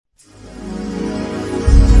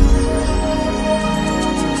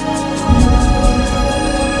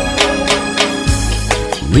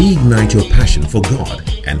reignite your passion for God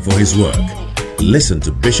and for His work. Listen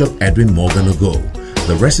to Bishop Edwin Morgan Ogo,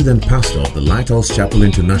 the resident pastor of the Lighthouse Chapel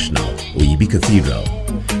International, Oyibi Cathedral.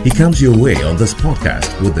 He comes your way on this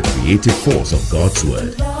podcast with the creative force of God's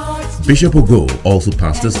Word. Bishop Ogo also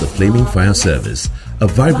pastors the Flaming Fire Service, a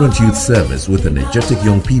vibrant youth service with energetic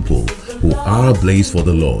young people who are ablaze for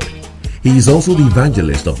the Lord. He is also the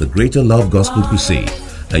evangelist of the Greater Love Gospel Crusade,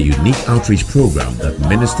 a unique outreach program that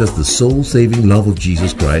ministers the soul-saving love of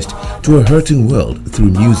Jesus Christ to a hurting world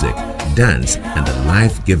through music, dance, and the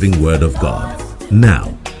life-giving Word of God.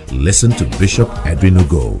 Now, listen to Bishop Edwin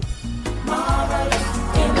Ogo.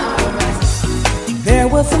 There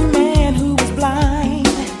was a man who was blind.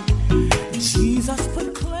 Jesus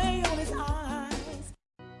put clay on his eyes.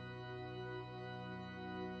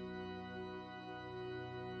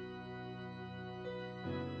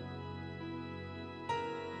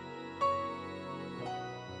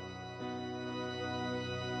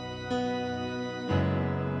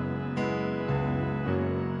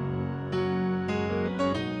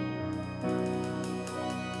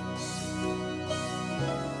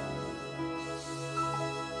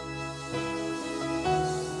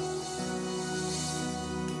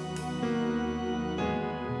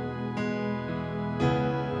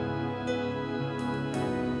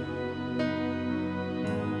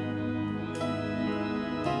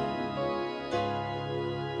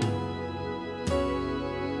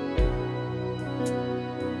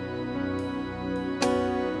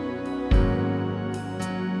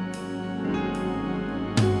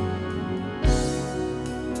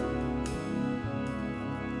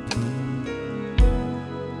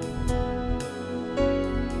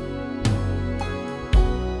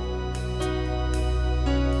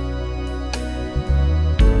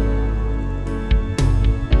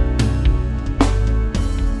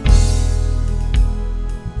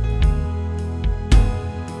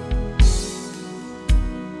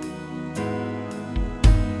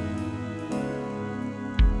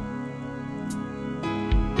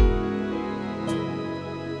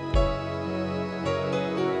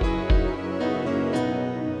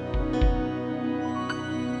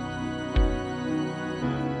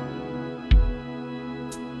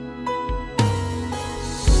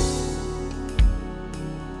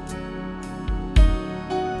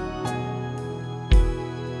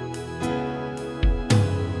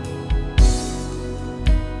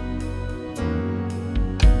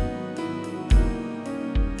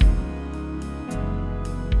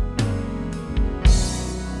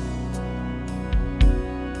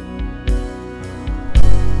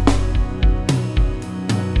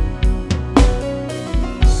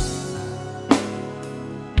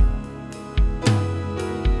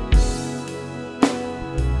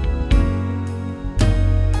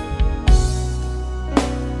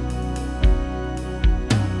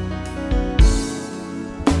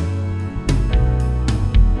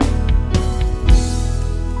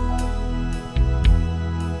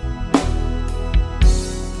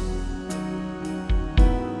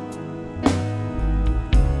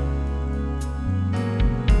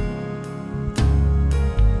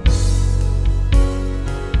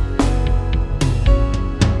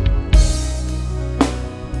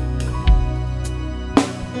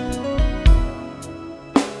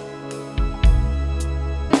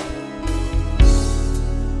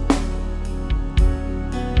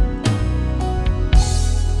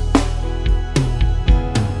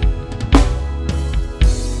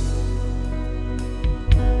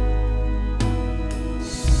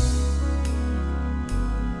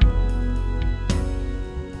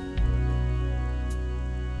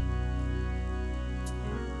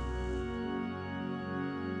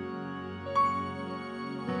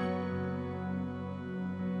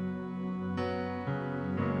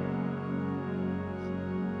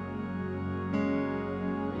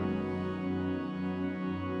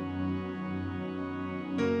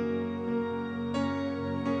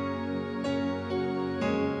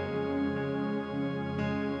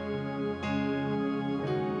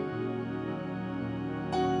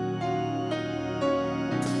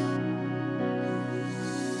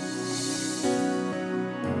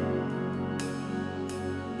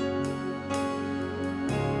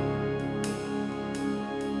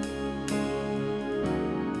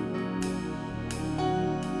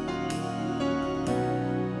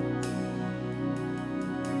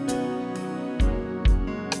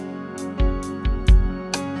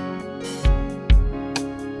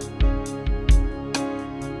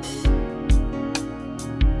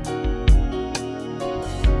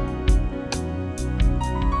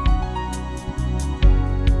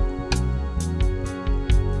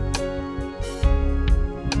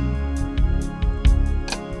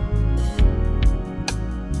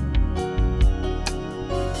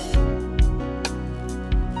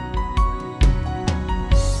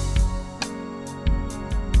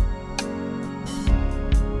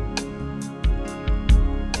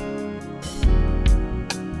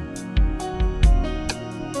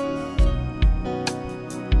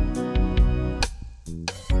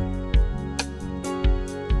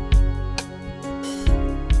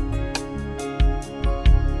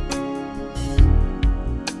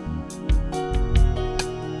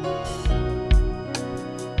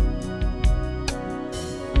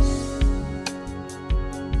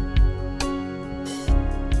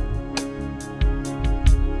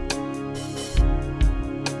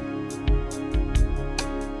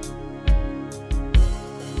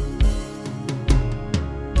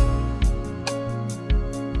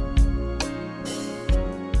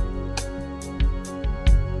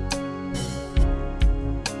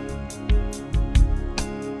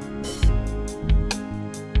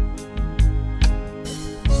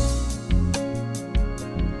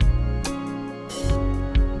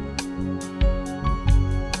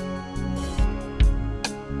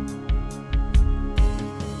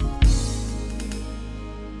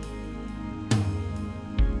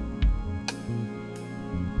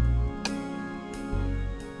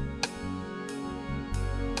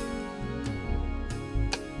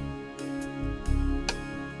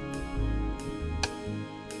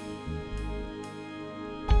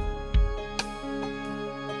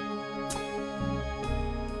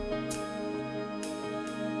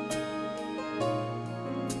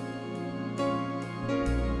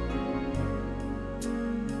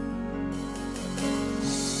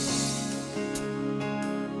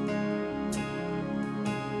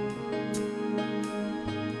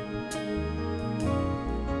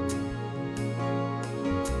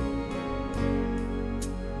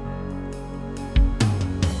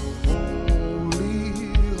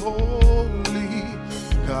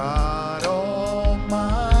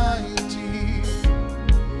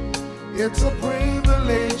 It's a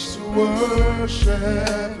privilege to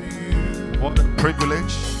worship you. What a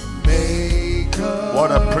privilege. Maker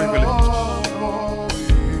What a privilege. of all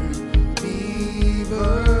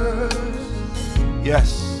universe.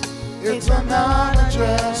 Yes. It's an honor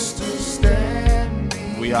just to stand.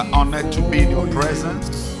 We are honored to be in your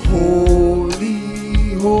presence.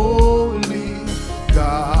 Holy, holy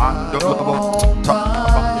God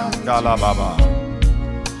Almighty.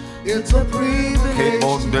 It's a privilege to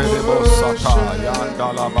worship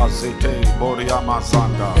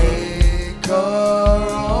Maker of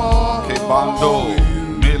all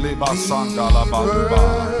universe.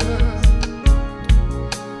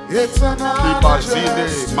 It's an honor just to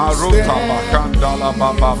stand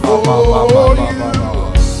before you.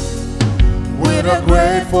 With a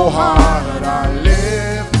grateful heart, I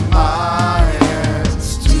lift my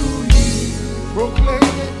hands to you.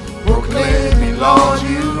 Proclaiming, Lord,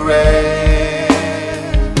 you reign.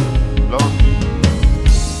 Lord.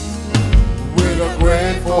 With a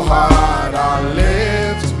grateful heart, I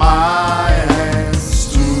lift my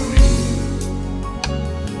hands to you.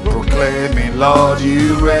 Proclaiming, Lord,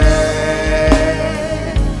 you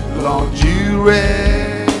reign. Lord, you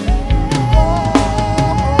reign.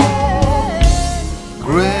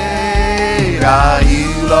 Great are you,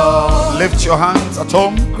 Lord. Lift your hands at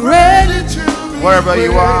home. Great to be Wherever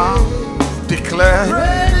you are, praised. declare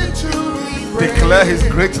Great to be declare his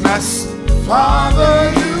praised. greatness.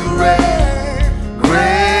 Father, you reign.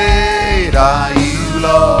 Great are you,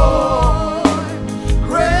 Lord.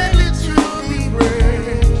 Greatly to be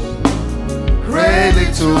praised. Greatly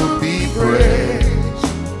to be praised.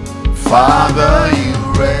 Father, you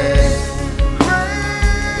reign.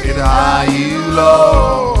 Great are you,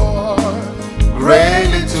 Lord.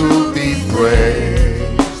 Greatly to be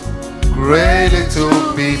praised. Greatly to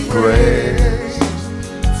be praised.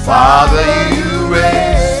 Father, you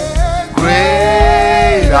reign.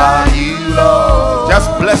 Great are you, Lord. Just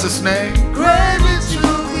bless his name. Greatly to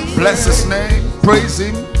be Bless his name. Praise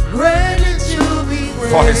him Greatly to be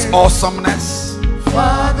for his praised. awesomeness,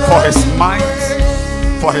 Father, for his you might,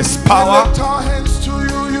 reign. for his We power. lift our hands to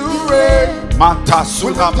you, you reign. Mata We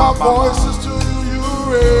sula lift our mama. voices to you, you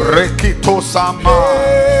reign. Rekito sama.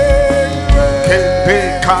 Kebe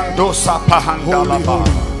kando sapahandalaba.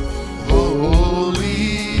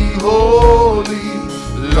 Holy, holy,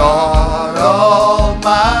 Lord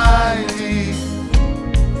Almighty.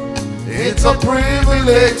 It's a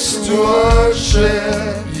privilege to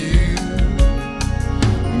worship you,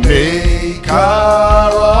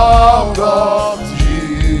 Maker of God's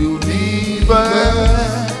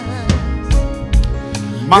universe.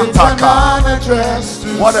 Mantaka.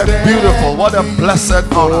 What a beautiful, what a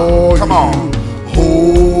blessed honor. Come on.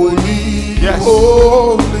 Holy, Yes.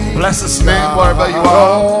 holy, Bless his name wherever you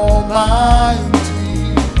are. Almighty.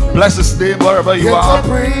 Bless his name wherever you It's a are.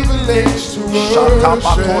 privilege to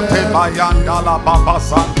Shatabakote worship bayandala baba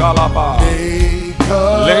sangalaba.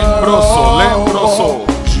 Maker Lembroso, lembroso. of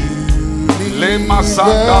universe. Lema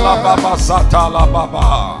sangala baba satala baba.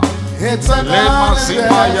 It's an Lema honor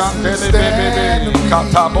sima to yandele stand bebebe.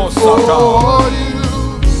 Katabo sata. before you.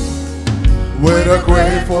 With a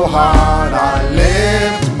grateful heart, I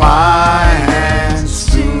lift my hands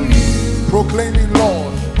to you. Proclaiming,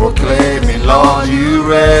 Lord. Proclaiming, Lord, you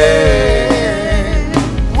reign.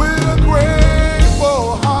 With a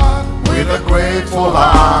grateful heart. With a grateful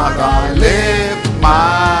heart, I lift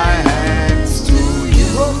my hands to you.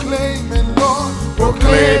 Proclaiming, Lord.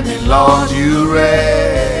 Proclaiming, Lord, you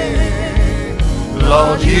reign.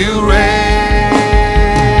 Lord, you reign.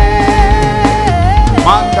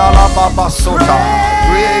 Mandala baba sota.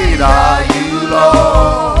 Great are you,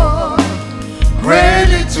 Lord.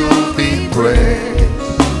 Greatly to be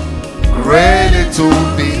praised. Greatly to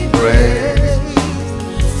be praised.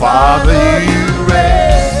 Father, you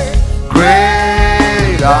reign.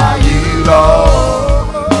 Great are you,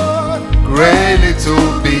 Lord. Greatly to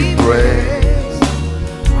be praised.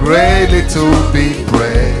 Greatly to be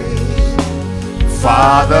praised.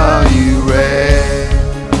 Father, you reign.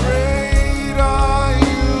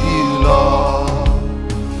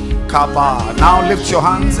 Kaba. Now lift your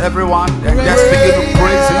hands, everyone, and just begin to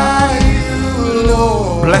praise him.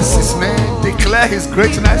 Bless his name. Declare his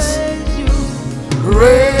greatness.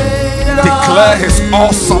 Declare his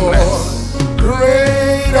awesomeness.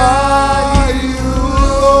 Great are you,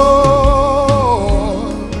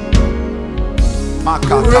 Lord.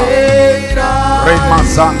 Makata. Great are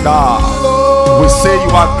Remazanda. We say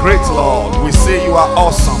you are great, Lord. We say you are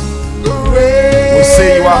awesome. We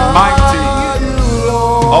say you are mighty.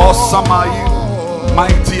 Awesome are you.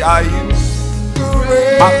 Mighty are you.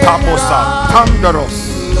 Matabosa. Thunderous.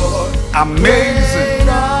 Amazing.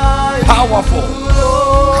 powerful.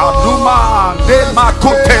 Kaduma de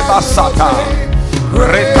makote basata.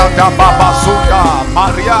 Rekada baba suda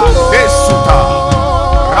Maria de suta.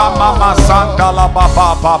 Ramama santa la baba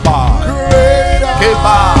baba.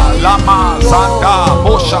 Keba lama santa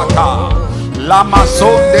moshaka. Lama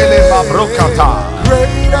sondele babrokata.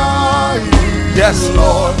 Yes,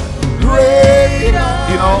 Lord.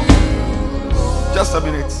 You know, just a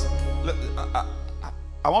minute.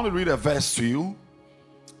 I want to read a verse to you.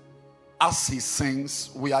 As he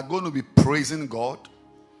sings, we are going to be praising God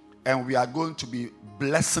and we are going to be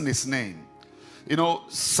blessing his name. You know,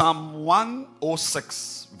 Psalm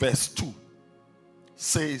 106 verse 2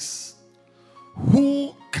 says,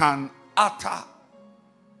 who can utter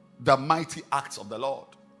the mighty acts of the Lord?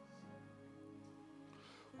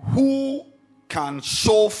 Who can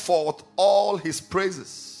show forth all his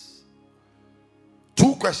praises?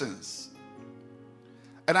 Two questions.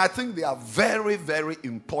 And I think they are very, very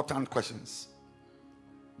important questions.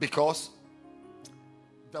 Because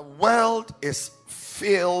the world is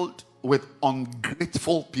filled with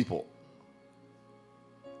ungrateful people.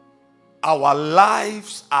 Our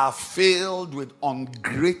lives are filled with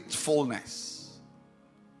ungratefulness.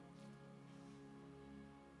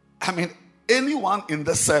 I mean, anyone in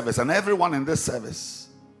this service and everyone in this service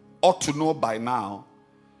ought to know by now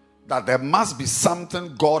that there must be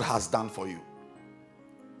something God has done for you.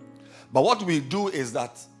 But what we do is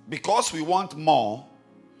that because we want more,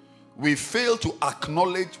 we fail to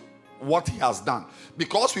acknowledge what he has done.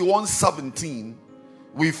 Because we want 17,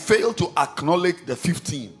 we fail to acknowledge the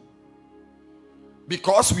 15.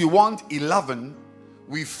 Because we want 11,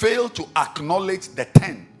 we fail to acknowledge the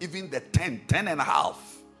 10. Even the 10 and a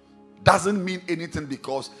half doesn't mean anything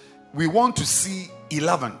because we want to see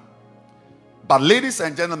 11. But ladies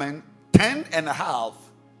and gentlemen, 10 and a half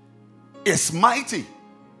is mighty.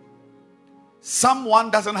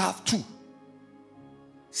 Someone doesn't have 2.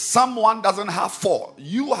 Someone doesn't have 4.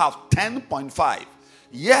 You have 10.5.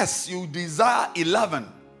 Yes, you desire 11,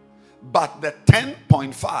 but the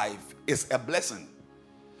 10.5 is a blessing.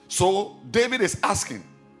 So David is asking,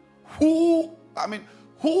 who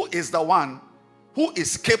is the one who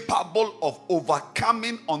is capable of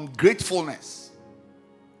overcoming ungratefulness?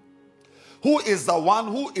 Who is the one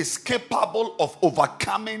who is capable of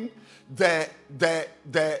overcoming the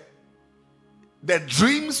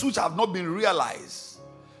dreams which have not been realized,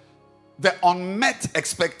 the unmet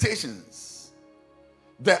expectations,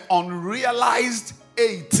 the unrealized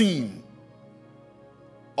 18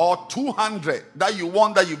 or 200 that you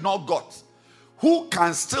want that you've not got? Who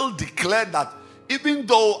can still declare that even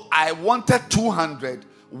though I wanted 200,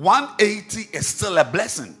 180 is still a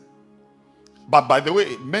blessing? But by the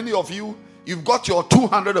way, many of you, you've got your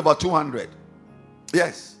 200 over 200.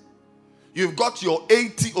 Yes. You've got your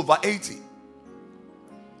 80 over 80.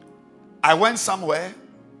 I went somewhere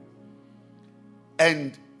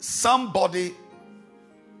and somebody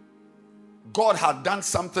God had done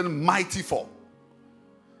something mighty for.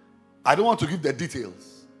 I don't want to give the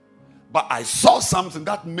details, but I saw something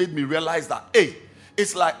that made me realize that, hey,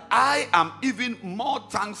 it's like I am even more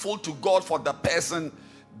thankful to God for the person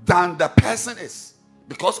than the person is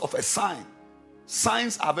because of a sign.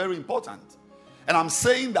 Signs are very important. And I'm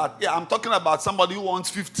saying that, yeah, I'm talking about somebody who wants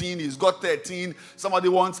 15, he's got 13. Somebody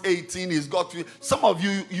wants 18, he's got 15. Some of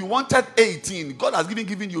you, you wanted 18. God has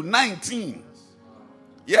given you 19.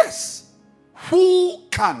 Yes. Who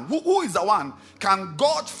is the one? Can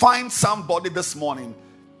God find somebody this morning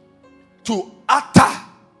to utter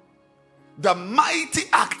the mighty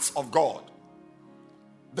acts of God?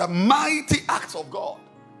 The mighty acts of God.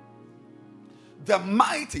 The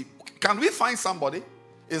mighty. Can we find somebody?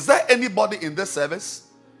 Is there anybody in this service?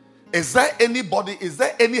 Is there anybody? Is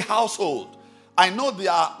there any household? I know there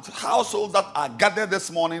are households that are gathered this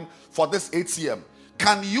morning for this HCM.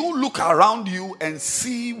 Can you look around you and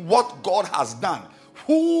see what God has done?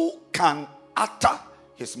 Who can utter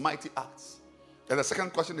his mighty acts? And the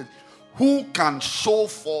second question is, who can show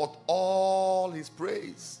forth all his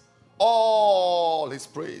praise? All his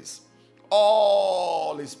praise.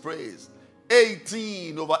 All his praise.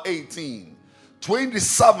 18 over 18.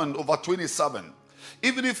 27 over 27.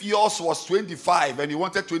 Even if yours was 25 and you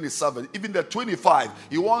wanted 27, even the 25,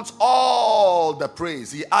 he wants all the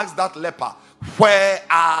praise. He asked that leper, where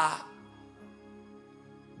are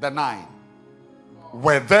the 9?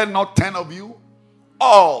 Were there not 10 of you?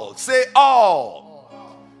 All. Say all.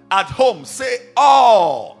 At home, say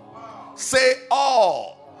all. Say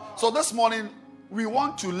all. So this morning, we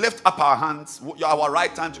want to lift up our hands, our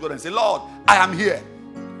right hand to God and say, Lord, I am here.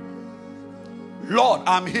 Lord,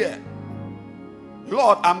 I'm here.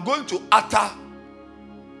 Lord, I'm going to utter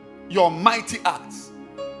your mighty acts.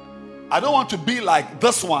 I don't want to be like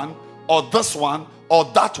this one or this one or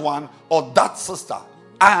that one or that sister.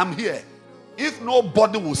 I am here. If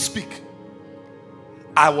nobody will speak,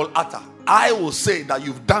 I will utter. I will say that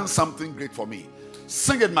you've done something great for me.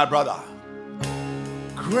 Sing it, my brother.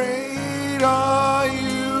 Great are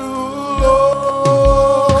you,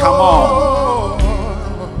 Lord. Come on.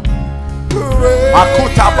 Great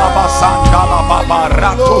Makuta baba sandala baba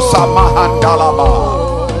ratusa mahandala ba.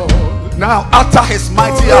 Now utter his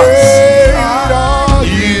mighty acts. are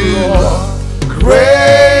you, Lord.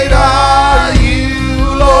 Great are you,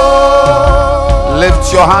 Lord.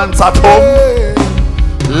 Lift your hands at home.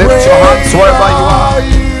 Lift your hands wherever you are.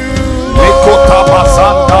 Mikuta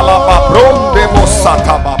basandala babronde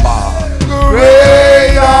mosata baba.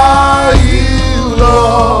 Great are you,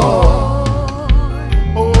 Lord.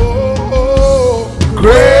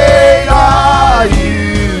 Great are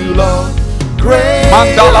you, Lord. Great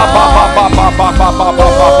Mandala baba baba baba baba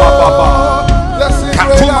baba baba. Let's sing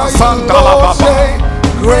Katuma great are you, sandala Lord. baba. Say,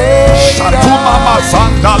 great Shatuma are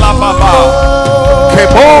masandala baba. you,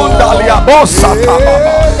 Kebonda liabosata baba.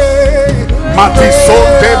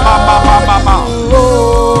 Matisonde mama mama mama.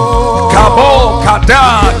 Kabo kada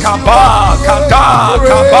kaba kada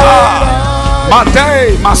kaba.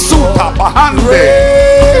 Made masuta bahande.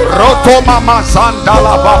 Roto mama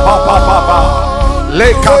sandala baba baba baba.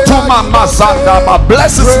 Lekatuma mazanda ba.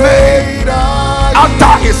 Bless his name.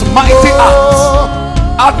 Utter his mighty acts.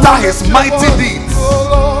 Utter his mighty deeds.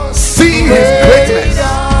 See his greatness.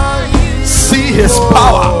 See his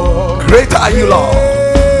power. Great are you, Lord.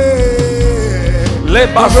 Le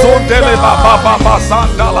basonde le baba baba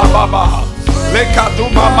sandala baba. Le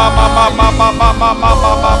kaduma mama mama mama mama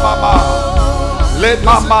mama mama. Le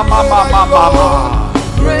mama mama mama mama.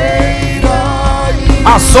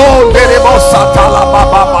 Asonde le bosata la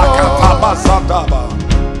baba bakata basandaba.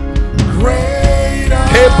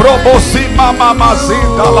 Hebrobosi mama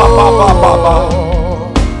mazinda la baba baba.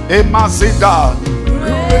 Emazinda.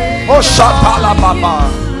 Oshata la baba.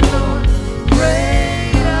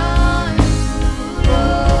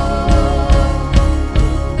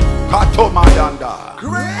 Katomayanda.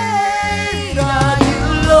 Great are you,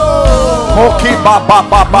 Lord. Moki baba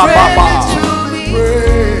baba baba.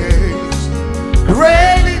 Praise.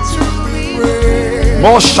 Greatly to be praised.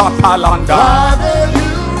 Mosha palanda. Father, you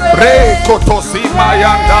Re kotosima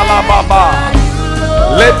yanda la baba.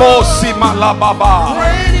 Lebo sima la baba.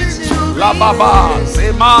 La baba.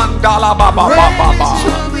 Zemanda la baba baba.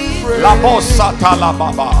 La bosata la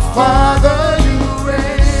baba. Father, you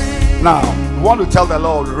reign. Now, we want to tell the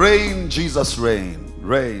Lord, reign, Jesus, reign.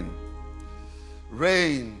 Reign.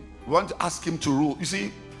 Reign. We want to ask him to rule. You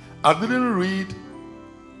see, I didn't read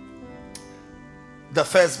the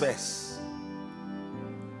first verse.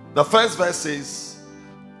 The first verse says,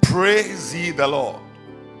 praise ye the Lord.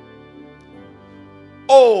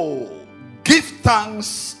 Oh, give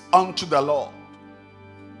thanks unto the Lord,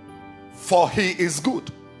 for he is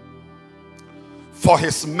good, for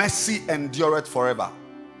his mercy endureth forever.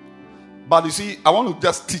 But you see, I want to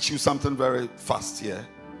just teach you something very fast here.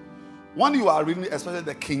 When you are reading, especially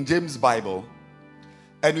the King James Bible,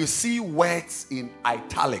 and you see words in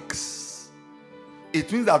italics,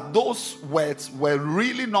 it means that those words were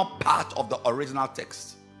really not part of the original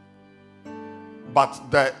text. But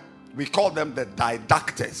we call them the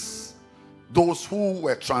didactors. Those who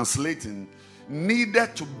were translating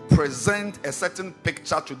needed to present a certain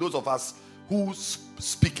picture to those of us who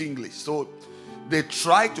speak English. So they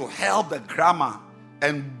try to help the grammar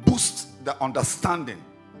and boost the understanding.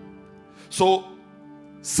 So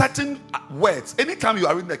certain words, anytime you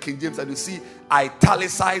are reading the King James and you see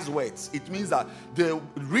italicized words, it means that they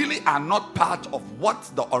really are not part of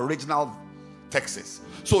what the original text is.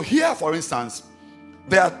 So here, for instance,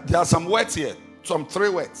 there are some words here, some 3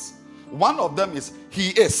 words. One of them is he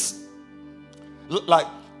is. Like,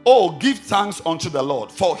 oh, give thanks unto the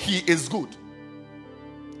Lord, for he is good.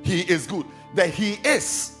 He is good. The he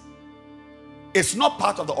is not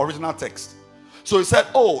part of the original text. So he said,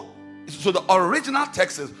 oh, so the original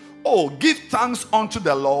text is, oh, give thanks unto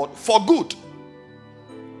the Lord for good.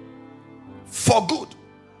 For good.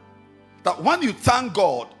 That when you thank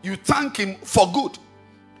God, you thank him for good.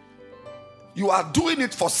 You are doing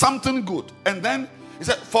it for something good. And then he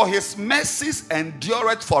said, for his mercies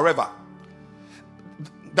endureth forever.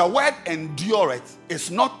 The word endureth is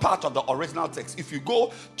not part of the original text. If you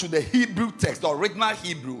go to the Hebrew text, the original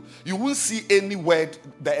Hebrew, you won't see any word.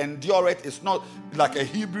 The endureth is not like a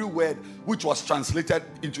Hebrew word which was translated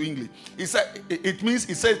into English. He said, it means,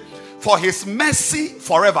 he said, for his mercy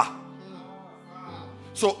forever.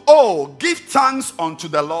 So, oh, give thanks unto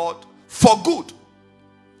the Lord for good,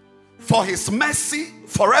 for his mercy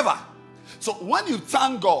forever. So when you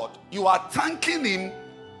thank God, you are thanking him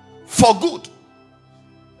for good.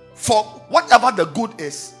 For whatever the good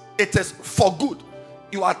is, it is for good.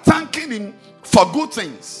 You are thanking him for good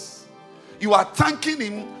things. You are thanking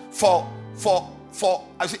him for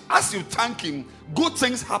as you thank him, good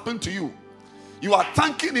things happen to you. You are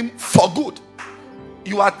thanking him for good.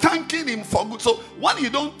 You are thanking him for good. So when you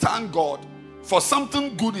don't thank God for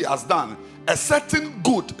something good he has done, a certain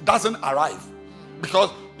good doesn't arrive, because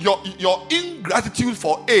your ingratitude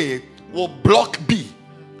for A will block B.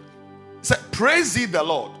 Say, praise ye the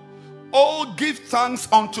Lord. Oh, give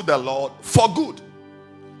thanks unto the Lord for good,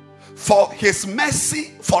 for his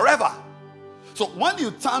mercy forever. So when you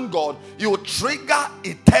thank God, you trigger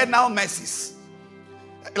eternal mercies.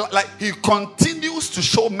 Like he continues to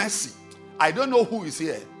show mercy. I don't know who is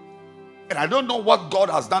here, and I don't know what God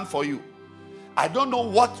has done for you. I don't know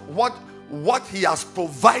what he has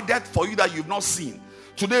provided for you that you've not seen.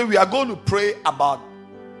 Today we are going to pray about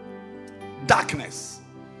darkness.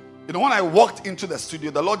 You know, when I walked into the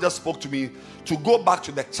studio, the Lord just spoke to me to go back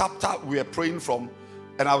to the chapter we are praying from,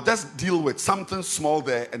 and I'll just deal with something small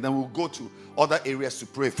there, and then we'll go to other areas to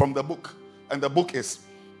pray from the book. And the book is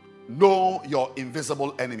Know Your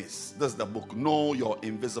Invisible Enemies. This is the book, Know Your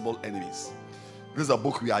Invisible Enemies. This is a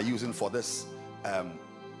book we are using for this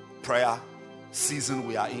prayer season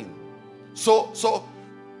we are in. So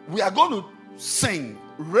we are going to sing,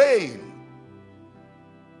 reign,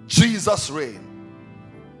 Jesus reign.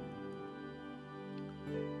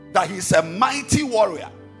 That he's a mighty warrior.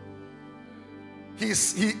 He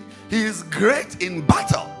is great in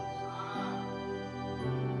battle.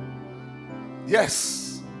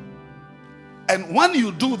 Yes. And when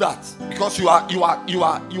you do that, because you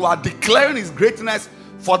are declaring his greatness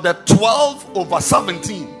for the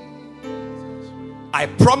 12/17, I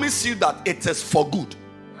promise you that it is for good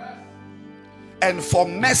and for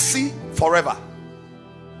mercy forever.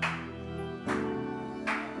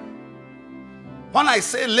 When I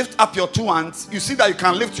say lift up your two hands, you see that you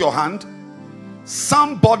can lift your hand.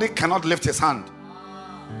 Somebody cannot lift his hand.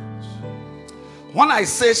 When I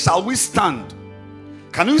say shall we stand,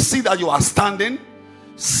 can you see that you are standing?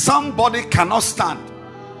 Somebody cannot stand.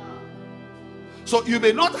 So you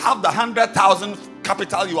may not have the 100,000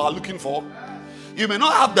 capital you are looking for. You may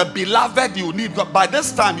not have the beloved you need, but by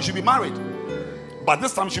this time you should be married. By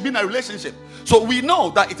this time you should be in a relationship. So we know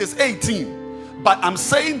that it is 18. But I'm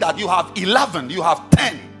saying that you have 11, you have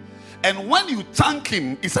 10. And when you thank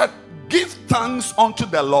him, he said, give thanks unto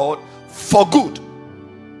the Lord for good,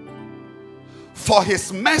 for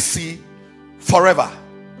his mercy forever.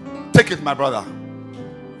 Take it, my brother.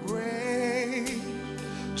 Reign,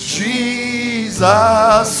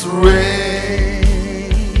 Jesus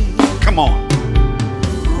reign. Come on.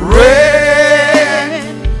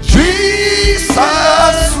 Reign,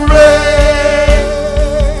 Jesus reign.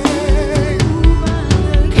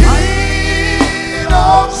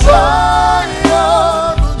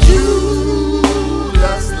 Zion,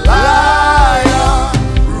 Judas Lion,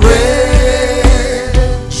 reign,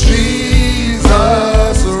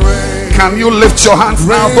 Jesus reign. Can you lift your hands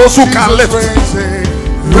now? Those who can lift.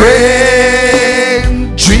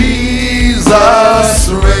 Reign, Jesus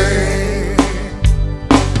reign.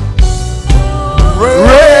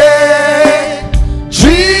 Reign,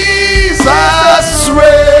 Jesus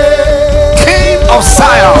reign. King of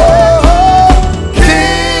Zion.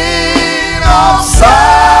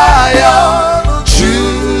 Zion,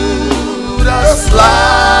 Judas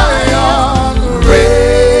Lion,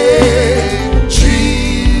 reign,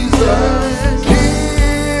 Jesus,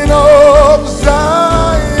 King of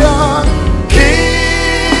Zion,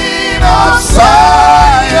 King of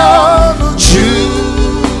Zion,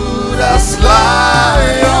 Judas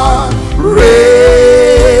Lion,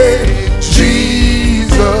 reign,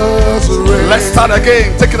 Jesus reign. Let's start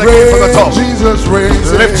again. Take it again from the top. Jesus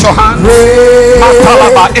reigns. Lift your hands.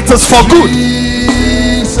 It is for good.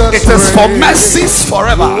 It is for mercies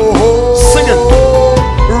forever. Sing it.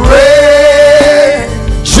 Reign,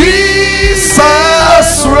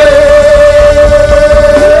 Jesus reign.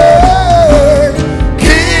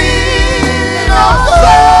 King of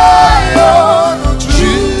Zion,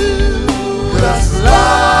 Judas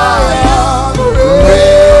Lion,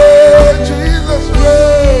 reign, Jesus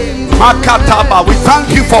reign. Makataba, we thank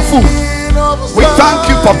you for food. We thank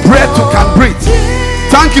you for bread we can breathe.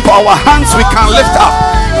 Thank you for our hands we can lift up.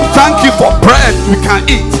 Thank you for bread we can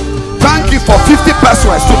eat. Thank you for 50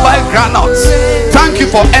 pesos to buy granules. Thank you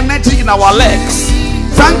for energy in our legs.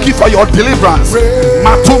 Thank you for your deliverance.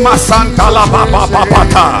 Matuma Santala Baba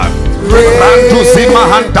Babata. Randu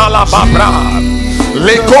Zimahandala Babra.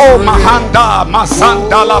 Leko Mahanda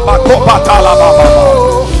Masandala Bakopatala Baba.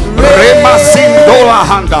 Rema Sindola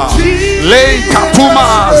Handa. Le Katuma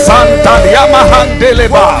Zantaliama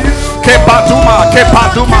Handeleba. Kepaduma.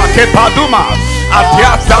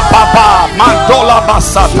 Adiata Baba Mandola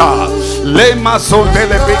Basata. Le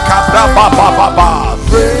Mazondele Bikabra Baba.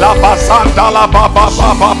 La Basanda la Baba.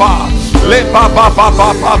 Le Baba.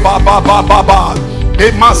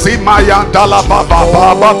 Emazimayanda la Baba.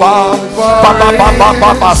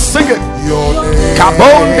 Sing it.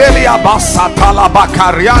 Kabondelia Basata la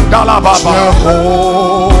Bakarianda la Baba.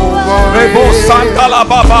 Rebo Santa la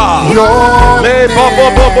Baba. Le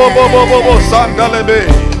Bobo Sandalebe.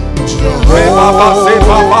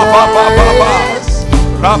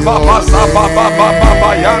 Baba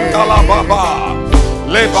Yanda la Baba.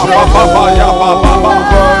 Le Baba ya Baba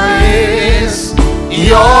is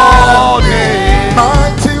your name.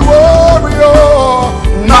 Mighty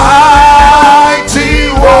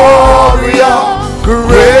warrior,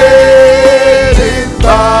 great in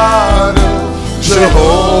battle,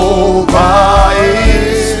 Jehovah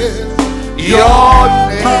is your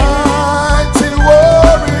name.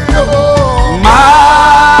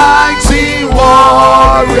 Mighty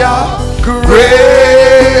warrior,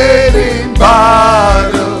 great in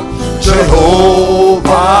battle,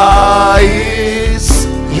 Jehovah is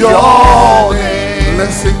your name.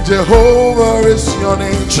 Let's sing, Jehovah is your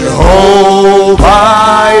name. Jehovah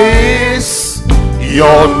is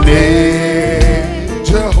your name.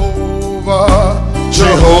 Jehovah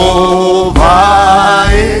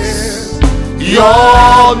is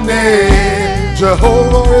your name.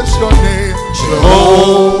 Jehovah is your name.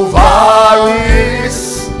 Jehovah is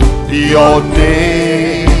your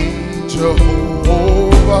name.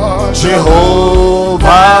 Jehovah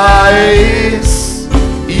is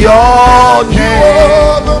your name. You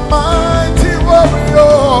are the mighty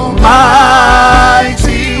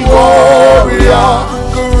warrior,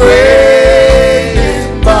 great in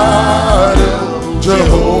battle.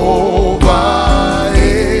 Jehovah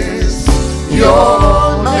is your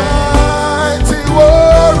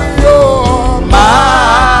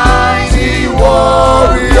mighty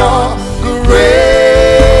warrior,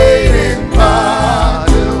 great in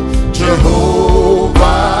battle.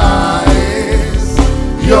 Jehovah is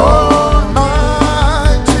your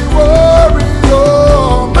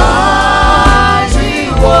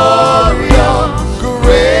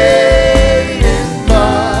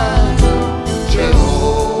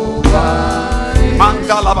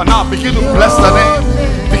Now begin to bless the name,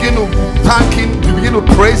 begin to thank him, begin to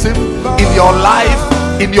praise him in your life,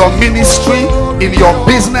 in your ministry, in your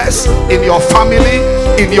business, in your family,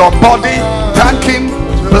 in your body. Thank him,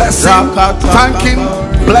 bless him, thank him,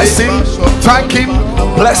 bless him, thank him,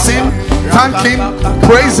 bless him, thank him,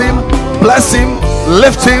 praise him, bless him,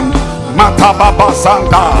 lift him. Matababa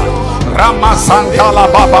Santa Rama Santa la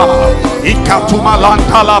Baba Ikatuma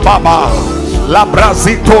Lanta la Baba La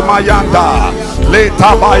Brazito Mayanda Le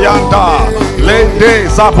Tabayanda Le De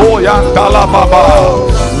Zaboyanda la Baba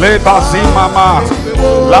Le Bazimama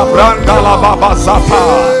La Branda la Baba Zata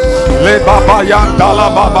Le Baba Yanda la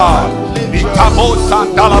Baba Ikamo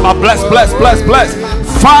Santa la Baba. Bless.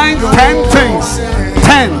 Find 10 things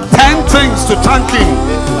 10 things to thank him.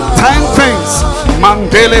 10 things.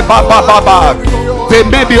 Mandele Baba. They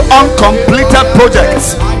may be uncompleted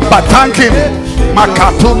projects, but thank him.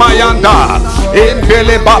 Makatuma Yanda,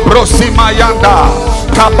 Indele Babrosi Mayanda,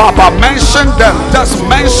 Kababa. Mention them, just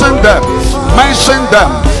mention them.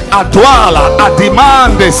 Adwala,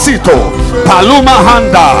 Adimande Sito, Paluma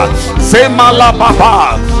Handa, Zemala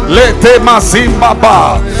Baba, Lete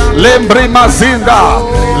Mazimbaba, Lembri Mazinda,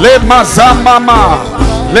 Le Mazamama,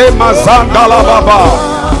 Le Mazanda la Baba,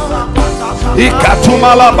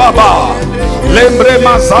 Ikatuma la Baba, Lembre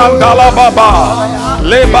Mazanda la Baba,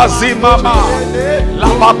 Le Bazimama, La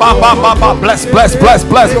Baba. Bless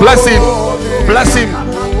him.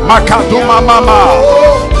 Makaduma Mama,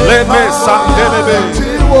 Le Mesandelebe,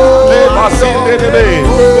 Le Bazindelebe,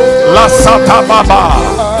 La Sata Baba,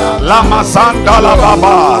 La Mazanda la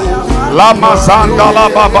Baba, La Mazanda la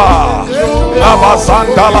Baba, La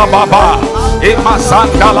Mazanda la Baba,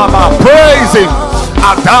 Imazanda la Baba. Praise him.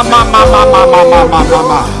 Adama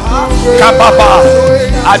Mama. Kababa.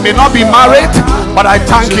 I may not be married, but I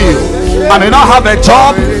thank you. I may not have a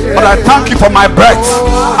job, but I thank you for my breath.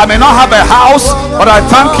 I may not have a house, but I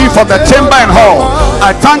thank you for the chamber and hall.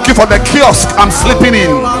 I thank you for the kiosk I'm sleeping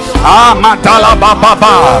in. Madala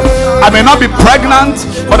Baba. I may not be pregnant,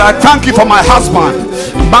 but I thank you for my husband.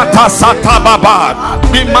 Mata Sata Baba,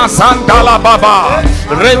 Bima Sandala Baba,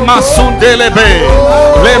 Rema Sundelebe,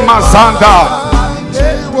 Lema Sanda,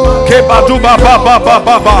 Kebadu Baba,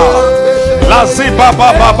 Lazi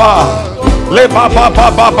Baba, Le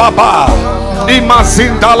Baba,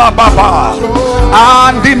 Imazinda la baba.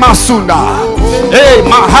 Andi masunda. Hey,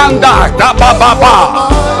 mahanda da baba.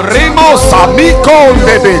 Rimosa miko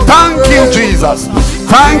ndebe. Thank you, Jesus.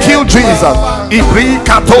 Thank you, Jesus. Ibri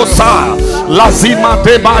katosa. Lazima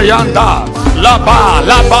de bayanda.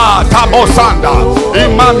 Laba tabosanda.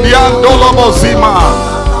 Imandiando lomozima.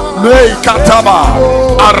 Nei kataba.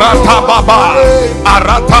 Arata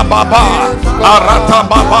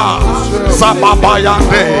baba. Sababa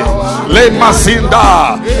yande. Le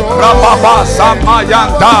masinda. Rababa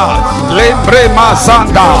samayanda. Le brema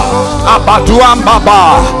sanda. Abaduam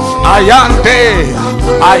baba.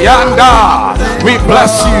 Ayanda. We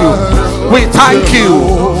bless you. We thank you.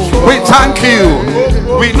 We thank you.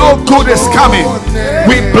 We know good is coming.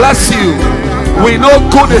 We bless you. We know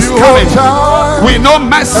good is coming. We know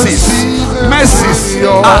mercies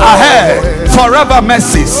are ahead. Forever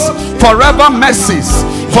mercies. Forever mercies.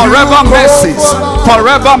 Forever mercies.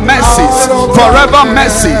 Forever mercies. Forever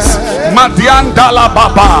mercies. Madianda la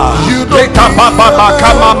baba. Leka baba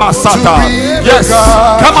kama masata. Yes.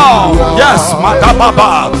 Come on. Yes.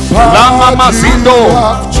 Madababa. Lama mazindo.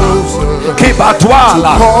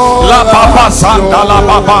 Kibatwala. La baba sanda la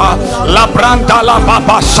baba. La branda la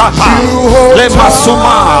baba shata. Le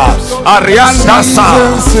masuma. Arianda sa.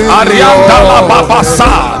 Arianda la baba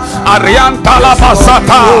sa. Arianta la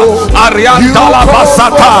basata, Arianta la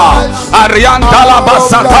basata, Arianta la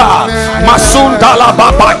basata, Masunda la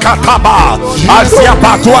baba kataba, Asia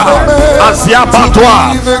batwa,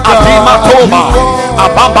 Adima toma,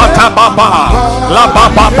 Ababa kababa, la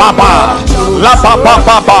baba baba, la baba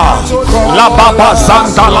baba, la baba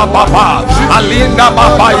santa la baba, Alinda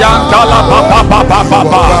baba yanta la baba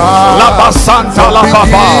baba, la basanta la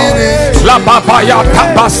baba, la baba ya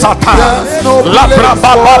tabasata, la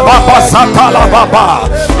baba baba santa la baba,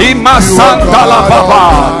 ima santa la baba,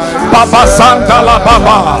 baba santa la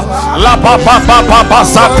baba, la baba baba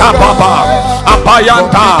santa baba,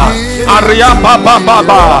 abayanta, aria baba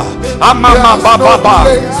baba, amama baba,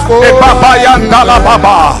 e baba yanta la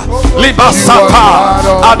baba, libasata,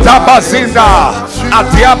 adabazinda,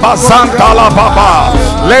 atiaba santa la baba,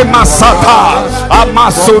 le masata,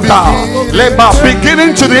 amasuda, leba,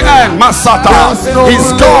 beginning to the end, masata.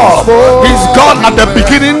 He's God. He's God at the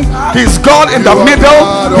beginning. He's God in the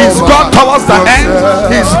middle. He's God towards the end.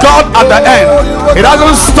 He's God at the end. It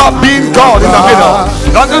doesn't stop being God in the middle.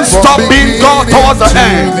 It doesn't stop being God towards the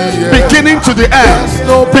end. Beginning to the end.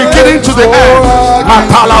 Beginning to the end.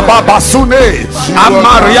 Matalaba basune.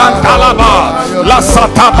 Amariantalaba. La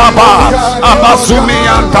satababa.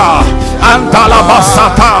 Abasumianta. Antala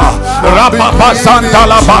basata, rababa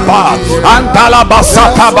santala baba, antala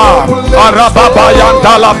basataba, arababa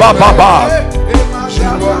yantala baba,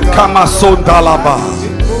 kamasundalaba.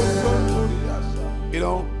 You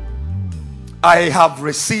know, I have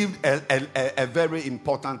received a very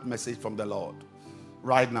important message from the Lord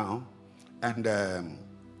right now, and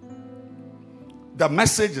the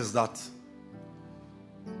message is that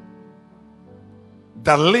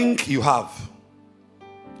the link you have.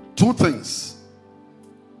 Two things.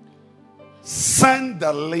 Send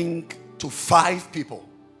the link to 5 people.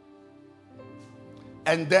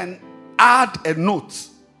 And then add a note.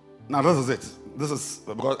 Now this is it. This is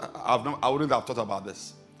because I wouldn't have thought about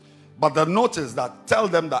this. But the note is that tell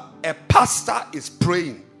them that a pastor is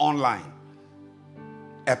praying online.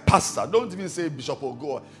 A pastor. Don't even say Bishop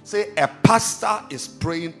Ogo. Say a pastor is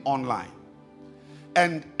praying online.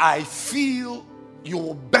 And I feel you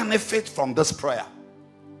will benefit from this prayer.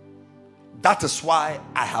 That is why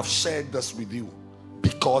I have shared this with you,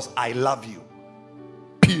 because I love you.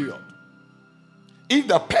 Period. If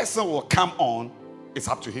the person will come on, it's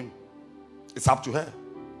up to him. It's up to her.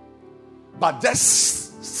 But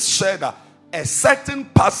just share that a certain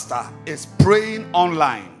pastor is praying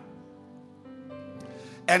online.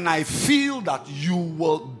 And I feel that you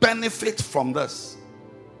will benefit from this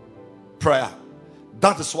prayer.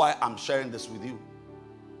 That is why I'm sharing this with you.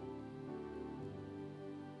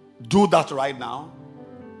 Do that right now.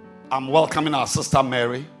 I'm welcoming our sister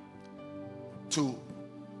Mary to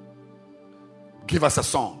give us a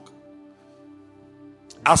song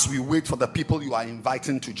as we wait for the people you are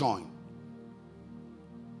inviting to join.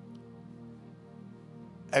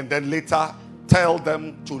 And then later tell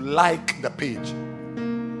them to like the page.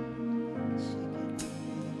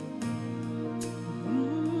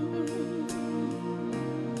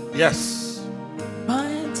 Yes.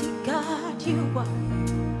 Mighty God, you are.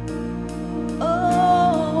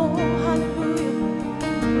 Oh,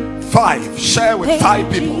 hallelujah. 5. Share with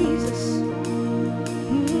 5 people.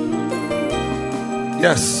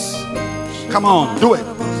 Yes. Come on, do it.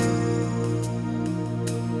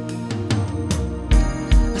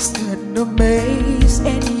 I stood stand amazed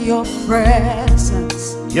in your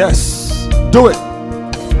presence. Yes, do it.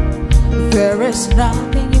 There is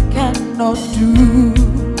nothing you cannot do.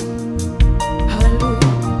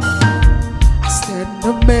 Hallelujah. I stand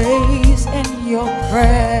amazed in your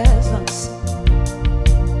presence.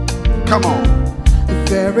 Come on.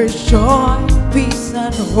 There is joy, peace,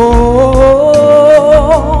 and hope.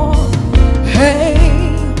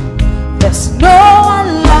 Hey, there's no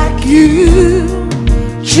one like you,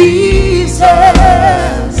 Jesus.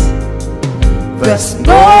 There's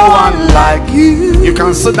no one like you. You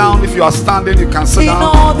can sit down. If you are standing, you can sit In down.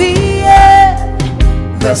 all the earth,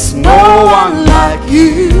 there's no one like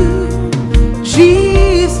you,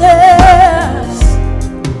 Jesus.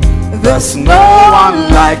 There's no one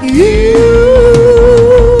like you.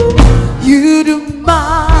 You do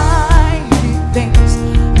mighty things.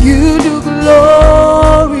 You do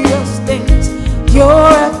glorious things. You're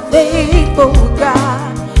a faithful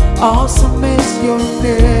God. Awesome is your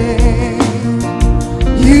name.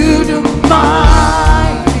 You do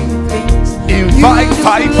mighty things. Invite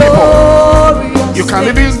 5 people. You can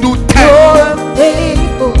even do 10. You're a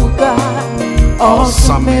faithful God.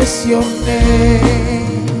 Awesome is your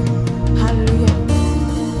name. Hallelujah.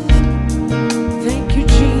 Thank you,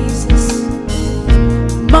 Jesus.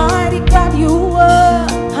 Mighty God, you are.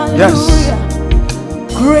 Hallelujah.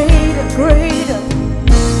 Greater, greater.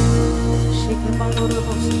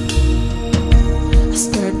 I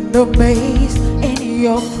stand amazed in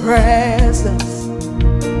your presence.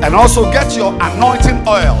 And also get your anointing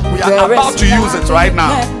oil. We are about to use it right now.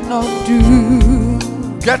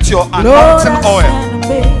 Get your anointing oil.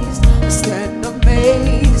 Stand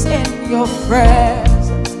amazed in your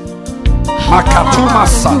presence. Makatuma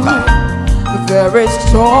Sata. There is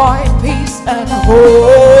joy, peace, and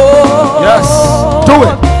hope. Yes, do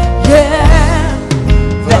it. Yeah,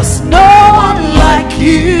 there's no one like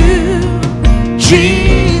you,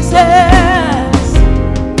 Jesus.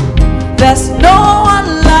 There's no one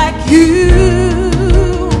like you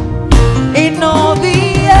in all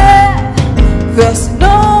the earth. There's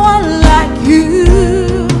no one like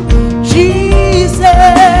you, Jesus.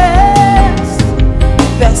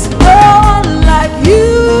 There's no one like you.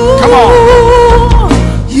 Come on.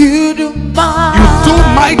 You do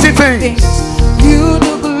mighty things. You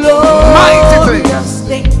do glorious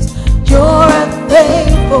things. You're a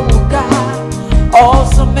faithful God.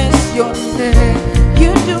 Awesome is your name.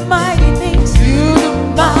 You do mighty things. You do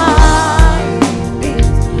mighty things.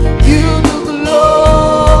 You do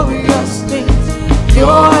glorious things.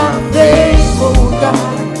 You're a faithful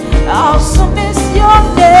God. Awesome is your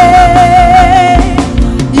name.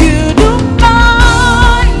 You do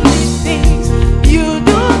mighty things. You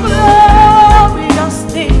do glorious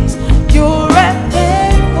things. You're a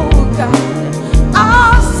faithful God.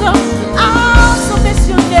 Awesome, awesome is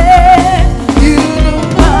your name. You do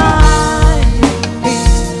mighty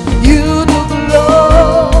things. You do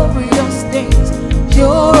glorious things.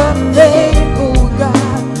 You're a faithful God.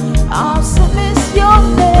 Awesome is your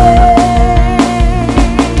name,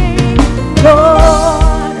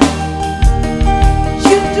 Lord.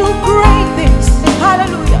 You do great things.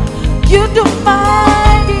 Hallelujah. You do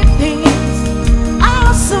mighty things.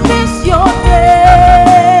 Awesome is your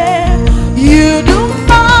name. You do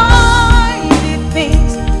mighty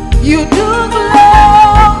things. You do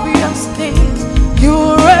glorious things.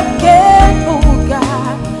 You're a faithful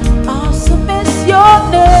God. Awesome is your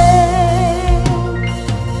name.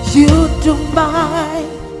 You do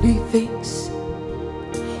mighty things.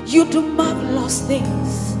 You do marvelous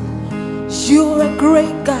things. You're a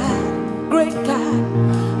great God, great God.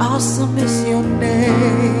 Awesome is your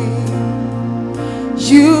name.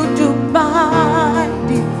 You do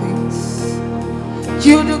mighty things.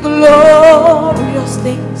 You do glorious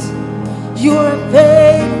things. You're a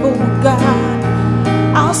faithful God.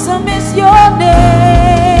 Awesome is your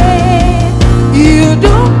name. You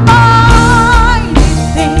do mighty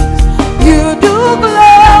things. You do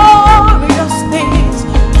glorious things.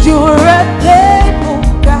 You're a faithful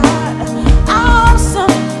God.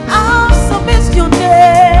 Awesome, awesome is your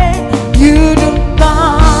name. You do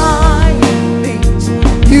mighty things.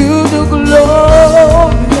 You do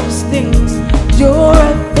glorious things. You're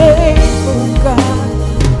a faithful God.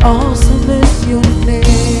 Awesome is your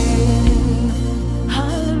name.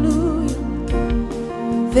 Hallelujah.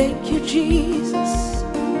 Thank you, Jesus.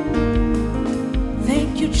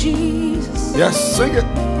 Thank you, Jesus. Yes, sing it.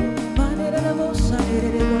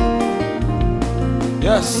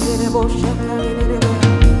 Yes.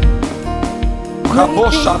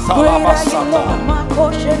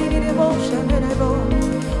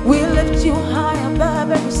 We lift you high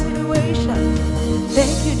above every situation.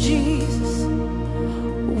 Thank you, Jesus.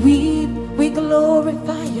 We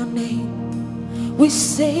glorify your name. We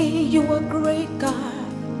say you are great, God.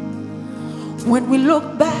 When we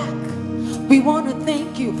look back, we want to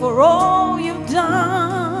thank you for all you've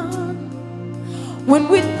done. When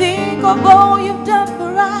we think of all you've done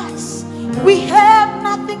for us, we have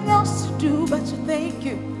nothing else to do but to thank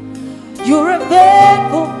you. You're a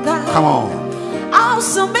faithful God. Come on.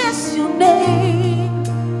 Awesome is your name.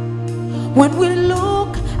 When we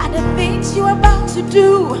look at the things you're about to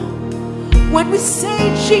do, when we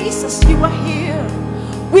say, Jesus, you are here,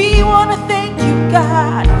 we want to thank you,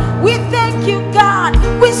 God. We thank you, God.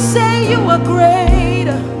 We say you are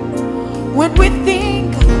great. When we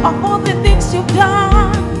think of all the things you've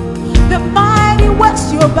done, the mighty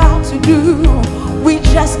works you're about to do, we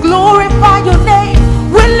just glorify your name.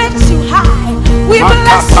 We lift you high. We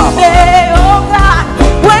bless you there, oh God.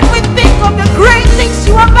 When we think of the great things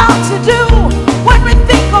you're about to do, when we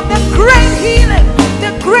think of the great healing,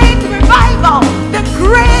 the great revival, the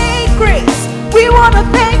great grace, we want to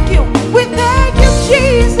thank you. We thank you,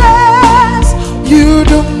 Jesus. You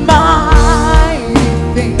do mighty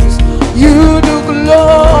things. You do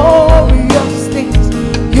glorious things.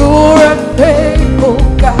 You're a faithful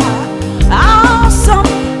God. Awesome,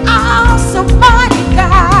 awesome, mighty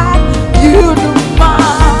God. You do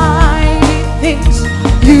mighty things.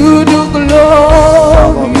 You do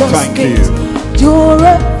glorious things. You're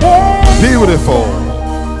a faithful Beautiful.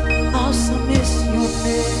 God. Awesome is your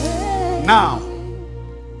name. Now,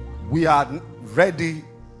 we are ready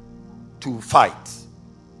to fight.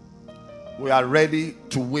 We are ready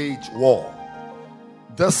to wage war.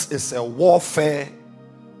 This is a warfare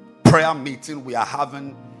prayer meeting we are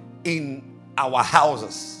having in our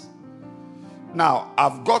houses. Now,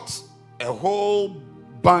 I've got a whole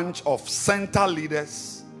bunch of center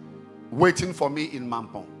leaders waiting for me in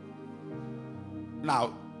Mampong.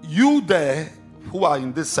 Now, you there who are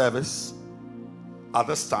in this service at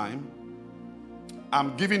this time,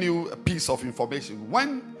 I'm giving you a piece of information.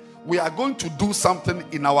 When we are going to do something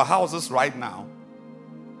in our houses right now,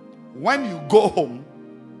 when you go home,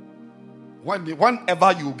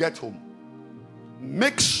 whenever you get home,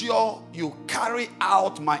 make sure you carry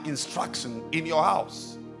out my instruction in your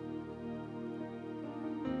house.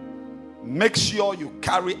 Make sure you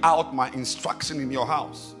carry out my instruction in your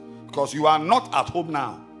house, because you are not at home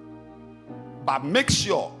now. But make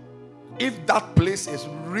sure, if that place is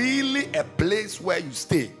really a place where you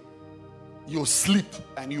stay, you sleep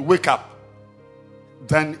and you wake up,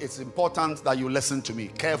 then it's important that you listen to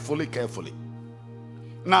me carefully.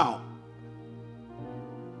 Now,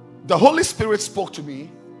 the Holy Spirit spoke to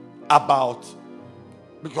me about,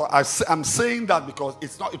 because I'm saying that because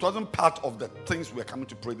it wasn't part of the things we're coming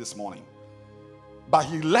to pray this morning. But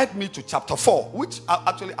he led me to chapter 4, which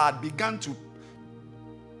actually I had begun to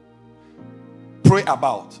pray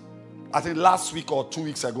about, I think last week or 2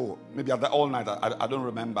 weeks ago, maybe at the all night, I don't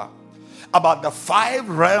remember, about the 5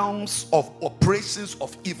 realms of operations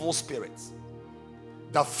of evil spirits.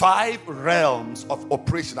 The 5 realms of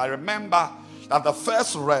operation. I remember that the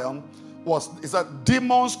first realm is that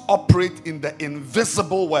demons operate in the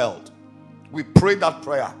invisible world. We prayed that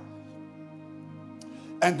prayer.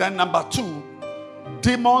 And then number 2,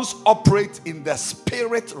 demons operate in the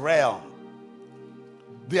spirit realm.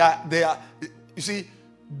 They are, you see,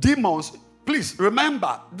 demons, please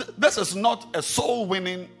remember, this is not a soul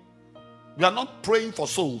winning. We are not praying for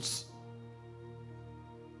souls.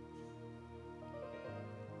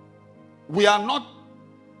 We are not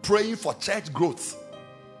praying for church growth.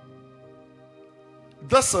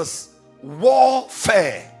 This is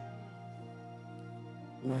warfare.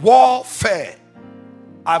 Warfare.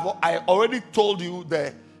 I already told you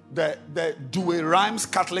the Douay Rhymes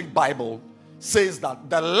Catholic Bible says that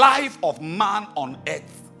the life of man on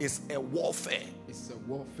earth is a warfare. It's a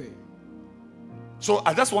warfare. So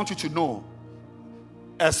I just want you to know,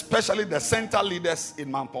 especially the center leaders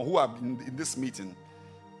in Mampong who have been in this meeting,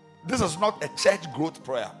 this is not a church growth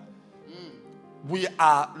prayer. We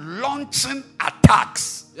are launching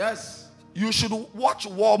attacks. Yes. You should watch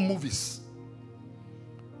war movies.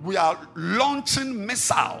 We are launching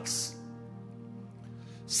missiles.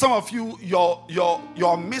 Some of you,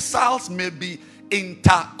 your missiles may be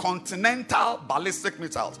intercontinental ballistic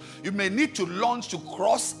missiles. You may need to launch to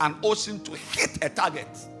cross an ocean to hit a target.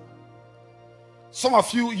 Some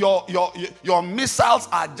of you, your missiles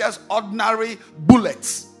are just ordinary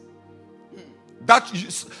bullets.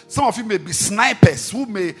 Some of you may be snipers who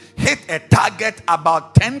may hit a target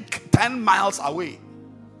about 10 miles away.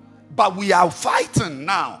 But we are fighting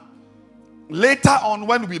now. Later on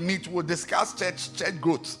when we meet, we'll discuss church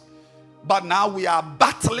growth. But now we are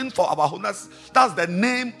battling for our holiness. That's the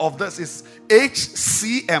name of this, is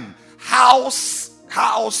HCM.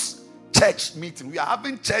 house church meeting. We are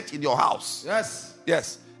having church in your house. Yes.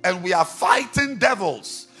 Yes. And we are fighting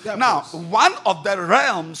devils. Now, one of the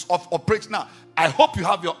realms of operation. Now, I hope you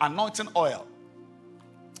have your anointing oil.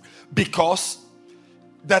 Because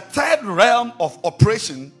the third realm of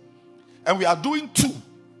operation, and we are doing two,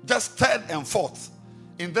 just third and fourth,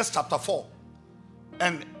 in this chapter 4.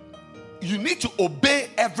 And you need to obey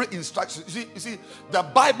every instruction. You see, the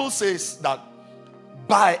Bible says that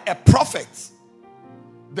by a prophet,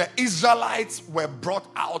 the Israelites were brought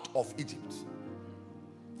out of Egypt.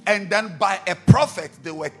 And then by a prophet,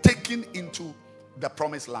 they were taken into the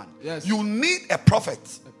promised land. Yes. You need a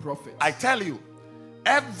prophet. A prophet. I tell you,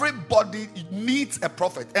 everybody needs a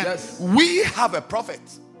prophet. And yes. we have a prophet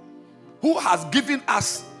who has given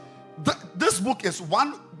us. This book is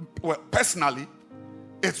one, well, personally,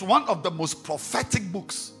 it's one of the most prophetic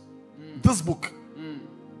books. This book.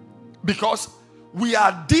 Because we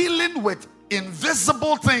are dealing with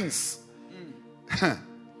invisible things.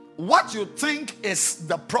 What you think is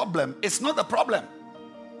the problem is not the problem.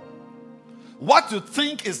 What you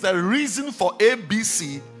think is the reason for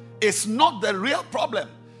ABC is not the real problem.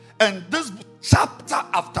 And this chapter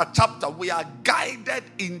after chapter, we are guided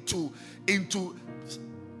into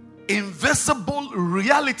invisible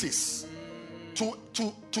realities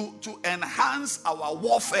to enhance our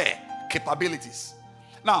warfare capabilities.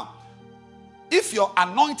 Now, if your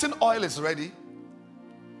anointing oil is ready,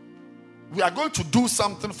 we are going to do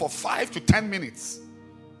something for 5 to 10 minutes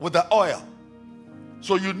with the oil.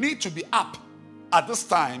 So you need to be up at this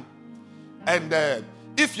time. And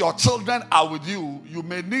if your children are with you, you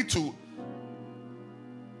may need to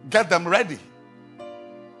get them ready.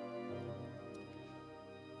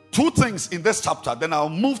 2 things in this chapter. Then I'll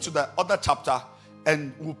move to the other chapter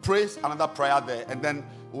and we'll pray another prayer there. And then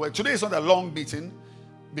today is not a long meeting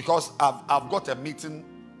because I've got a meeting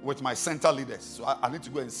with my center leaders. So I need to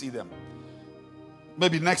go and see them.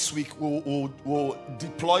 Maybe next week we'll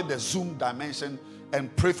deploy the Zoom dimension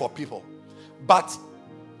and pray for people. But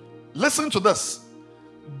listen to this.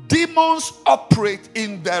 Demons operate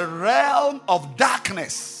in the realm of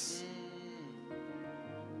darkness.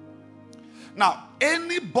 Now,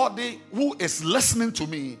 anybody who is listening to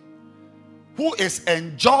me, who is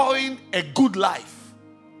enjoying a good life,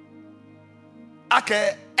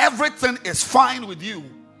 okay, everything is fine with you,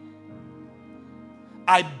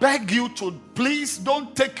 I beg you to please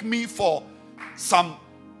don't take me for some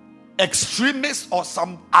extremist or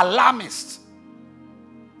some alarmist.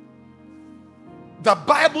 The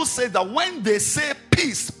Bible says that when they say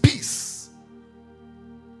peace, peace,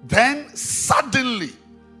 then suddenly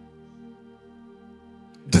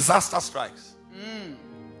disaster strikes.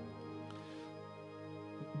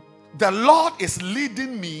 The Lord is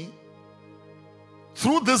leading me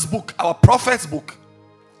through this book, our prophet's book,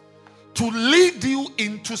 to lead you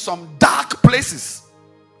into some dark places.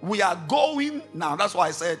 We are going now. That's why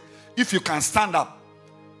I said, if you can stand up,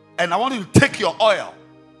 and I want you to take your oil,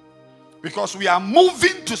 because we are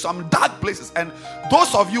moving to some dark places. And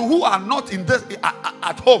those of you who are not in this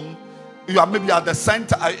at home, you are maybe at the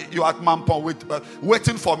center, you are at Mampo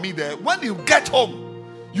waiting for me there. When you get home,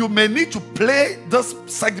 you may need to play this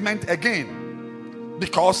segment again,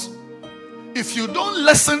 because if you don't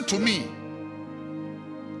listen to me,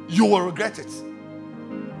 you will regret it.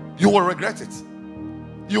 You will regret it.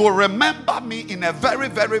 You will remember me in a very,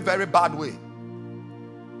 very, very bad way.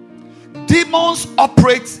 Demons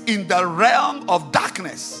operate in the realm of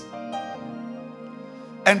darkness.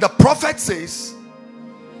 And the prophet says,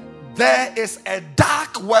 there is a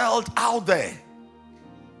dark world out there.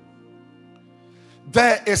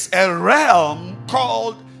 There is a realm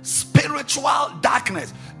called spiritual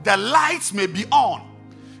darkness. The lights may be on.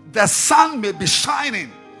 The sun may be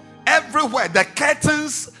shining. Everywhere the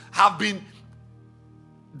curtains have been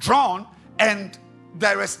drawn and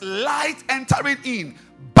there is light entering in,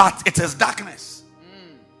 but it is darkness.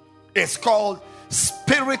 It's called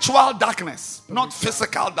spiritual darkness, not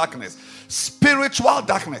physical darkness. Spiritual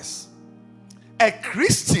darkness. A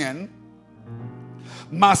Christian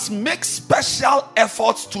must make special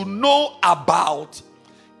efforts to know about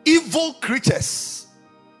evil creatures.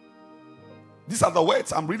 These are the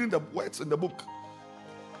words. I'm reading the words in the book.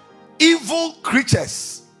 Evil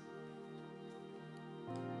creatures,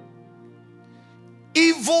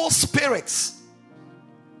 evil spirits,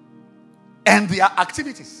 and their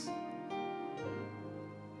activities.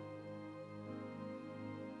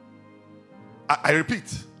 I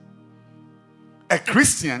repeat, a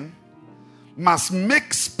Christian must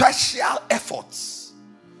make special efforts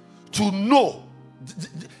to know,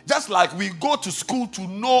 just like we go to school to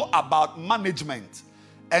know about management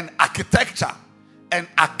and architecture and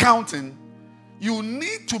accounting, you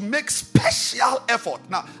need to make special effort.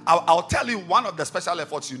 Now, I'll tell you one of the special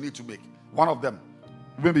efforts you need to make. One of them.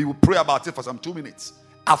 Maybe we'll pray about it for some 2 minutes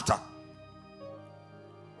after.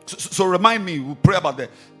 So remind me, we'll pray about the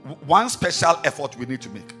one special effort we need to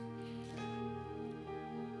make.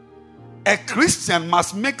 A Christian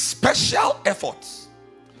must make special efforts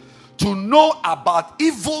to know about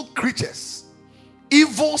evil creatures,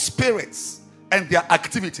 evil spirits, and their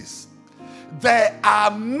activities. There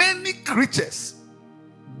are many creatures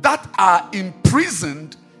that are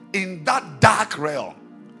imprisoned in that dark realm.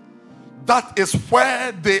 That is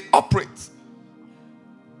where they operate.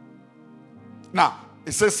 Now,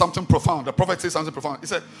 it says something profound. The prophet says something profound. He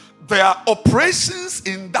said, their operations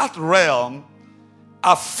in that realm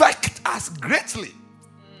affect us greatly.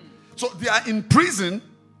 So they are in prison,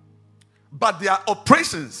 but their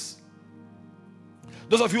operations.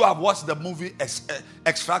 Those of you who have watched the movie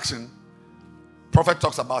Extraction, prophet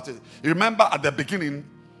talks about it. You remember at the beginning,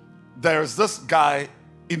 there's this guy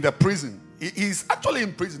in the prison. He's actually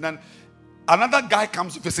in prison, and another guy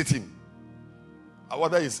comes to visit him,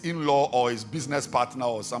 whether his in-law or his business partner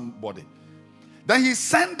or somebody. Then he's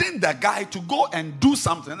sending the guy to go and do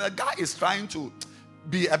something. And the guy is trying to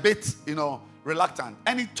be a bit, reluctant.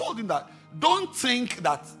 And he told him that, don't think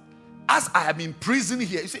that as I am in prison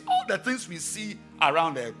here, you see, all the things we see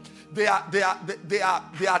around there, they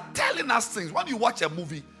are telling us things. When you watch a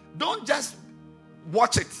movie, don't just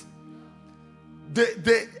watch it.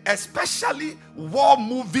 They especially war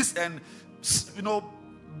movies and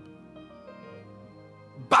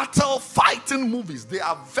battle fighting movies, they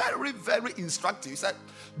are very, very instructive. He said,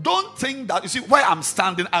 don't think that, you see, where I'm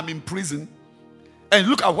standing, I'm in prison. And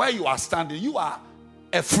look at where you are standing. You are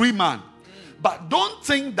a free man. But don't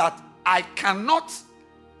think that I cannot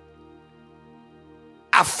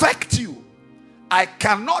affect you. I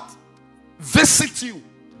cannot visit you.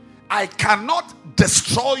 I cannot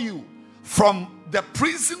destroy you from the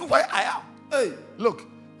prison where I am. Hey, look,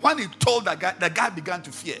 when he told the guy began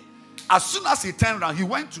to fear. As soon as he turned around, he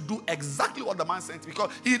went to do exactly what the man said,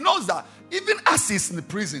 because he knows that even as he's in the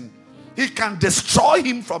prison, he can destroy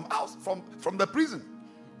him from the prison.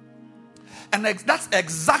 And that's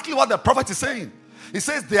exactly what the prophet is saying. He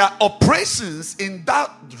says there are operations in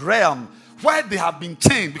that realm where they have been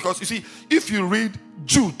chained. Because you see, if you read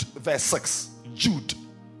Jude verse 6, Jude,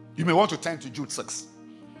 you may want to turn to Jude 6.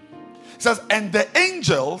 It says, and the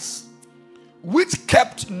angels which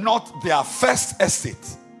kept not their first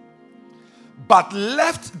estate, but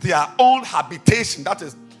left their own habitation. That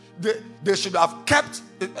is, they should have kept.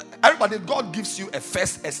 Everybody, God gives you a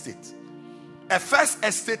first estate. A first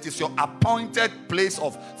estate is your appointed place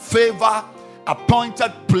of favor,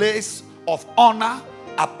 appointed place of honor,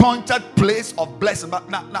 appointed place of blessing. But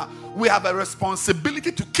now we have a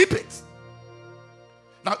responsibility to keep it.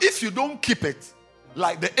 Now, if you don't keep it,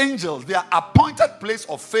 like the angels, their appointed place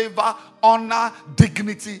of favor, honor,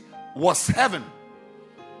 dignity was heaven.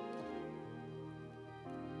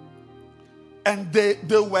 And they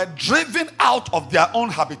were driven out of their own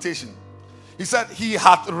habitation. He said he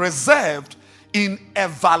had reserved in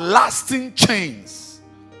everlasting chains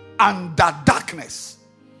under darkness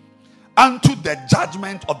unto the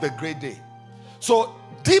judgment of the great day. So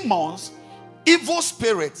demons, evil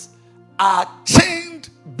spirits are chained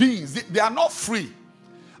beings. They are not free.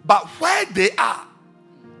 But where they are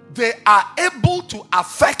able to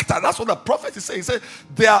affect us. That's what the prophet is saying. He said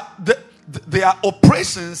their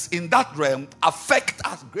operations in that realm affect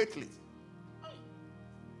us greatly.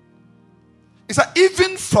 It's like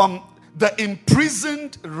even from the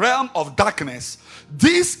imprisoned realm of darkness,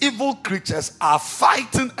 these evil creatures are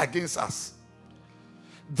fighting against us.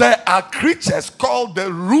 There are creatures called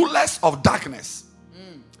the rulers of darkness.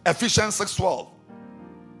 Ephesians 6:12.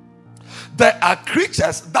 There are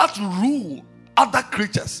creatures that rule other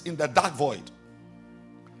creatures in the dark void.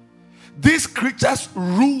 These creatures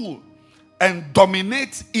rule and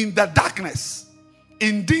dominate in the darkness.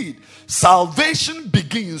 Indeed, salvation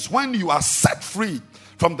begins when you are set free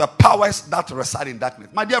from the powers that reside in darkness.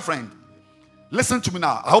 My dear friend, listen to me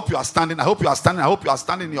now. I hope you are standing. I hope you are standing. I hope you are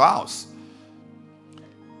standing in your house.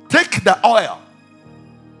 Take the oil.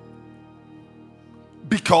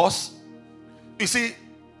 Because, you see,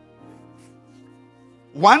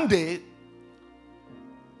 one day,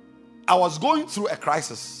 I was going through a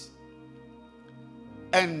crisis.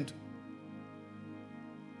 And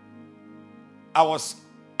I was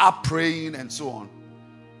up praying and so on.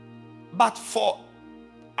 But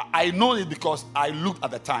I know it because I looked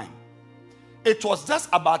at the time. It was just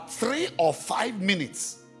about 3 or 5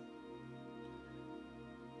 minutes.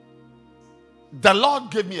 The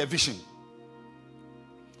Lord gave me a vision.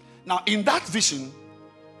 Now, in that vision,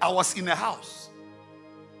 I was in a house.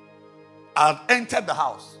 I had entered the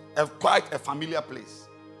house, quite a familiar place.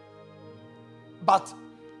 But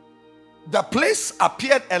the place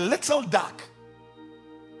appeared a little dark.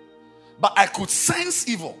 But I could sense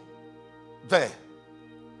evil there.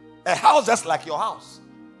 A house just like your house.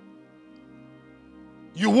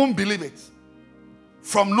 You won't believe it.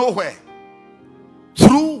 From nowhere,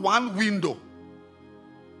 through one window,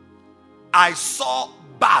 I saw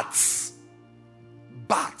bats.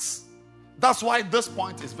 Bats. That's why this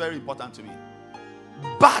point is very important to me.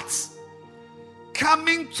 Bats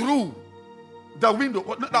coming through the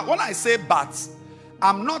window. Now, when I say bats,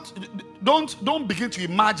 I'm not. Don't begin to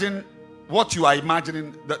imagine what you are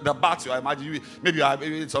imagining. The bats you are imagining. Maybe you have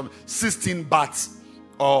some 16 bats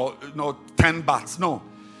or 10 bats. No,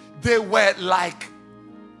 they were like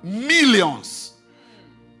millions.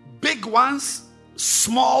 Big ones,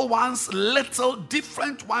 small ones, little,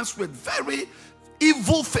 different ones with very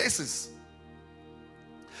evil faces.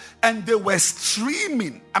 And they were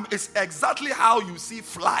streaming. I mean, it's exactly how you see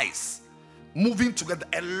flies moving together.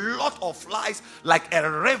 A lot of flies, like a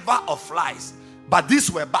river of flies. But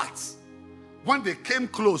these were bats. When they came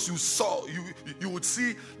close, you would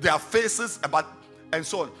see their faces, and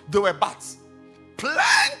so on. They were bats.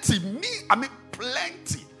 Plenty,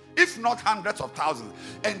 plenty. If not hundreds of thousands.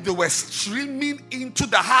 And they were streaming into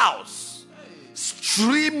the house.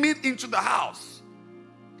 Streaming into the house.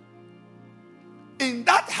 In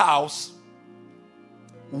that house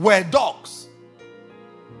were dogs.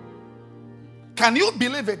 Can you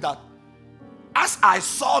believe it that as I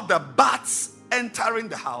saw the bats entering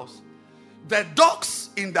the house, the dogs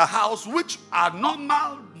in the house, which are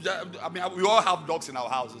normal, we all have dogs in our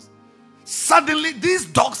houses, suddenly these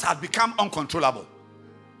dogs had become uncontrollable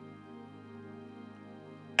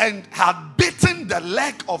and had bitten the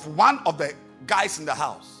leg of one of the guys in the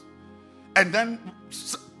house. And then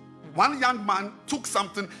one young man took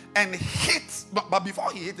something and hit, but before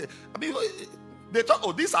he hit it, they thought,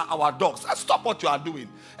 oh, these are our dogs. Stop what you are doing.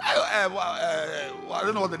 I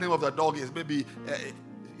don't know what the name of the dog is. Maybe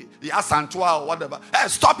Santua or whatever. Hey,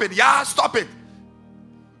 stop it. Yeah, stop it.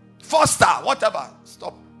 Foster, whatever.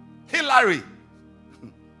 Stop. Hillary.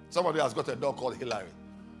 Somebody has got a dog called Hillary.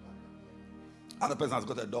 Another person has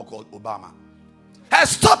got a dog called Obama. Hey,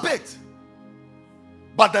 stop it.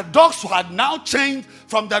 But the dogs had now changed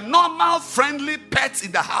from the normal friendly pets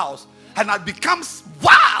in the house and had become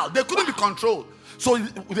wild. They couldn't be controlled. So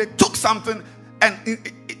they took something and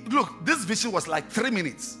look, this vision was like 3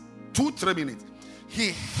 minutes. 2-3 minutes. He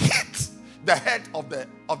hit the head of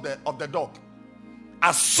the dog.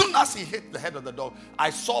 As soon as he hit the head of the dog, I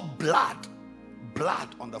saw blood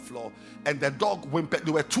on the floor, and the dog whimpered.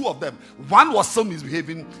 There were 2 of them. One was still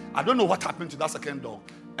misbehaving. I don't know what happened to that second dog.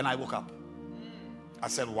 And I woke up. I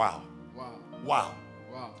said, wow. Wow.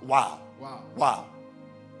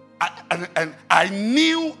 And I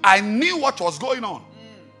knew what was going on.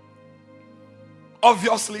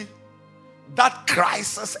 Obviously, that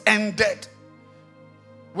crisis ended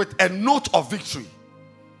with a note of victory.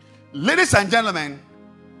 Ladies and gentlemen,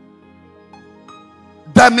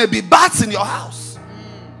 there may be bats in your house.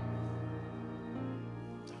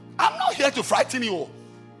 I'm not here to frighten you.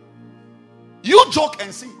 You joke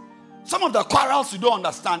and see. Some of the quarrels you don't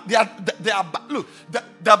understand. They are look,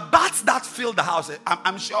 the bats that fill the house.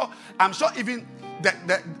 I'm sure even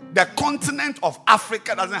the continent of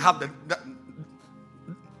Africa doesn't have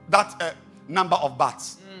that number of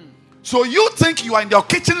bats. So you think you are in your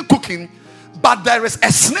kitchen cooking, but there is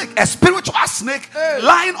a snake, a spiritual snake,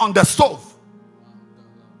 lying on the stove.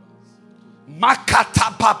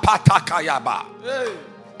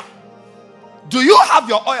 Do you have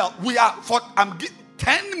your oil? I'm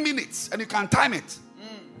 10 minutes and you can time it.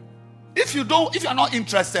 If you're not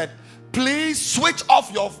interested, please switch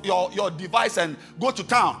off your device and go to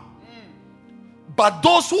town. But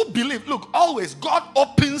those who believe, look, always God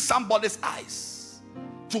opens somebody's eyes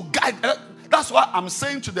to guide. That's why I'm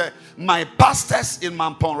saying to my pastors in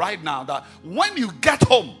Mampong right now that when you get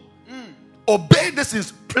home, obey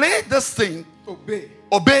this, play this thing, obey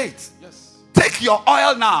it. Yes. Take your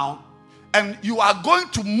oil now, and you are going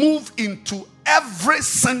to move into every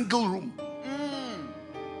single room.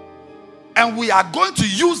 And we are going to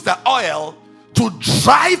use the oil to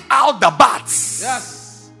drive out the bats.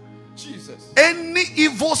 Yes. Jesus. Any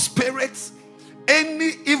evil spirits,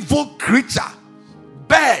 any evil creature,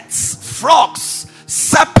 birds, frogs,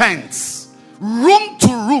 serpents, room to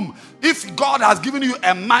room. If God has given you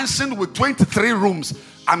a mansion with 23 rooms,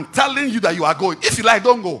 I'm telling you that you are going. If you like,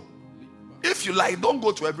 don't go. If you like, don't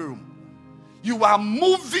go to every room. You are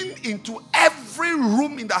moving into every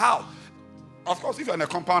room in the house. Of course, if you're in a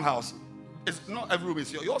compound house, It's not every room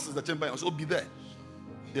is yours is the chamber, so be there.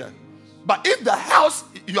 Yeah. But if the house,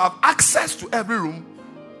 you have access to every room,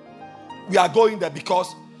 we are going there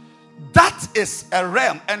because that is a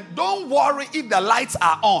realm. And don't worry if the lights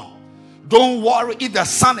are on. Don't worry if the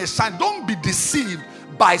sun is shining. Don't be deceived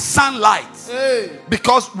by sunlight. Hey.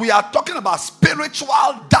 Because we are talking about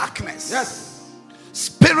spiritual darkness. Yes.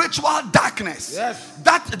 Spiritual darkness. Yes.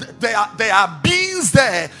 That there are beings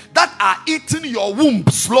there that are eating your womb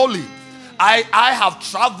slowly. I have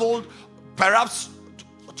traveled perhaps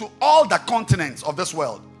to all the continents of this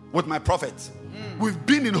world with my prophets. We've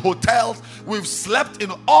been in hotels. We've slept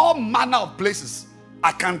in all manner of places.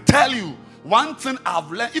 I can tell you one thing I've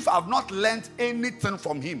learned. If I've not learned anything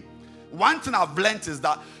from him, one thing I've learned is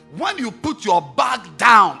that when you put your bag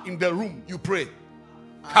down in the room, you pray.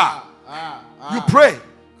 You pray.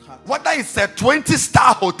 Whether it's a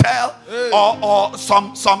 20-star hotel or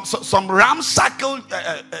some ramshackle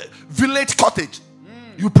village cottage,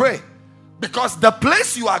 you pray. Because the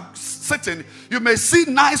place you are sitting, you may see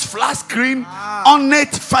nice flat screen,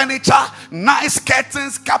 ornate furniture, nice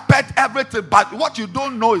curtains, carpet, everything. But what you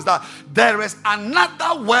don't know is that there is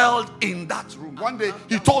another world in that room. One day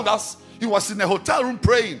he told us he was in a hotel room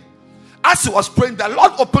praying. As he was praying, the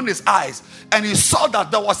Lord opened his eyes and he saw that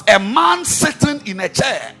there was a man sitting in a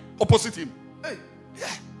chair opposite him. Yeah.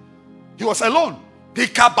 He was alone. May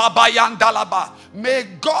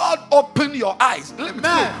God open your eyes. Let me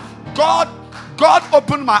tell you, God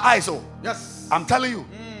opened my eyes. Oh, yes. I'm telling you,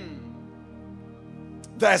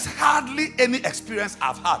 there's hardly any experience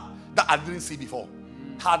I've had that I didn't see before.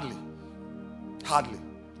 Hardly,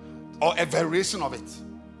 or a variation of it.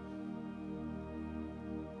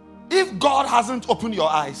 If God hasn't opened your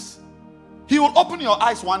eyes, He will open your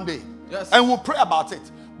eyes one day, yes, and we'll pray about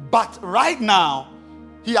it. But right now,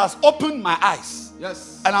 He has opened my eyes.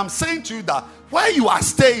 Yes. And I'm saying to you that where you are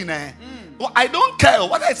staying, well, I don't care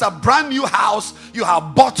whether it's a brand new house you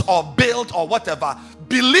have bought or built or whatever.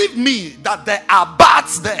 Believe me that there are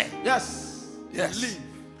bats there. Yes. Yes. Believe.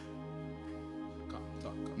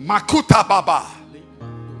 Makuta Baba.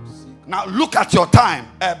 Now look at your time.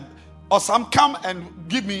 Or some come and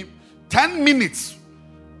give me 10 minutes.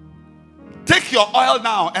 Take your oil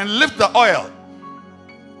now and lift the oil.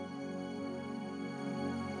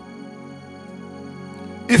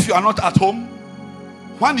 If you are not at home,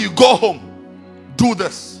 when you go home, do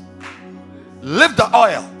this. Lift the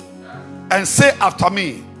oil and say after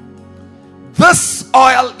me, this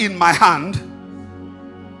oil in my hand.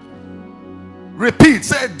 Repeat,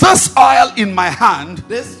 say this oil in my hand.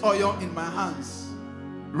 This oil in my hands.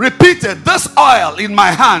 Repeat it, this oil in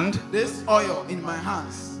my hand. This oil in my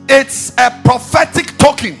hands. It's a prophetic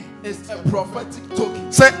token. It's a prophetic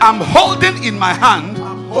token. Say, I'm holding in my hand.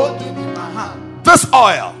 I'm holding in my hand. This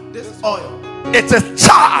oil. This oil. It is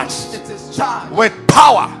charged. It is charged with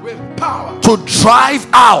power. With power. To drive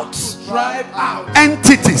out. To drive out.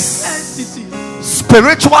 Entities. Entities.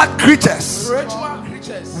 Spiritual creatures. Spiritual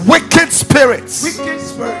creatures. Wicked spirits. Wicked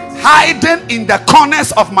spirits. Hiding in the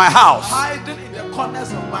corners of my house. Hiding in the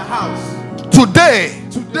corners of my house. Today,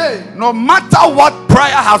 no matter what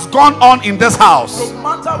prayer has gone on in this house, no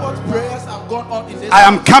matter what prayers have gone on in this I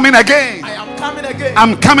am coming again. I am coming again.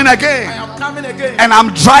 I'm coming again. I am coming again. And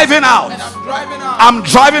I'm driving out. And I'm driving out. I'm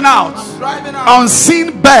driving out. I'm driving out.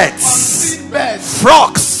 Unseen birds. Unseen birds.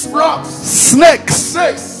 Frogs. Frogs. Snakes.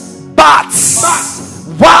 Snakes. Bats. Bats.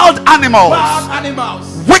 Wild animals. Wild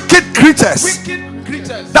animals. Wicked creatures. Wicked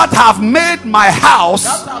creatures that have made my house,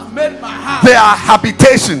 their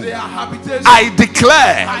habitation. I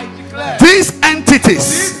declare these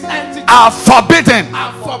entities are forbidden.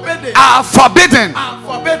 Are forbidden.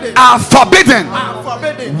 Are forbidden.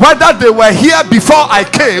 Whether they were here before I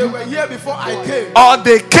came or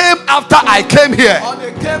they came after I came here,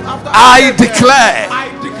 I declare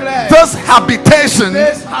this habitation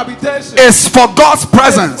is for God's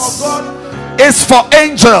presence. Is for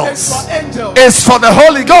angels. Is for the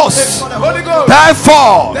Holy Ghost.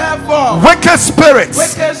 Therefore, wicked spirits,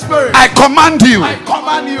 I command you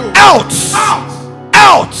out.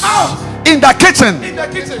 In the kitchen,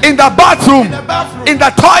 in the bathroom, in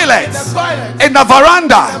the toilet, in the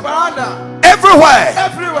veranda, everywhere,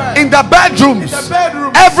 in the bedrooms,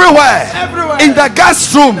 everywhere, in the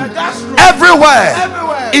guest room, everywhere,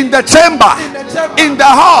 in the chamber, in the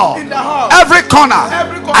hall, every corner.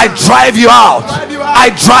 I drive you out. I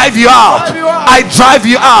drive you out. I drive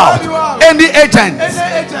you out. Any agent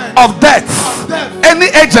of death, any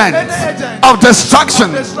agent of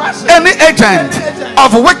destruction, any agent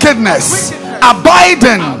of wickedness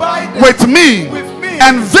abiding with me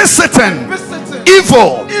and visiting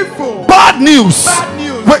evil, bad news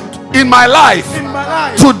in my life.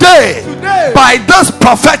 Today, by this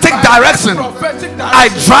prophetic direction, I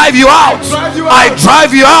drive you out. I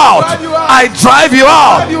drive you out. I drive you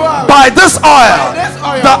out. By this oil,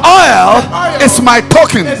 the oil is my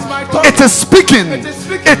token. It is speaking.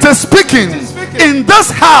 It is speaking. In this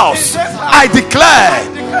house, I declare,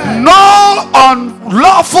 no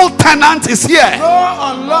unlawful tenant is here.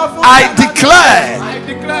 I declare,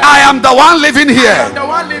 I am the one living here.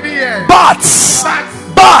 But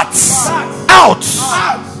out.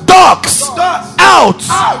 Dogs out.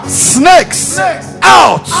 Snakes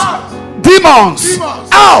out. Demons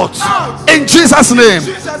out. In Jesus' name.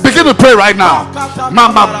 Begin to pray right now.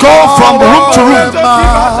 Mama, go from room to room.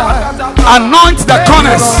 Anoint the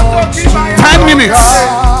corners. 10 minutes.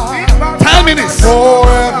 10 minutes.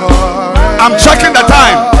 I'm checking the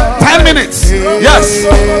time. 10 minutes. Yes.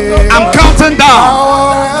 I'm counting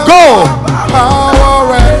down. Go.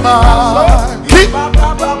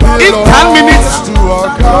 If 10 minutes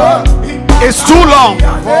is too long,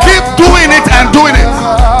 keep doing it and doing it.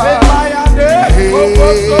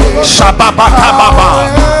 Shababakababa,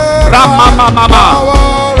 Ramamamama,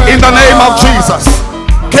 in the name of Jesus.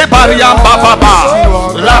 Kebariam Baba,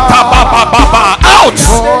 Latababa, out,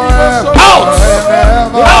 out,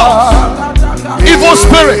 out. Evil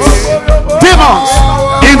spirits, demons,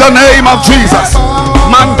 in the name of Jesus.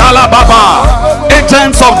 Mandala Baba,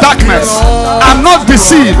 agents of darkness. I'm not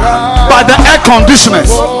deceived by the air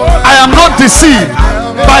conditioners. I am not deceived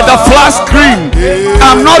by the flat screen.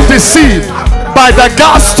 I'm not deceived by the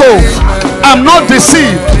gas stove. I'm not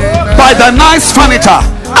deceived by the nice furniture.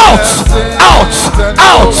 Out, out,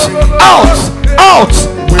 out, out, out,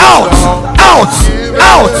 out, out,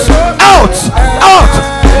 out, out, out.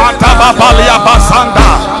 Matababalia basanda.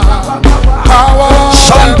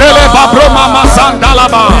 Shandele babroma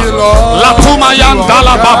mazandalaba. Latuma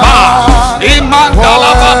yandala baba.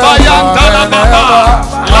 Imandala baba yandala baba.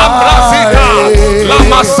 La brazita. La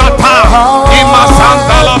masata.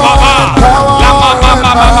 Imasandala baba. La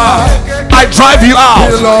mama. I drive you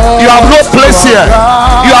out. You have no place here.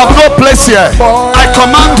 You have no place here. I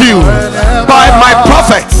command you by my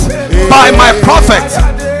prophet. By my prophet.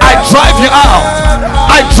 I drive you out.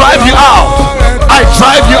 I drive you out. I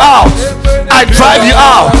drive you out. I drive you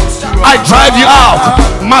out. I drive you out.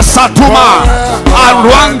 Masatuma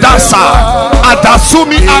Arwandasa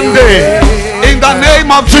Adasumi Ande. In the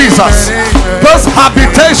name of Jesus. This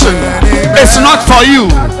habitation is not for you.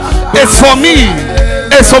 It's for me.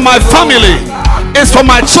 It's for my family. It's for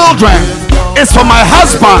my children. It's for my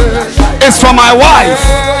husband. It's for my wife.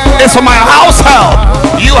 It's for my household.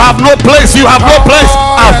 You have no place. You have no place.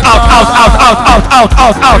 Out, out, out, out, out, out, out,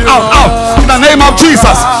 out, out, out, out. In the name of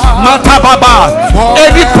Jesus. Matababa.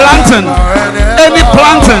 Any planting,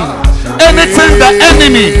 anything the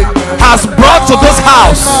enemy has brought to this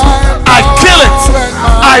house, I kill it.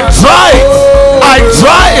 I dry it. I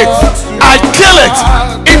dry it. I kill it.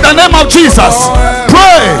 In the name of Jesus.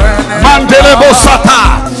 Pray. Mandelebo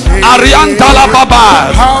Sata. Ariantala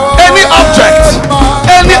Baba. Any object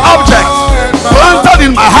planted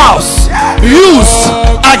in my house, used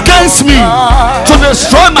against me to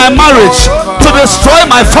destroy my marriage, to destroy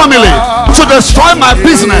my family, to destroy my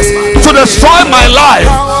business, to destroy my life.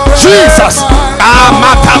 Jesus.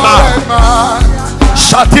 Amataba.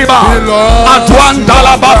 Shatiba,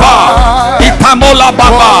 Adwandala Baba, Itamola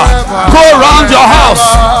Baba. Go around your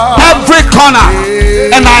house, every corner,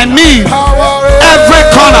 and I mean every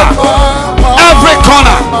corner, every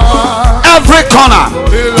corner, every corner.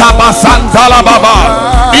 Tabasandala Baba,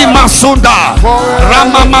 Imasunda,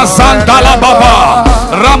 Ramamazandala Baba,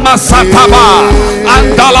 Ramasataba,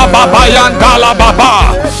 Andala Baba, Yandala Baba,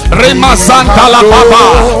 Remazandala Baba,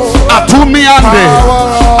 Atumiande.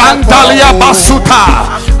 Andalia Basuta,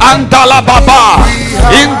 Andala Baba,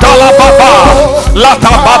 Indala Baba,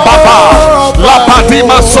 Lata Baba,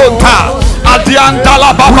 Lapatima Sota,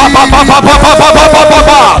 Adiandala Baba, Baba.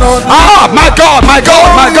 Ah, my God.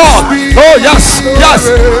 Oh yes.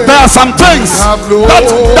 There are some things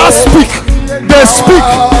that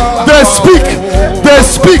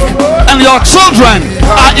speak, and your children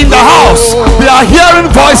are in the house. They are hearing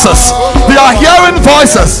voices.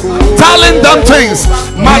 Telling them things.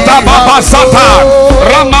 Mata Baba Sata,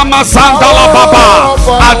 Ramama Sandala Baba,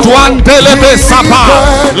 Adwandelebe Sapa,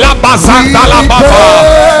 Lama Sandala Baba,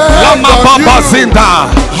 Lama Baba Zinda,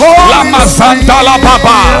 Lama Sandala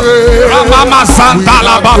Baba, Ramama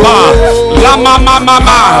Sandala Baba, Lama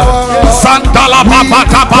Mama, Sandala Baba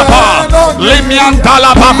Kapapa,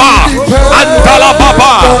 Limiandala Baba, Andala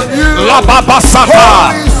Baba, La Baba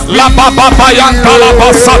Sata, La Baba Bayandala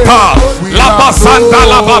Basata, La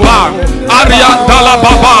Basandala Baba, Ariandala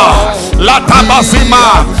Baba,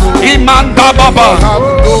 Latabasima, Imanda Baba,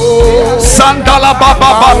 Sandala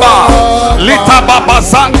Baba Baba, Lita Baba,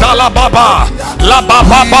 Sandala Baba, La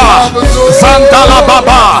Baba, Sandala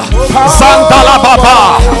Baba, Sandala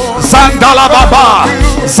Baba, Sandala Baba,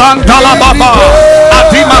 Sandala Baba,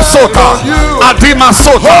 Adima Sota, Adima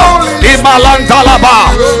Sota,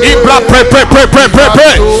 Imalandalaba, Ibra Pre,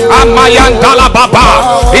 Amayandala Baba,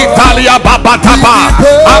 Italia Baba Taba,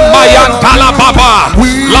 Amayandala Baba,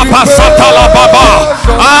 La Pasatala Baba.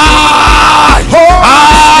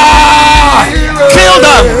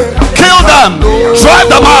 Kill them, drive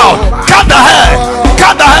them out, cut the hair.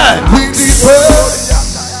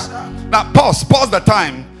 Now pause the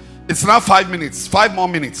time. It's now 5 minutes, 5 more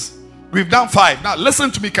minutes. We've done 5. Now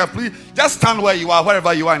listen to me carefully. Just stand where you are,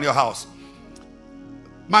 wherever you are in your house.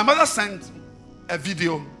 My mother sent a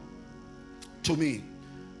video to me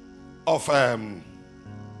of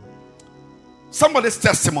somebody's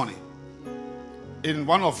testimony in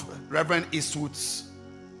one of Reverend Eastwood's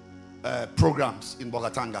programs in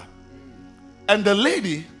Bogatanga. And the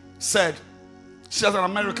lady said, she has an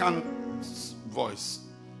American voice.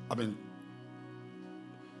 I mean,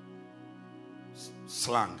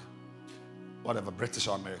 slang, whatever, British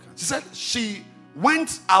or American. She said she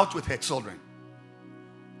went out with her children.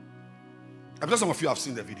 I'm sure some of you have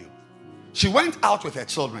seen the video. She went out with her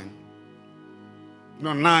children. You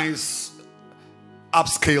know, nice,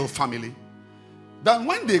 upscale family. Then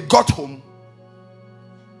when they got home,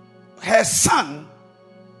 her son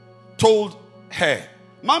told her,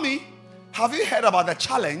 "Mommy, have you heard about the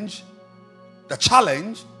challenge? The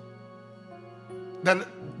challenge?" Then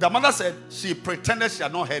the mother said she pretended she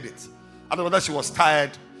had not heard it. I don't know whether she was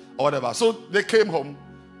tired or whatever. So they came home.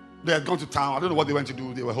 They had gone to town. I don't know what they went to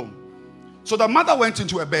do. They were home. So the mother went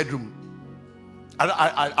into a bedroom.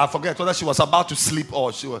 I forget whether she was about to sleep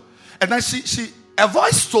or she was. And then a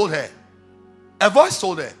voice told her,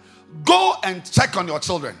 go and check on your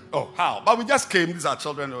children. Oh, how? But we just came. These are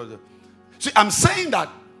children. See, I'm saying that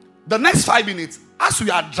the next 5 minutes, as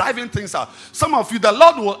we are driving things out, some of you, the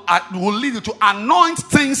Lord will lead you to anoint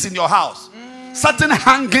things in your house. Certain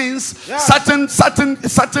hangings, certain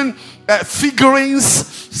figurines,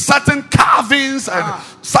 certain carvings, and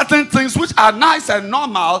certain things which are nice and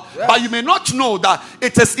normal, but you may not know that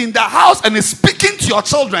it is in the house and is speaking to your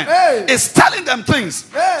children. It's telling them things.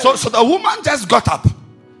 So the woman just got up,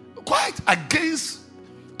 quite against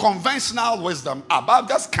conventional wisdom, about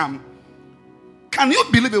just come. Can you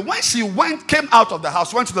believe it? When she came out of the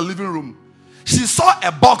house, went to the living room, she saw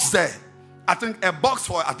a box there. I think a box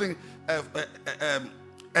for,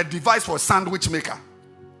 a device for a sandwich maker.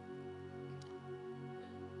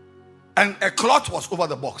 And a cloth was over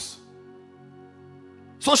the box.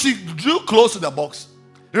 So she drew close to the box.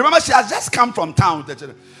 Remember, she has just come from town.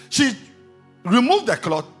 She removed the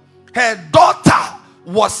cloth. Her daughter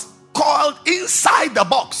was coiled inside the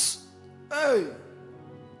box. Hey.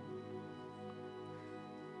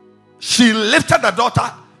 She lifted the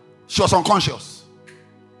daughter. She was unconscious.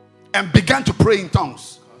 And began to pray in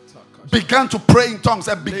tongues. Began to pray in tongues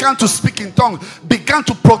and began to speak in tongues. Began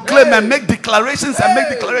to proclaim and make declarations and make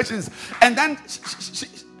declarations. And then,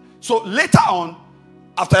 so later on,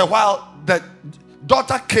 after a while, the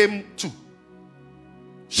daughter came to.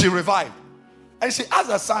 She revived. And she asked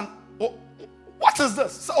her son, "Oh, what is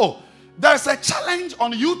this?" So, there's a challenge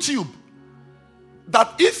on YouTube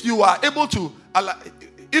that if you are able to,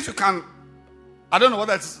 if you can, I don't know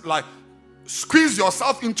whether it's like, squeeze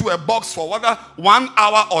yourself into a box for whether 1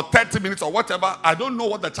 hour or 30 minutes or whatever. I don't know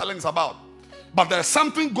what the challenge is about. But there's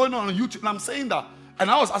something going on YouTube. And I'm saying that.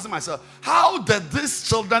 And I was asking myself, how did these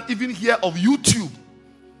children even hear of YouTube?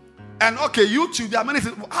 And okay, YouTube, there are many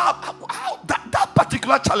things. How that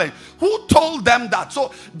particular challenge? Who told them that?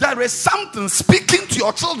 So there is something speaking to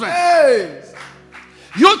your children. Hey.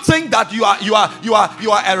 You think that you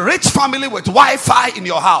are a rich family with Wi-Fi in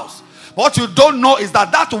your house. What you don't know is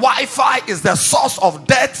that Wi-Fi is the source of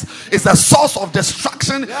death, is the source of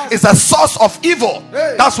destruction, is the source of evil.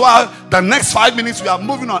 Hey. That's why the next 5 minutes we are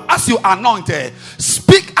moving on. As you anoint,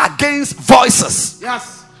 speak against voices.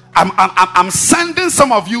 Yes. I'm sending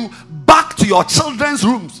some of you back to your children's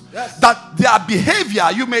rooms. Yes. That their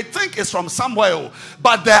behavior you may think is from somewhere,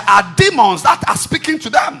 but there are demons that are speaking to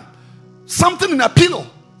them. Something in a pillow.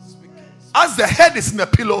 As the head is in the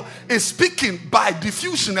pillow, is speaking by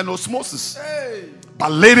diffusion and osmosis. Hey. But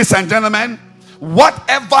ladies and gentlemen,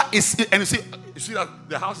 whatever is, and you see that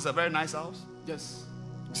the house is a very nice house. Yes.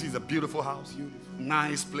 You see, it's a beautiful house,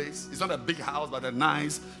 nice place. It's not a big house, but a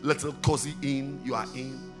nice little cozy inn. You are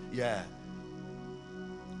in, yeah.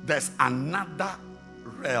 There's another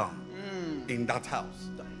realm in that house.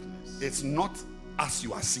 Darkness. It's not as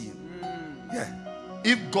you are seeing. Yeah.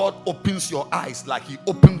 If God opens your eyes like he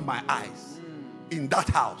opened my eyes in that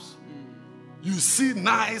house, you see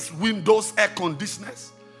nice windows, air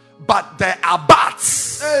conditioners, but there are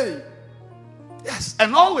bats. Hey. Yes.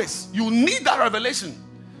 And always you need that revelation.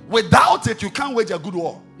 Without it, you can't wage a good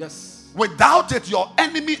war. Yes. Without it, your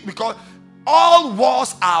enemy, because all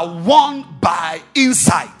wars are won by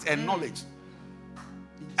insight and knowledge.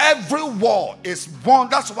 Every war is won.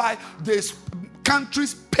 That's why these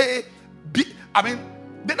countries pay.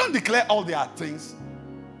 They don't declare all their things.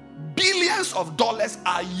 Billions of dollars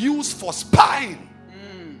are used for spying.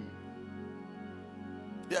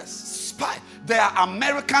 Yes, spy. There are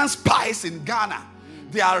American spies in Ghana.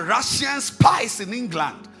 There are Russian spies in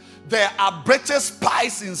England. There are British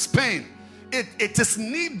spies in Spain. It is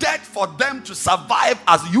needed for them to survive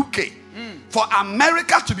as UK. For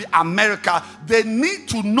America to be America, they need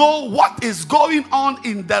to know what is going on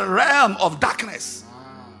in the realm of darkness.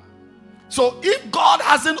 So if God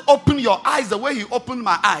hasn't opened your eyes the way he opened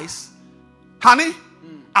my eyes, honey,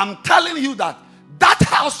 I'm telling you that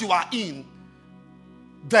house you are in,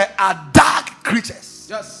 there are dark creatures.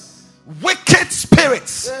 Yes. Wicked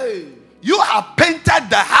spirits. Hey. You have painted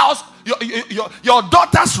the house, your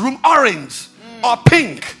daughter's room orange or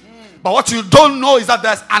pink. But what you don't know is that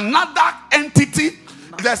there's another entity,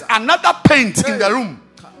 there's another paint in the room.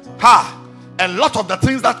 A lot of the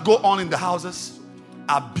things that go on in the houses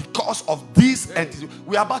are because of these entities.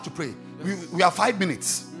 We are about to pray. We have 5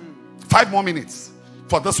 minutes. 5 more minutes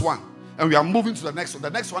for this one. And we are moving to the next one.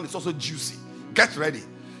 The next one is also juicy. Get ready.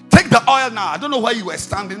 Take the oil now. I don't know where you were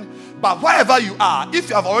standing, but wherever you are, if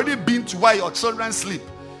you have already been to where your children sleep,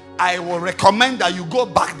 I will recommend that you go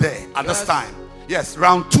back there at this time. Yes,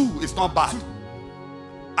 round 2 is not bad.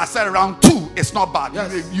 I said round 2 is not bad.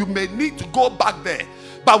 Yes. You may need to go back there.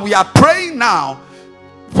 But we are praying now.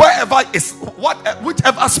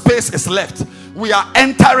 Whichever space is left, we are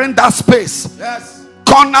entering that space. Yes.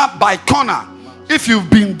 Corner by corner. If you've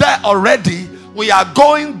been there already, we are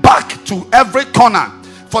going back to every corner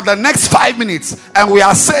for the next 5 minutes, and we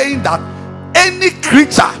are saying that any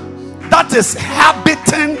creature that is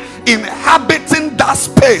inhabiting that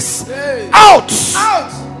space, out.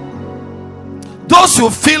 Those who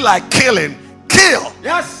feel like killing, kill.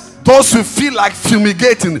 Yes. Those who feel like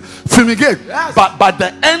fumigating, fumigate. Yes. But by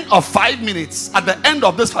the end of 5 minutes, at the end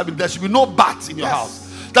of this 5 minutes, there should be no bat in your Yes. house.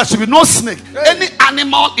 There should be no snake. Hey. Any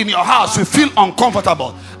animal in your house you feel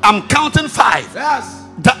uncomfortable. I'm counting 5. Yes.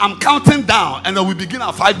 I'm counting down, and then we begin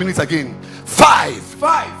our 5 minutes again. 5,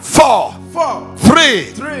 5, 4, 4,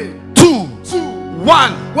 3, 3, 2, 2,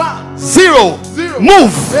 1, 1. 0.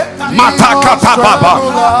 Move. Matakata baba.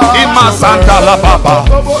 Imasanda la baba.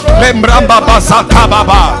 Lembramba basata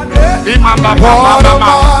baba. Imamba baba.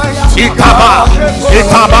 Itaba.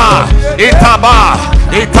 Itaba. Itaba.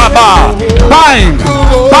 Itaba. Bind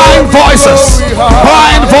voices.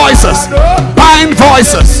 Bind voices. Bind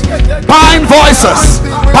voices. Bind voices.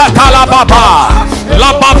 Patala baba.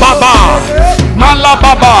 La baba. Mala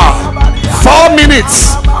baba. 4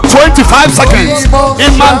 minutes. 25 seconds.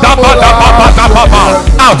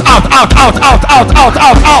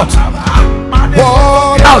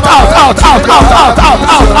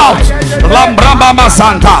 Out. Lambramba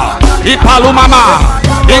Masanta. Ipalumama.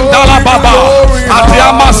 Indala Baba.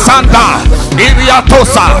 Adiama Santa.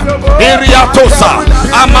 Iriatosa.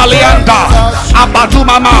 Amalianda.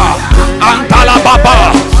 Abadumama. Antala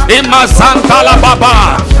Baba. Imasanta la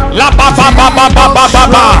Baba. La Baba Baba Baba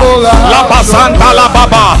Baba. La Basanta la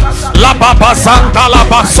Baba. La Baba Santa la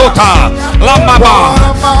Basota. La Mama.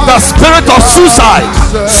 The spirit of suicide.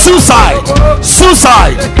 Suicide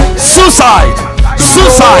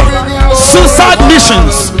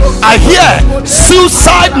missions. I hear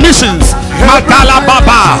suicide missions. Matala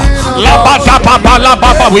Baba. La Baba Baba. La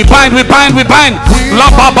Baba. We bind. La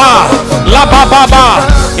Baba.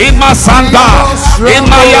 Imasanda.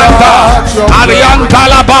 Imayanda.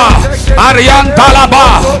 Ariantalaba.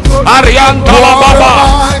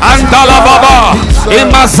 Andalababa.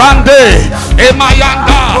 Imasande.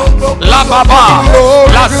 Imayanda. La Baba.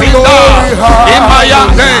 La Sinda.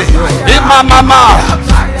 Imayande. Imamama.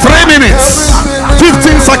 3 minutes.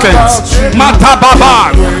 15 seconds.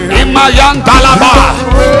 Matababa. Imayandalaba.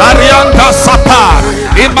 Arianda Sapa.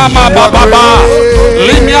 Imama Baba.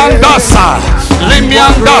 Limiandasa.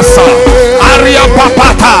 Aria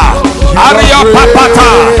Papata.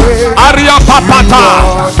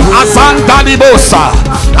 Azandalibosa.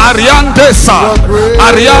 Ariandesa.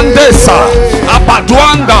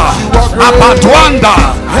 Abaduanda.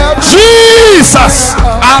 Jesus.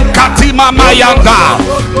 Ankatima Mayanga.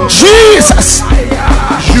 Jesus.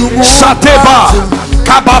 Shateba.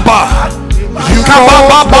 Kababa.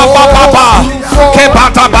 Kababa,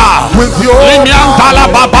 Kebataba, Limiantala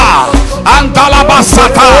Baba, Andalaba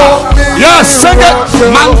Sata. Yes, sing it.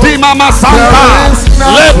 Mandima Masanta,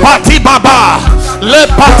 Le Pati Baba, Le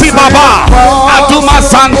Pati Baba, Aduma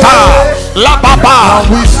Santa, La Baba,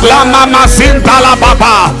 La Mama Sinta La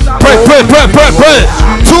Baba. Pray.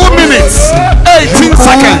 2 minutes, 18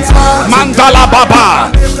 seconds. Mandala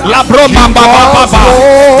Baba, La Broma Baba Baba,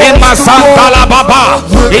 Ima Santa La Baba,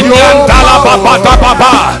 Imiantala Baba Da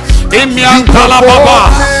Baba, Imiantala Baba,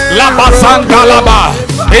 La Basanta La Baba,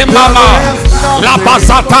 Imama, La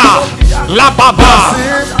Basata, La Baba,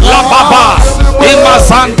 Ima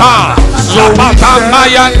Santa, La Bata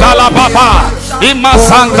Mayanta La Baba, Ima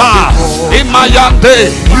Santa, Ima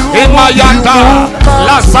Yande, Ima Yanda,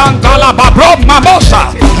 La Santa La Baba,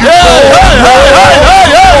 Mamosa.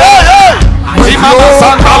 Imama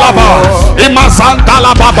Santa La Baba, Ima Santa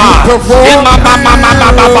La Baba, Ima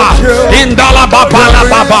Mama Baba, Indala Baba La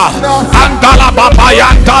Baba, Andala Baba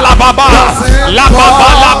Yandala Baba, La Baba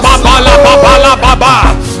La Baba La Baba La Baba,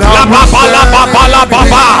 La Baba La Baba La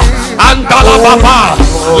Baba, Andala Baba,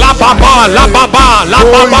 La Baba La Baba La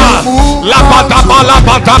Baba, La Badaba La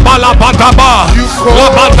Badaba La Badaba, La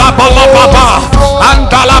Badaba La Baba,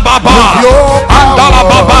 Andala Baba, Andala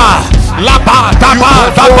Baba. La ba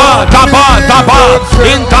daba daba daba daba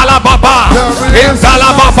intala baba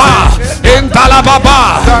intala baba intala baba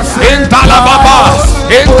intala baba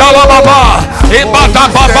intala baba ibada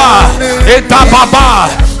baba ita baba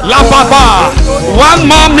la baba. 1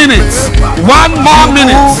 more minute, 1 more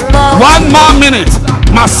minute, 1 more minute.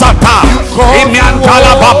 Masata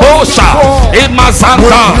imiantala babosha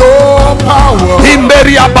imazanta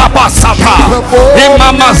imberia baba sata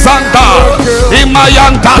imamazanta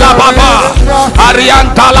imayantala baba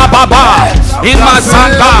ariantala baba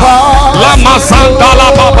imazanta lamazanta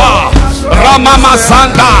la baba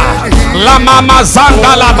ramamazanta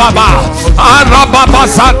lamamazanta la baba arababa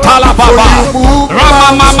santa la baba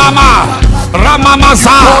ramamama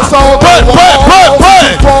Ramamaza. Pray.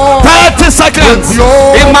 30 seconds.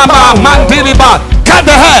 Imama Mandiliba. Cut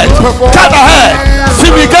the head.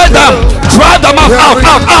 Fumigate them. Dry them out.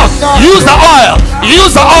 Use the oil.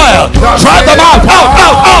 Dry them out.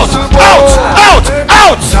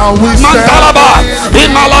 Mandalaba.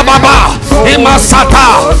 Imalababa.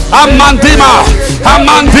 Imasata. Amandima.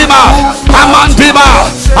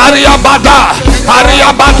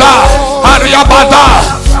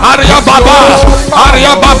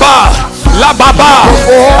 Arya Baba, La Baba,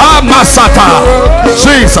 Masata,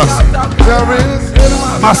 Jesus,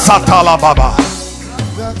 Masata La Baba.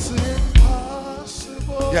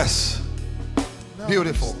 Yes,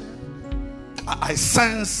 beautiful. I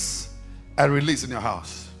sense a release in your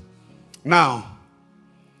house. Now,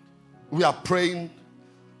 we are praying.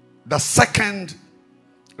 The second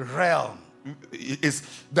realm is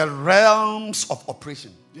the realms of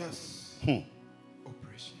operation. Yes.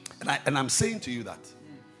 And I'm saying to you that,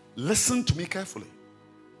 listen to me carefully.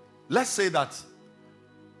 Let's say that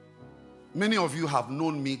many of you have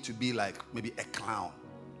known me to be like maybe a clown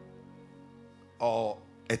or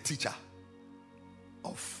a teacher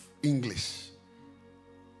of English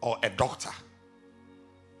or a doctor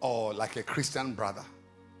or like a Christian brother.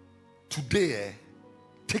 Today,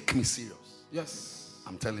 take me serious. Yes.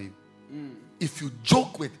 I'm telling you. If you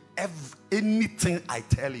joke with anything I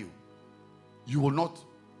tell you, you will not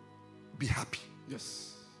be happy. Yes.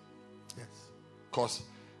 Because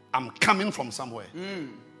I'm coming from somewhere.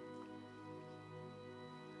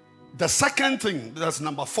 The second thing, that's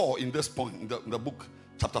number 4 in this point, in the book,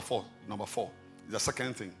 chapter 4, number 4, is the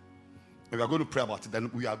second thing. And we are going to pray about it.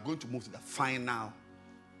 Then we are going to move to the final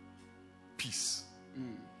piece.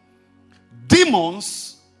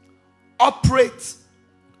 Demons operate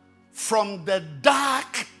from the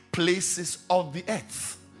dark places of the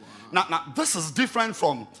earth. Wow. Now, this is different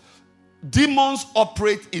from demons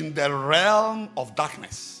operate in the realm of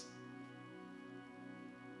darkness.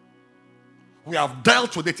 We have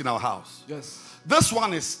dealt with it in our house. Yes. This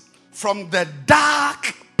one is from the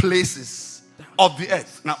dark places of the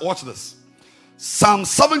earth. Now watch this. Psalm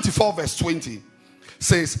 74 verse 20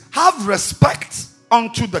 says, have respect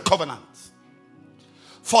unto the covenant,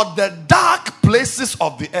 for the dark places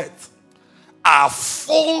of the earth are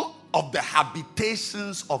full of the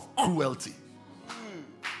habitations of cruelty.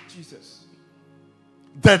 Jesus.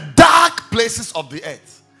 The dark places of the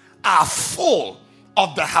earth are full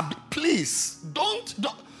of the Please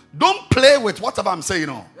don't play with whatever I'm saying.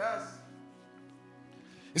 No. Yes.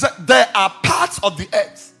 He said there are parts of the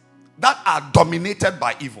earth that are dominated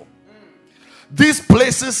by evil. These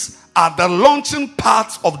places are the launching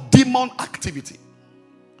parts of demon activity.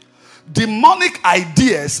 demonic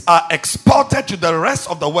ideas are exported to the rest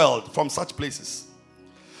of the world from such places.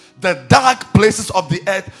 The dark places of the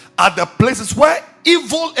earth are the places where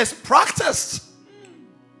evil is practiced.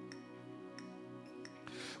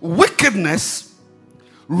 Wickedness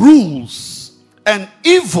rules and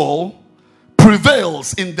evil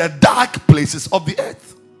prevails in the dark places of the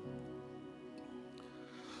earth.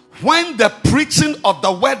 When the preaching of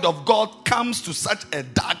the word of God comes to such a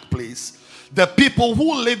dark place, the people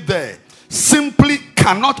who live there simply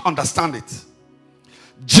cannot understand it.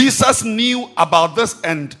 Jesus knew about this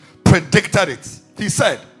and predicted it. He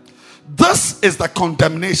said, "This is the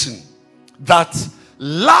condemnation, that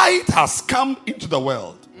light has come into the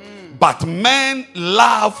world, but men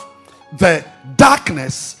love the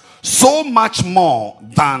darkness so much more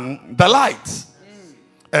than the light."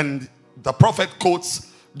 And the prophet quotes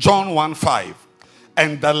John 1:5,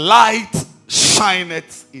 "And the light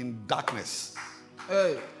shineth in darkness,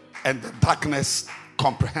 and the darkness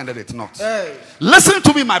comprehended it not." Listen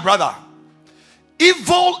to me, my brother.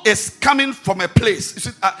 Evil is coming from a place. You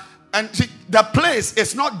see, the place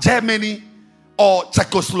is not Germany or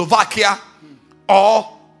Czechoslovakia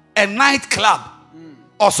or a nightclub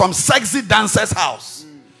or some sexy dancer's house.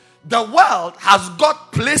 The world has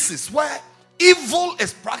got places where evil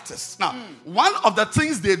is practiced. Now, one of the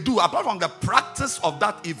things they do, apart from the practice of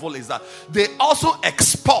that evil, is that they also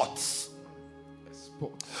export.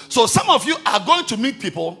 So some of you are going to meet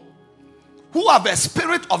people who have a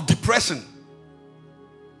spirit of depression.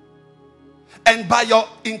 And by your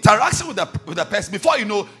interaction with the person, before you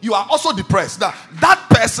know, you are also depressed. Now, that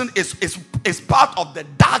person is part of the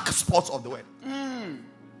dark spots of the world.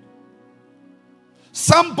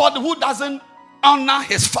 Somebody who doesn't honor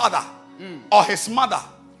his father or his mother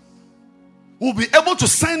will be able to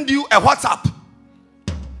send you a WhatsApp.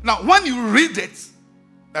 Now, when you read it,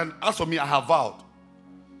 and as for me, I have vowed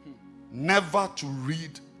never to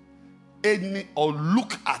read any or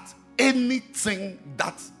look at anything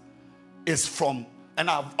that is from,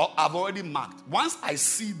 and I've already marked. Once I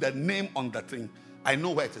see the name on the thing, I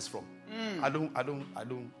know where it is from. I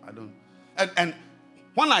don't. And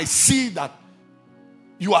when I see that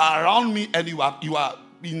you are around me and you are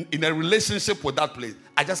in a relationship with that place,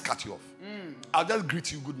 I just cut you off. I'll just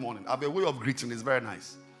greet you good morning. I have a way of greeting. It's very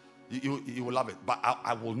nice. You will love it. But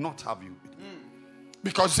I will not have you.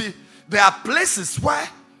 Because see, there are places where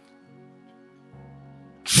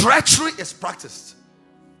treachery is practiced.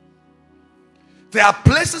 There are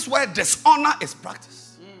places where dishonor is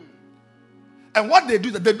practiced. And what they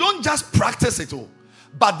do, they don't just practice it all,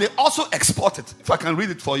 but they also export it. If I can read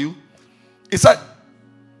it for you. It said,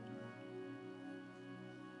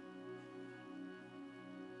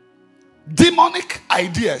 demonic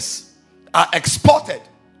ideas are exported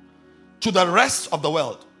to the rest of the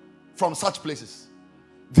world from such places.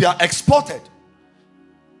 They are exported.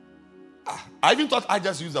 I even thought I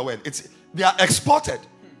just used the word. They are exported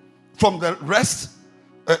from the rest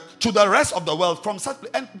to the rest of the world from such.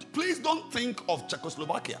 And please don't think of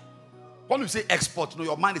Czechoslovakia. When you say export,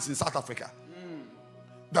 your mind is in South Africa.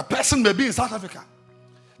 The person may be in South Africa.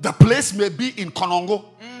 The place may be in Konongo.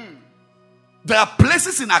 There are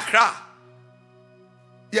places in Accra.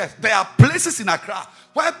 Yes, there are places in Accra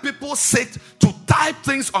where people sit to type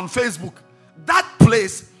things on Facebook. That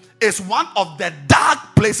place is one of the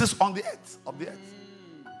dark places on the earth.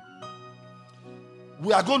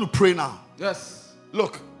 We are going to pray now. Yes.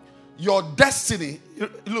 Look, your destiny.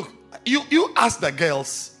 Look, you ask the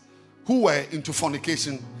girls who were into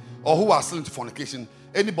fornication or who are still into fornication.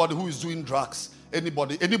 Anybody who is doing drugs,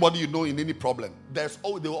 anybody you know in any problem. They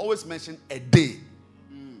will always mention a day.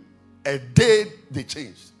 A day they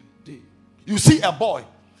changed. You see a boy,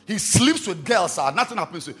 he sleeps with girls, nothing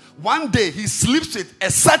happens to him. One day he sleeps with a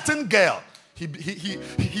certain girl. He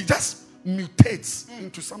just mutates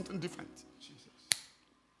into something different. Jesus.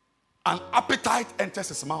 An appetite enters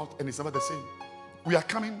his mouth and he's never the same. We are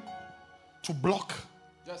coming to block.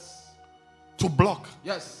 Yes. To block.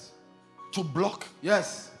 Yes. To block.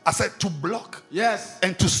 Yes. I said to block. Yes.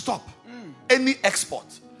 And to stop any export.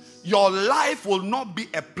 Your life will not be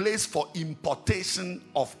a place for importation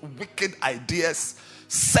of wicked ideas,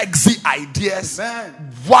 sexy ideas,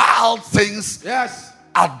 Amen. Wild things, Yes.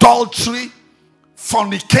 Adultery,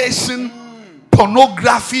 fornication,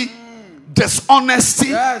 pornography, dishonesty,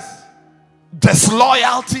 Yes.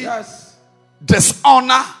 disloyalty, Yes.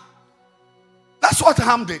 dishonor. That's what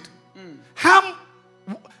Ham did. Ham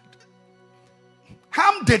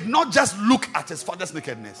did not just look at his father's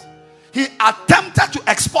nakedness. He attempted to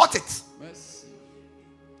export it. Yes.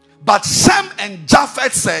 But Shem and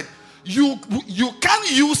Japheth said, you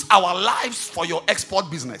can't use our lives for your export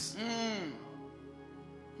business.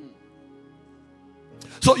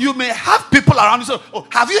 So you may have people around you say, oh,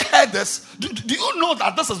 have you heard this? Do you know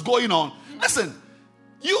that this is going on? Listen,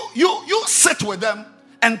 you sit with them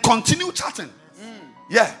and continue chatting.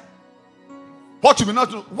 Yeah. What you may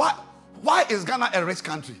not know. Why is Ghana a rich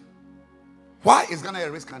country? Why is Ghana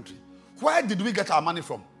a rich country? Where did we get our money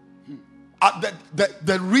from?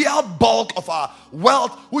 The real bulk of our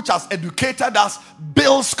wealth, which has educated us,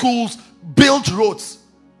 built schools, built roads,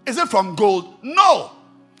 is it from gold? No.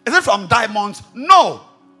 Is it from diamonds? No.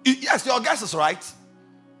 Yes, your guess is right.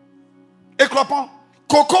 Ekropon,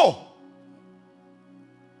 cocoa.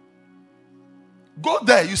 Go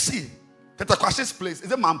there, you see. Tetakwashi's place.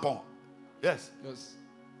 Is it Mampong? Yes.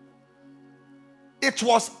 It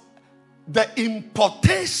was the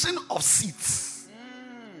importation of seeds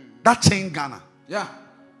that changed Ghana. Yeah.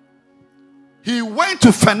 He went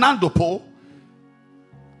to Fernando Po.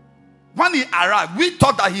 When he arrived, we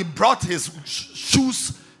thought that he brought his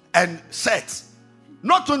shoes and shirts.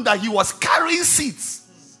 Not only that, he was carrying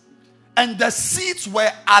seeds. And the seeds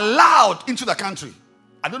were allowed into the country.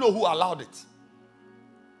 I don't know who allowed it.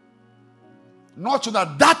 Not so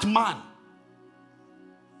that man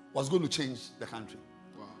was going to change the country.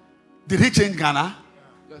 Wow. Did he change Ghana?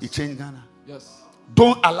 Yes. He changed Ghana. Yes.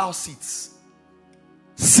 Don't allow seeds.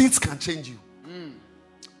 Seeds can change you.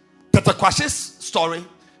 Tetakwashi's story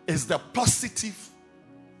is the positive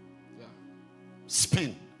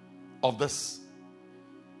spin of this.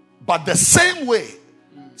 But the same way,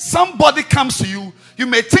 somebody comes to you, you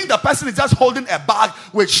may think the person is just holding a bag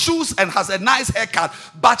with shoes and has a nice haircut,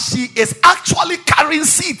 but she is actually carrying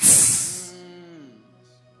seeds.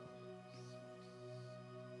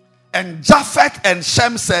 And Japheth and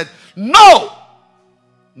Shem said, no.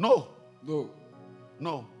 We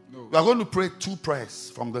are going to pray 2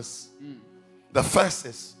 prayers from this. The first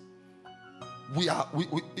is, we are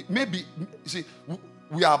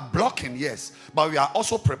blocking, yes, but we are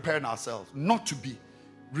also preparing ourselves not to be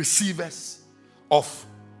receivers of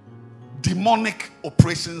demonic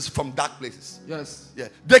operations from dark places. Yes. Yeah.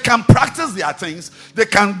 They can practice their things, they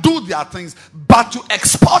can do their things, but to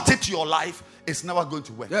export it to your life, it's never going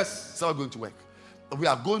to work. Yes. It's never going to work. We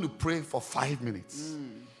are going to pray for 5 minutes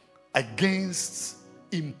against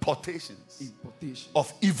importations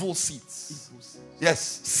of evil seeds. Yes,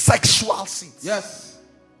 sexual seeds. Yes.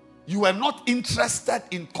 You were not interested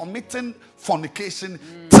in committing fornication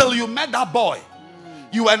till you met that boy.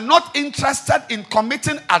 You were not interested in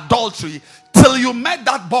committing adultery till you met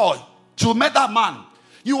that boy, till you met that man.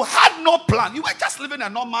 You had no plan. You were just living a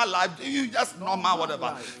normal life. You just normal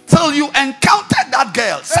whatever. Till you encountered that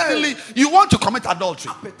girl. Suddenly you want to commit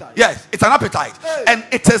adultery. Appetite. Yes, it's an appetite. And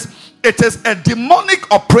it is a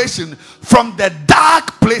demonic operation from the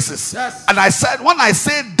dark places. Yes. And I said, when I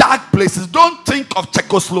say dark places, don't think of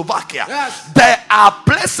Czechoslovakia. Yes. There are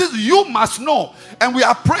places you must know. And we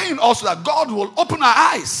are praying also that God will open our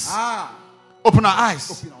eyes. Open our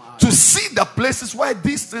eyes. To see the places where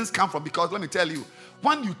these things come from. Because let me tell you,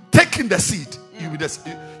 when you take in the seed, you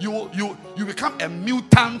become a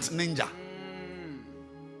mutant ninja.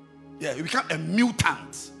 Yeah, you become a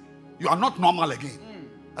mutant. You are not normal again.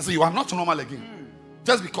 I say you are not normal again.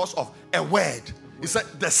 Just because of a word. He said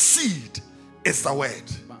the seed is the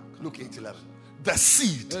word. Luke 8:11. The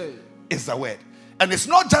seed is the word. And it's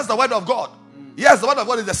not just the word of God. Yes, the word of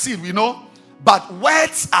God is the seed, we know. But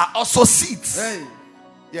words are also seeds.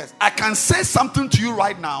 Yes, I can say something to you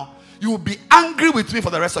right now. You will be angry with me for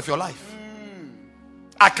the rest of your life.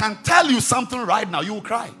 I can tell you something right now. You will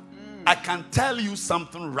cry. I can tell you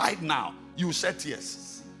something right now. You will shed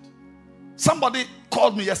tears. Somebody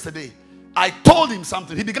called me yesterday. I told him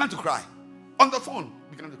something. He began to cry. On the phone,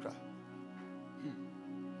 he began to cry.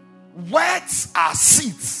 Words are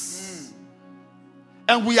seeds.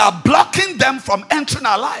 And we are blocking them from entering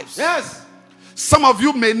our lives. Yes. Some of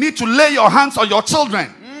you may need to lay your hands on your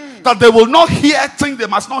children. That they will not hear things they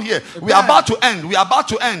must not hear. We are about to end. We are about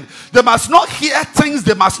to end. They must not hear things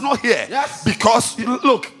they must not hear. Yes. Because,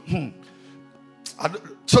 look,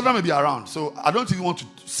 children may be around. So I don't even want to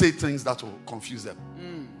say things that will confuse them.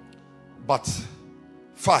 But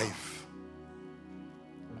 5,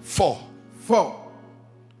 4,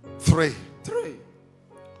 3,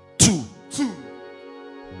 2.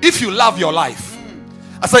 If you love your life,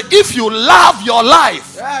 I say, if you love your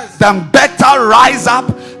life, then better rise up.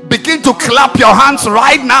 Begin to clap your hands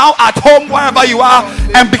right now at home, wherever you are,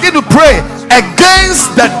 and begin to pray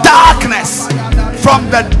against the darkness from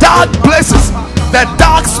the dark places, the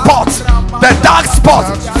dark spots, the dark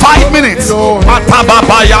spots. 5 minutes.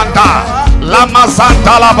 Lama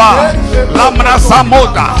Santalaba, Lamra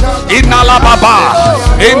Samoda, Inalababa,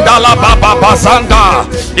 Indalababa Basanda,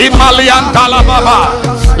 Imaliantalababa,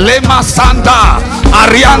 Lema Sanda,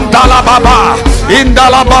 Ariandalababa,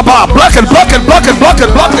 Indalababa. Block it, block it, block it, block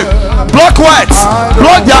it, block it. Block words,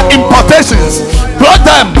 block their importations, block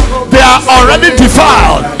them. They are already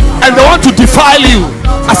defiled and they want to defile you.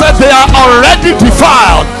 I said they are already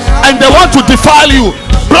defiled and they want to defile you.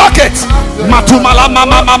 Block it. Matumala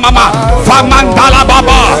mama mama famandala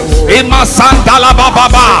baba imasandala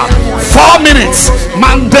baba 4 minutes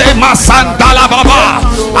mande masandala baba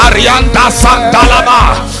arianda sandala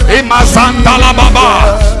baba imasandala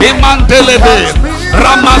baba imandelebe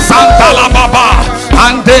ramazandala baba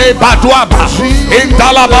ande badwaba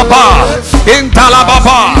indala baba indala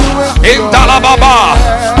baba indala baba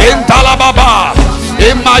indala baba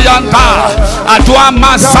imayanda adwa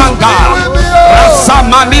masanga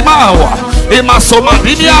rasamanimawa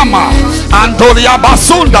imasomadiniama andoria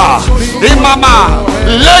basunda imama.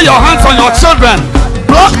 Lay your hands on your children.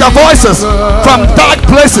 Block the voices from dark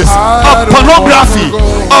places of pornography,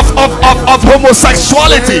 of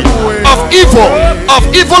homosexuality, of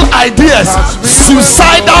evil ideas,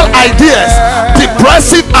 suicidal ideas,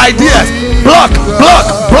 depressive ideas. Block, block,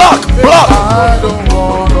 block, block.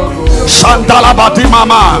 Shandalabadi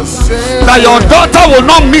mama, that your daughter will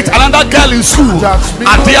not meet another girl in school.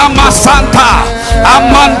 Adiama Santa,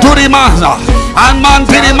 Amandurimanda,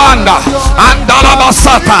 Amandirimanda,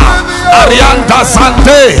 Andalabasata, Arianda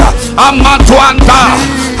Sante, Amatwanda,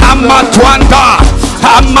 Amatwanda,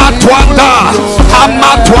 Amatwanda,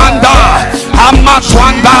 Amatwanda,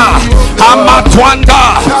 Amatwanda, Amatwanda,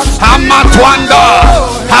 Amatwanda,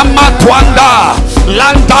 Amatwanda,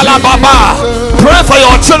 Landala Baba. Pray for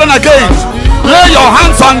your children again. Lay your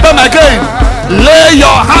hands on them again. Lay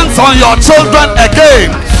your hands on your children again.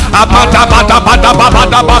 Amada bada bada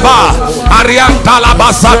bada baba. Ariantala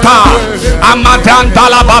basata.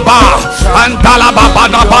 Amadantala baba. Antala baba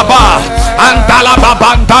da baba. Antala baba.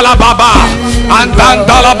 Antala baba.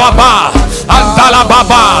 Antala baba. Antala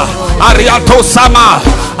baba. Ariato sama.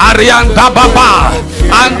 Arianta baba.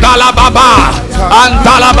 Antala baba.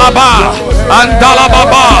 Antala baba. Antala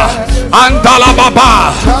baba. Andala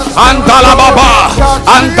baba, andala baba,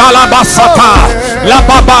 andala basata, la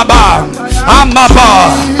baba,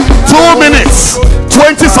 amaba. 2 minutes,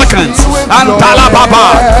 20 seconds. Andala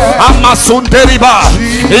baba, amasunderiba,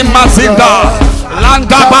 imazinda,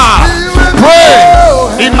 landaba.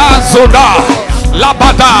 Pray, imazuda,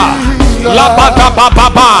 labada, labada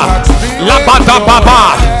baba, labada baba,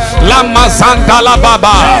 lamazanda la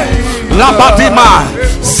baba, labadima.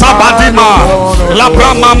 Sabadima, la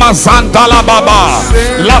Brahma Santala Baba,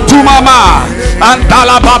 la Tumama,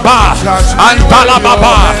 Antala Baba, Antala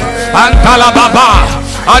Baba, Antala Baba,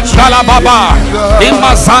 Antala Baba,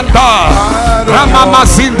 Ima Santa, Ramama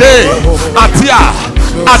Sinde, Atia,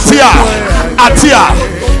 Atia, Atia,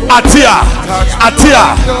 Atia, Atia,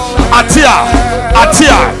 Atia,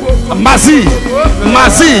 Atia, Mazi,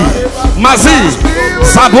 Mazi, Mazi,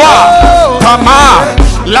 Sabwa, Tama.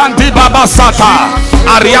 Landi Baba Sata,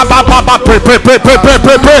 Ariaba Baba, pray. Block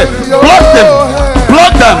them,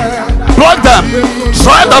 block them, block them,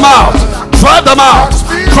 drive them out, drive them out,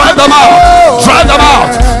 drive them out, drive them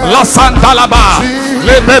out. La Santalaba,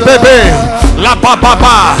 Le Bebe, La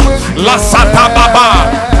Baba, La Sata Baba,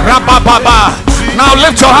 Rababa. Now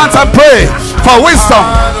lift your hands and pray for wisdom,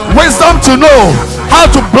 wisdom to know how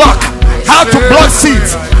to block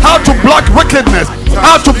seeds, how to block wickedness,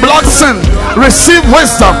 how to block sin. Receive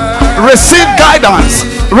wisdom, receive guidance,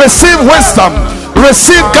 receive wisdom,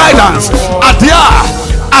 receive guidance. Adia,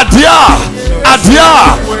 Adia,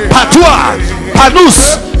 Adia, Patua,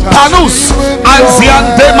 Panus, Panus,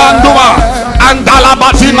 Anzian de Mandua,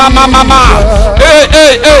 Andalabati Mama Mama. Hey,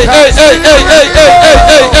 hey, hey, hey, hey, hey, hey,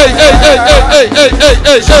 hey, hey, hey, hey,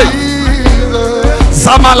 hey, hey.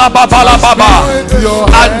 Samala Baba la Baba,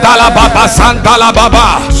 Andala Baba Sandala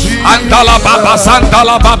Baba, Andala Baba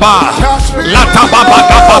Sandala Baba, Lata Baba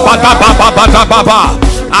da Baba da Baba da Baba,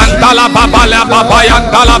 Andala Baba la Baba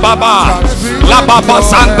Andala Baba, La Baba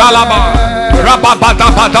Sandala Baba, Rababa da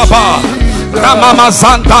Baba, Ramama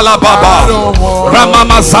Sandala Baba,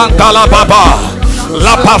 Ramama Sandala Baba,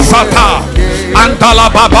 La Pasata, Andala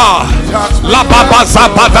Baba, La Baba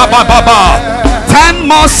Zabada Baba. 10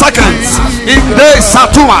 more seconds in the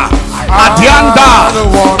Satuma. Adianda,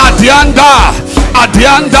 Adianda,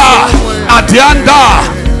 Adianda, Adianda.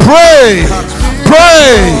 Pray,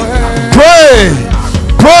 pray, pray,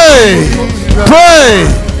 pray, pray,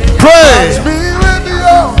 pray.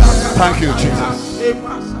 Thank you, Jesus.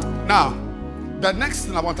 Now, the next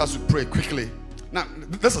thing I want us to pray quickly. Now,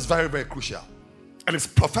 this is very, very crucial, and it's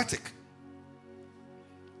prophetic.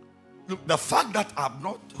 Look, the fact that I'm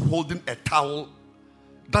not holding a towel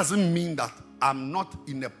doesn't mean that I'm not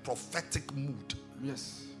in a prophetic mood.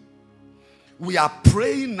 Yes. We are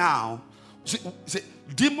praying now. See,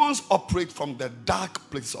 demons operate from the dark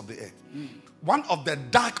places of the earth. One of the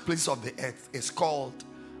dark places of the earth is called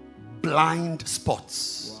blind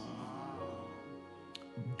spots.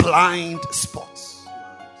 Blind spots.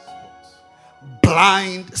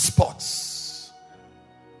 Blind spots.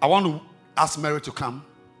 I want to ask Mary to come.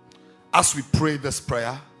 As we pray this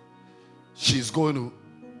prayer, she's going to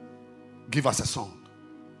give us a song.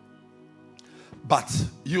 But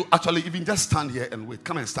you actually even just stand here and wait.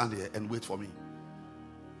 Come and stand here and wait for me.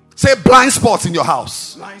 Say blind spots in your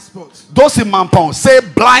house. Blind spots. Those in Mampong, say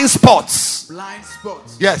blind spots. Blind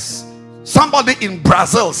spots. Yes. Somebody in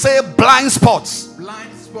Brazil, say blind spots.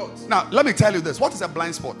 Blind spots. Now, let me tell you this. What is a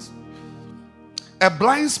blind spot? A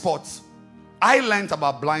blind spot, I learned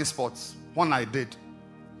about blind spots when I did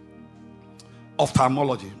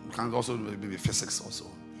ophthalmology. It can also be physics also.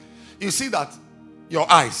 You see that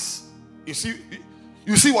your eyes, you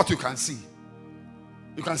see what you can see.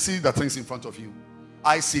 You can see the things in front of you.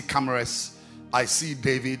 I see cameras. I see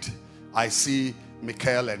David. I see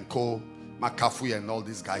Michael and Co. McAfee and all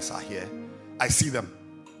these guys are here. I see them.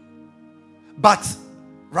 But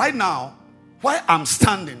right now, where I'm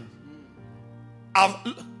standing,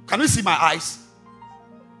 can you see my eyes?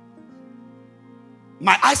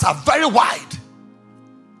 My eyes are very wide.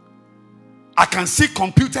 I can see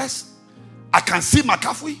computers. I can see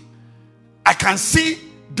McAfee. I can see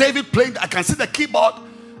David playing. I can see the keyboard.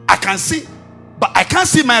 I can see, but I can't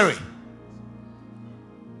see Mary.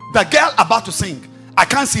 The girl about to sing, I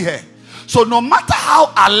can't see her. So no matter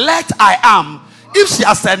how alert I am, if she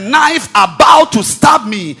has a knife about to stab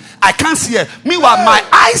me, I can't see her. Meanwhile, my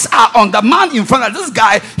eyes are on the man in front of this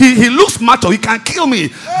guy. He looks macho. He can kill me.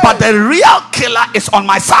 But the real killer is on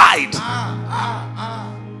my side.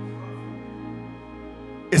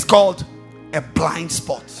 It's called a blind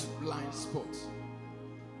spot. Blind spot.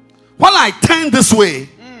 When I turn this way,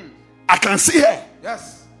 I can see her.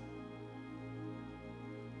 Yes.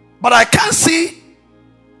 But I can't see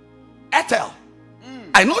Ethel.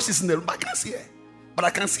 I know she's in the room, but I can't see her. But I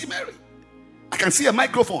can see Mary. I can see a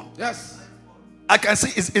microphone. Yes. I can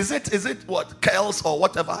see, is it what, Kels or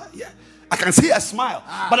whatever? Yeah. I can see a smile.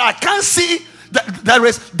 But I can't see that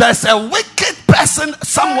there's a wicked person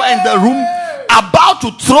somewhere in the room about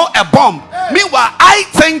to throw a bomb. Meanwhile, I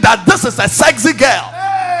think that this is a sexy girl.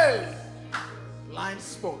 Blind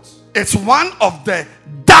spot. It's one of the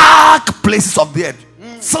dark places of the earth.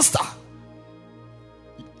 Sister.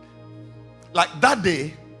 Like that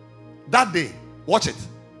day, watch it.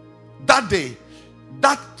 That day,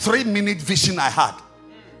 that 3-minute vision I had,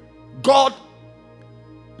 God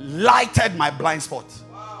lighted my blind spot.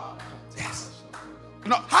 Wow. Yes. You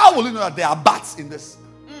know, how will you know that there are bats in this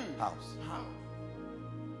house? How?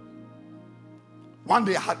 One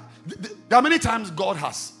day I had, there are many times God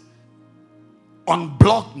has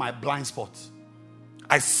unblocked my blind spot.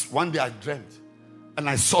 One day I dreamt and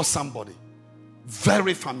I saw somebody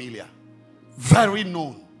very familiar, very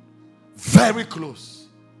known, very close,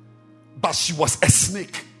 but she was a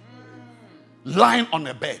snake lying on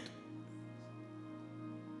a bed.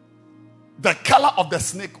 The color of the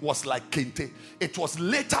snake was like kente. It was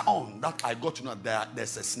later on that I got to know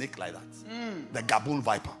there's a snake like that. The Gabon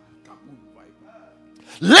viper.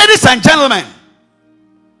 Ladies and gentlemen,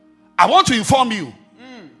 I want to inform you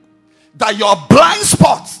that your blind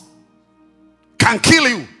spot can kill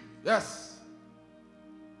you. Yes.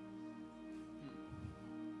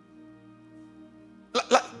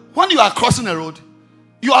 Like when you are crossing a road,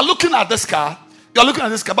 you are looking at this car, but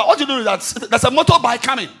what you do is that there's a motorbike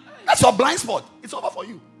coming. That's your blind spot. It's over for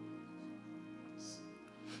you.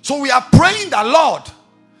 So we are praying that Lord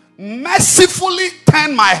mercifully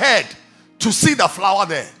turn my head to see the flower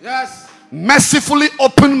there. Yes. Mercifully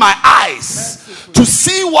open my eyes to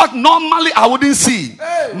see what normally I wouldn't see.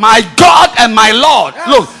 Hey. My God and my Lord. Yes.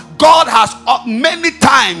 Look, God has many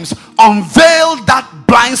times unveiled that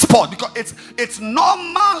blind spot because it's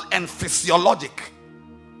normal and physiologic.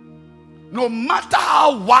 No matter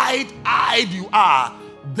how wide-eyed you are,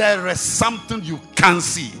 there is something you can't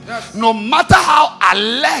see. Yes. No matter how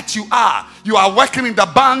alert you are working in the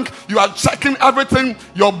bank, you are checking everything,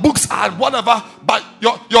 your books are whatever, but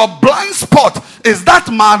your blind spot is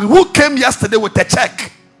that man who came yesterday with a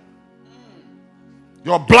check.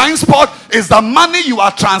 Your blind spot is the money you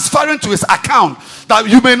are transferring to his account. That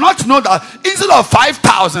you may not know that instead of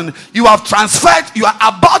 5,000, you are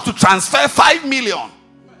about to transfer 5 million.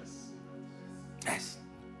 Yes.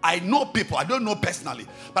 I know people, I don't know personally,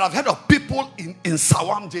 but I've heard of people in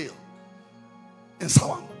Sawam jail. In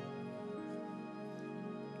Sawam.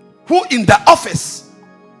 who in the office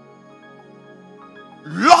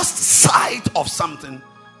lost sight of something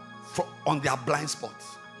on their blind spot.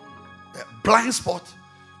 The blind spot,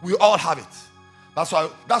 we all have it. That's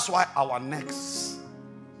why our necks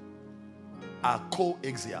are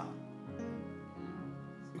coaxial.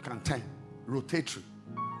 You can turn, rotatory.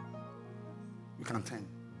 You can turn.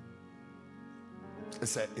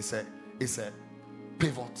 It's a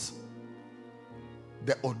pivot.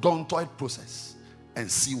 The odontoid process and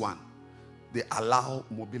C1, they allow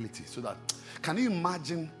mobility so that. Can you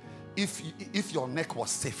imagine if your neck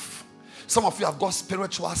was stiff? Some of you have got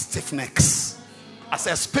spiritual stiff necks. I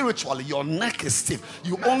said spiritually, your neck is stiff.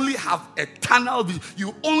 You only have a tunnel vision.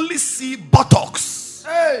 You only see buttocks.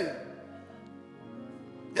 Hey.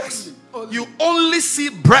 Yes. You only see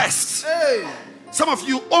breasts. Hey. Some of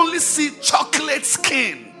you only see chocolate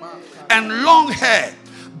skin and long hair.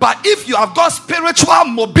 But if you have got spiritual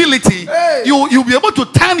mobility, hey, you'll be able to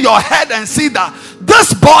turn your head and see that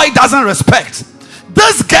this boy doesn't respect.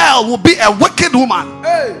 This girl will be a wicked woman.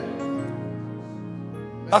 Hey.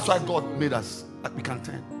 That's why God made us, that we can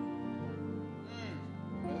turn.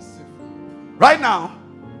 Right now,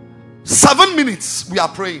 7 minutes we are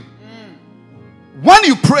praying. When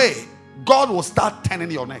you pray, God will start turning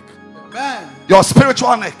your neck. Amen. Your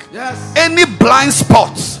spiritual neck. Yes. Any blind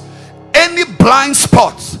spots. Any blind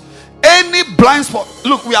spots. Any blind spot.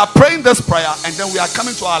 Look, we are praying this prayer and then we are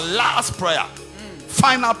coming to our last prayer.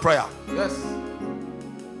 Final prayer. Yes.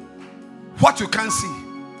 What you can't see.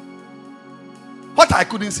 What I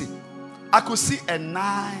couldn't see. I could see a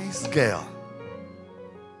nice girl.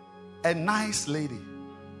 A nice lady.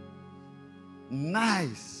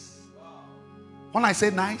 Nice. When I say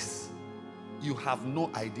nice, you have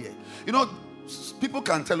no idea. You know, people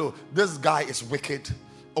can tell you, this guy is wicked.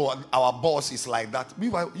 Or our boss is like that.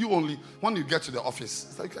 Meanwhile, you only, when you get to the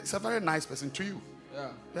office, it's a very nice person to you.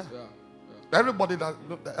 Yeah. Everybody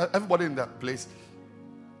in that place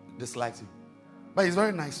dislikes you. But he's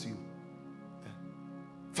very nice to you. Yeah.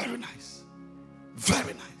 Very nice.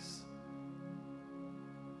 Very nice.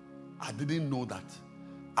 I didn't know that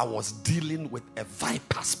I was dealing with a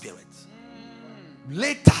viper spirit.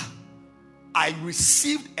 Later, I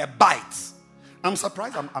received a bite. I'm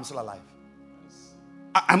surprised I'm still alive.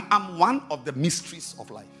 I'm one of the mysteries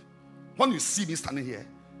of life. When you see me standing here,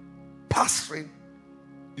 pastoring,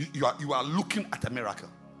 you are looking at a miracle.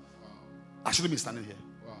 Wow. I shouldn't be standing here.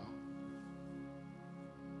 Wow.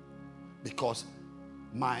 Because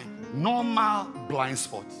my normal blind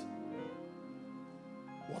spot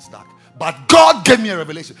was dark. But God gave me a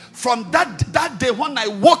revelation. From that day when I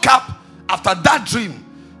woke up after that dream,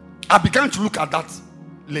 I began to look at that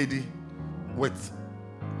lady with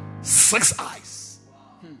 6 eyes.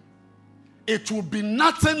 It would be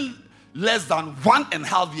nothing less than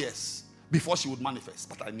 1.5 years before she would manifest.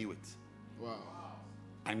 But I knew it. Wow.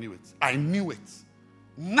 I knew it. I knew it.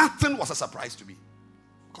 Nothing was a surprise to me.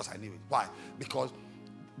 Because I knew it. Why? Because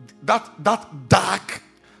that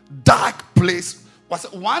dark place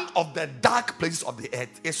was one of the dark places of the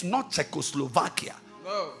earth. It's not Czechoslovakia.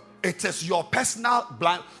 No. It is your personal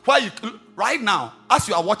blind. Why you right now, as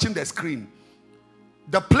you are watching the screen,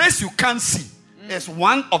 the place you can't see is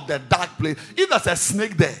one of the dark places. If there's a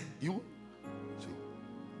snake there, you see.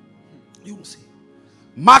 You will see.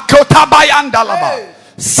 Hey.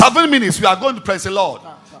 7 minutes. We are going to praise the Lord.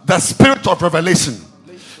 The spirit of revelation.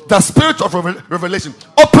 The spirit of revelation.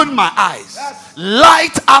 Open my eyes. Yes.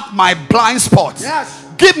 Light up my blind spots. Yes.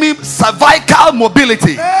 Give me cervical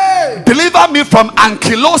mobility. Hey. Deliver me from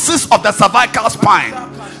ankylosis of the cervical spine.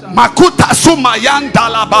 Makuta sumayan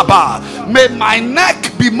dalababa. May my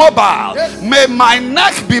neck be mobile. Yes. May my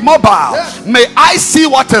neck be mobile. Yes. May I see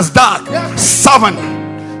what is dark. Yes.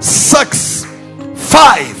 7, 6,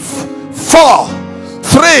 5, 4,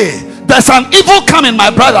 3. There's an evil coming, my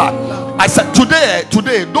brother. I said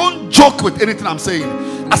today, don't joke with anything I'm saying.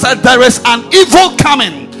 I said there is an evil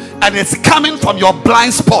coming, and it's coming from your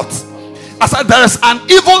blind spot. I said there is an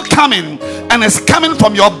evil coming, and it's coming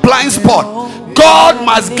from your blind spot. God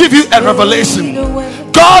must give you a revelation.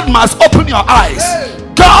 God must open your eyes.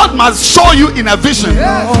 God must show you in a vision.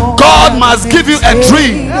 God must give you a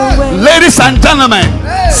dream. Ladies and gentlemen,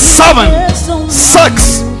 7,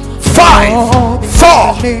 6, 5,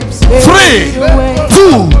 4, 3,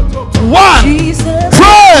 2, 1.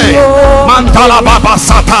 Pray. Mantala Baba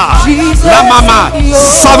Sata. La Mama.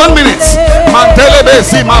 7 minutes. Mantele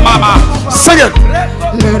Besi Mama. Sing it.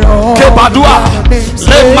 Kebadua.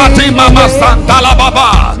 Le Mati Mama Santala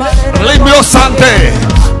Baba. Limio Sante.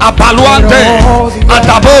 Abaluante.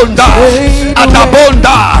 Adabonda.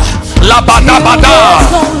 Adabonda. La Badabada.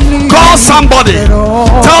 Call somebody.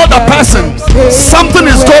 Tell the person something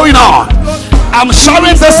is going on. I'm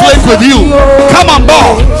sharing this link with you. Come on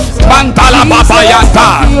board. Mandala Baba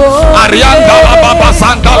Yanta, Arianda Baba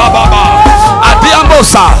Sandala Baba,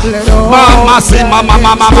 Adiamosa, Mama Si Mama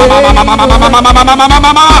Mama Mama,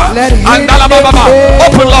 Andala Baba.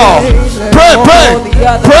 Open Lord. Pray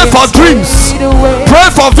for dreams. Pray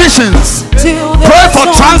for visions. Pray for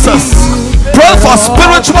trances. Pray for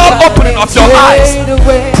spiritual opening of your eyes.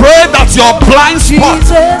 Pray that your blind spot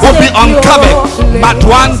will be uncovered.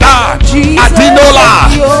 Matwanda,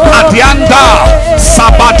 Adinola, Adianda,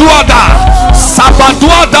 Sabaduada,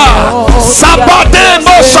 Sabade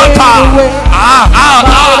Moshata.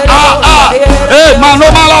 Hey,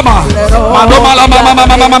 Manomalama,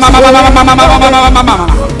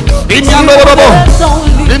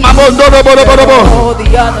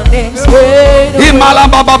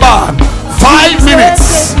 Imalama 5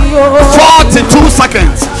 minutes, 42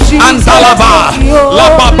 seconds, and Dalaba, La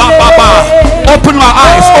Baba Baba. Open my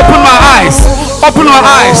eyes, open my eyes, open my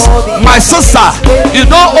eyes. My sister, you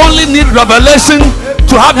don't only need revelation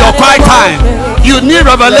to have your quiet time. You need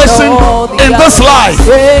revelation in this life.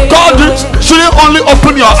 God shouldn't only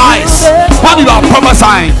open your eyes when you are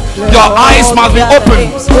prophesying. Your eyes must be open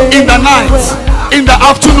in the night, in the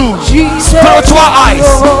afternoon. Spiritual eyes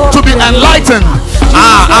to be enlightened.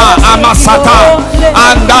 Amasata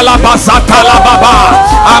andala basata la baba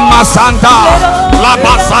amasanta la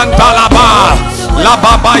basanta la ba la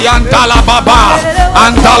baba yanta la baba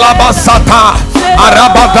andala basata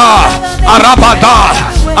arabada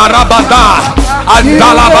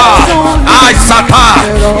andalaba aisata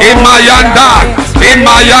imayanda.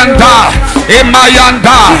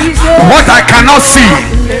 What I cannot see,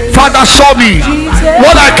 Father, show me.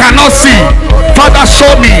 What I cannot see, Father,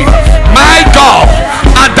 show me. My God,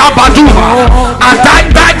 Adabaduma,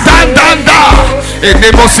 Adanda,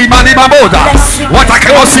 what I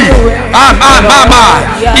cannot see,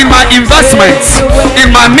 in my investments,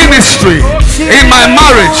 in my ministry, in my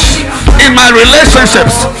marriage, in my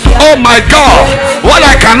relationships. Oh my God, what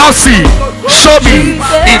I cannot see, show me.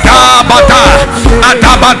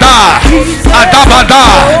 Adabada,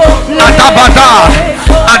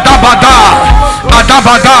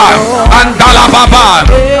 Andalababa,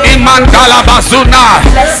 Imandalabazuna,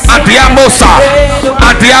 Adiamosa,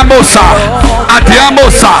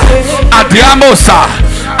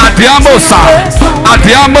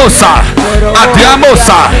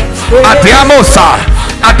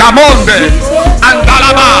 Adamonde,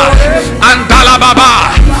 Andalababa,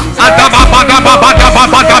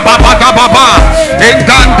 Adababa,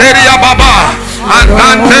 Indanderia Baba,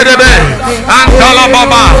 Andanderebe,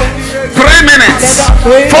 Andalababa. 3 minutes,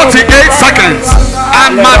 48 seconds.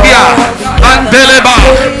 Amadia, Andeleba,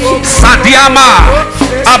 Sadiama,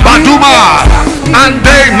 Abaduma,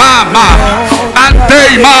 Ande Mama,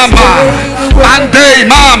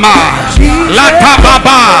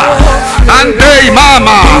 Latababa, Ande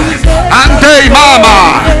Mama,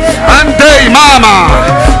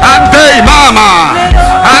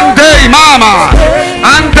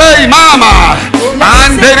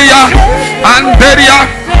 Anderia,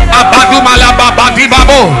 Abaduma la baba di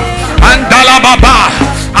babo, andala baba,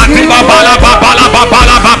 atibaba la baba,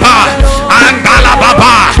 andala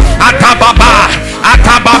baba, atababa,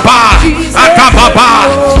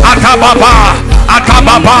 andala,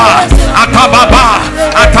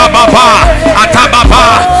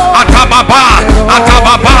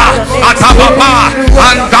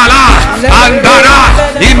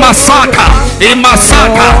 Imasaka,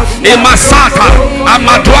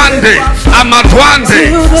 Amadwande,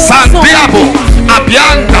 Santiago,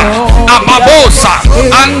 Abianda, Ababosa,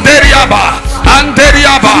 Anderiaba,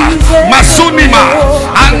 Masunima,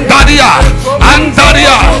 Andaria,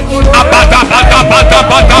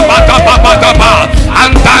 Abadabadabadabadabadabadaba,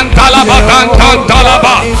 Andandalaba,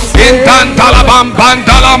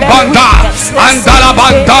 Indandalabambandalambanda,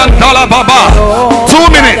 Andalabandandalababa. 2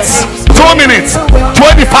 minutes,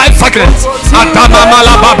 25 seconds.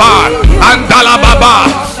 Atamamala baba, Andalababa,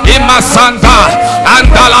 Imasanda,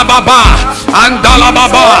 Andalababa,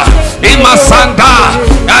 Imasanda,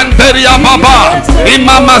 Anderia Baba,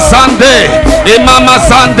 Imama Sande,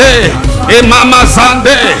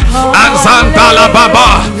 Anzandalababa,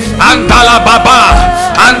 Indalababa,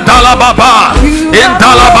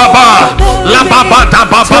 La Baba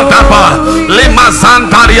Daba, Lima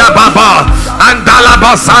Sandaria Baba,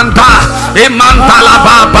 Andalaba Santa,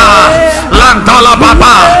 Imandalababa,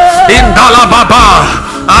 Landalababa, Indalababa,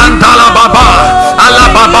 Andalababa,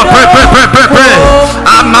 Alababa, Pepe,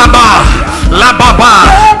 Amaba, La Baba.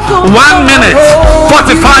 1 minute,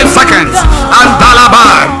 45 seconds,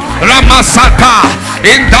 Andalaba, Ramasaka,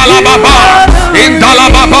 Indalababa,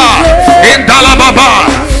 Indalababa, Indalababa,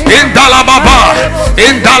 Indalababa,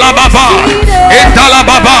 Indalababa,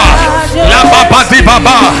 Indalababa, La Baba di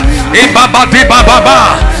Baba, Ibaba di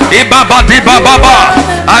Baba, Ibaba di Baba,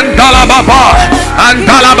 Andalababa,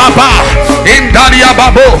 Andalababa,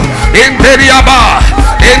 Indaliababu, Inderiaba,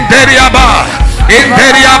 Inderiaba,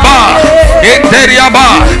 Inderiaba, Inderiaba,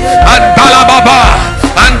 Andalababa,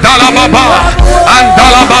 Andalababa,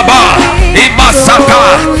 Andalababa, Ibasaka,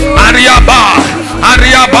 Ariaba,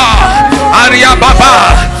 Ariaba, Ariababa,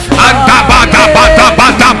 Andabada, Bada,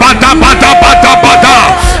 Bada, Bada, Bada, Bada, Bada,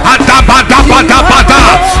 Andabada, Bada, Bada,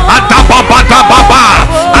 Andabada, Baba,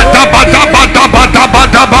 Andabada, Bada, Bada,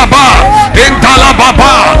 Bada, Baba,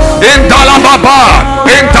 Indalababa, Indalababa,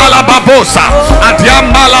 Indalababosa,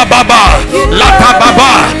 Adiamala Baba, Lata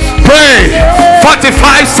Baba. Pray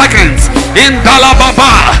 45 seconds.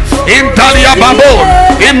 Indalababa, Indaliababu,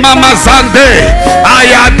 Imama Zande,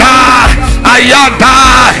 Ayada, Ayada,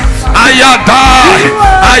 Ayada,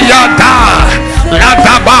 Ayada,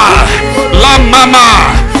 Ladaba, Lamama,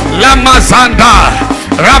 Lamazanda,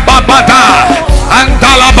 Rababada,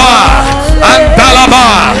 Andalaba, Andalaba,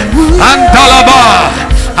 Andalaba,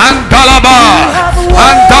 Andalaba,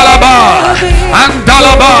 Andalaba,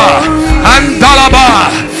 Andalaba, Andalaba,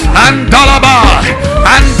 Andalaba,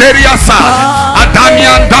 Anderiasa,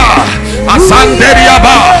 Adamianda,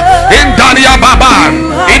 Asanderiaba, Indaria Baba,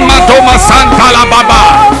 Imatoma Santala Baba,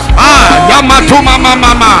 Yamatuma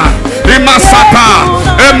Mama, Imasata,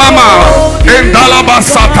 Emama,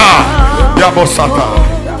 Indalabasata, Yabosata.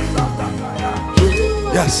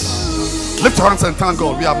 Yes. Lift your hands and thank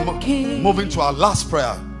God. We are moving to our last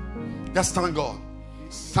prayer. Just thank God.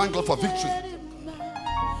 Thank God for victory.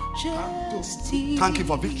 Thank Him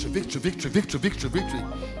for victory, victory, victory, victory, victory, victory.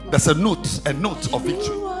 There's a note of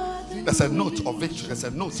victory. There's a note of victory. There's a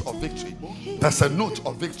note of victory. There's a note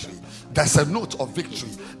of victory. There's a note of victory.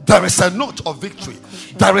 There is a note of victory.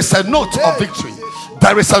 There is a note of victory.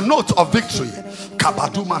 There is a note of victory.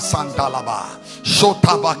 Kabaduma Sandalaba,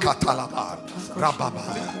 Shotaba Katalaba, Rababa.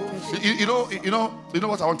 You know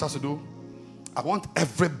what I want us to do? I want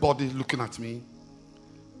everybody looking at me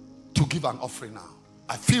to give an offering now.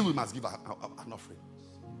 I feel we must give an offering.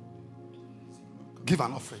 Give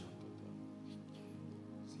an offering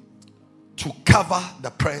to cover the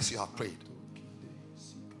prayers you have prayed.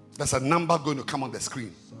 There's a number going to come on the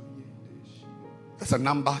screen. There's a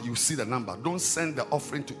number, you see the number. Don't send the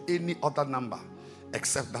offering to any other number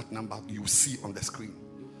except that number you see on the screen.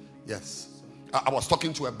 Yes. I was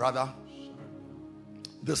talking to a brother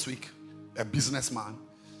this week, a businessman,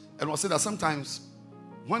 and was saying that sometimes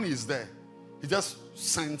when he's there, he just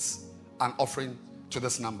sends an offering to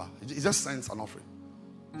this number. He just sends an offering.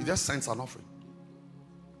 He just sends an offering.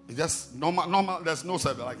 He just normal. There's no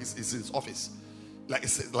server, like it's in his office, like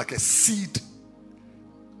it's like a seed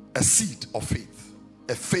of faith,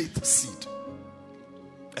 a faith seed,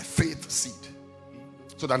 a faith seed.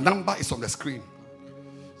 So the number is on the screen: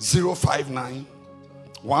 059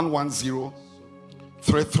 110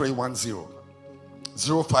 3310.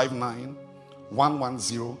 059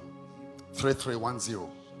 110 3310.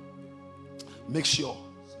 Make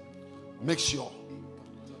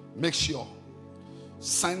sure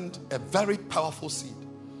send a very powerful seed.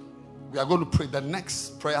 We are going to pray. The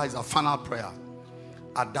next prayer is a final prayer.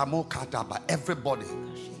 Adamo Kadaba. Everybody,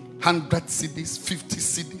 100 CDs, 50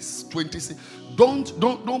 CDs, 20 CDs.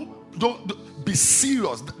 Don't be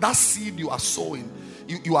serious. That seed you are sowing,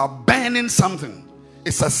 you are burning something.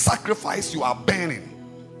 It's a sacrifice you are burning.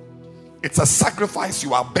 It's a sacrifice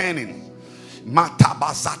you are burning.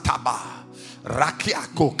 Matabazataba,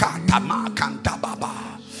 Rakiako Katama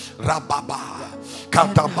Kantababa, Rababa,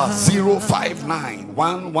 Kataba 059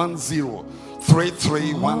 110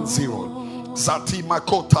 3310. Zatima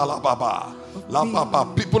Kota Lababa.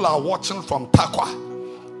 Lababa. People are watching from Takwa.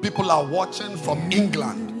 People are watching from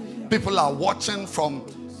England. People are watching from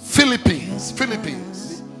Philippines.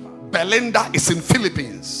 Belinda is in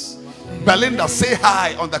Philippines. Belinda, say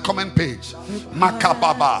hi on the comment page.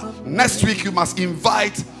 Makababa. Next week you must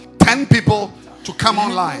invite 10 people to come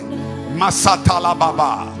online. Masatala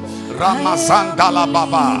Baba, Ramazandala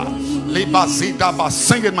Baba, Libazidaba.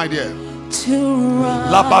 Sing it, my dear.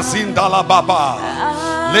 Labazindala Baba,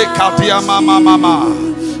 Lekatia Mama,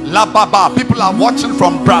 La Baba. People are watching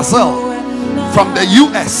from Brazil, from the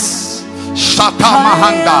US. Shata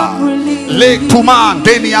Mahanda, Lake Tuman,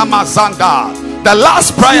 Denia Mazanda. The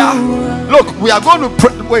last prayer. Look, we are going to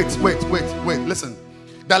pray. Wait. Listen.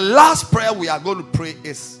 The last prayer we are going to pray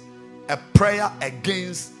is a prayer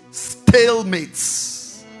against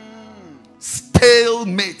stalemates.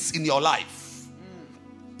 Stalemates in your life.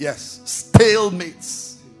 Yes,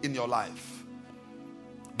 stalemates in your life.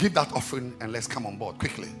 Give that offering and let's come on board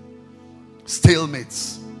quickly.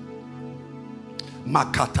 Stalemates.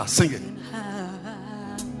 Makata, sing it.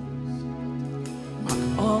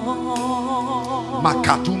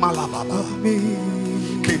 Makatuma lababa.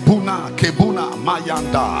 Kebuna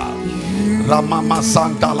mayanda. Ramama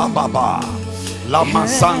santa lababa. Lama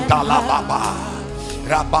santa lababa.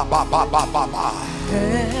 Rababa.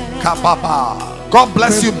 Kababa. God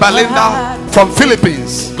bless you, Belinda from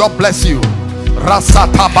Philippines. God bless you.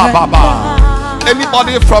 Rasata bababa.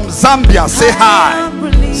 Anybody from Zambia, say hi.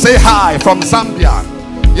 Say hi from Zambia.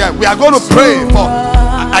 Yeah, we are going to pray for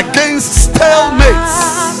against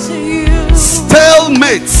stalemates.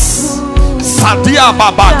 Stalemates. Sadia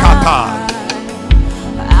babakata.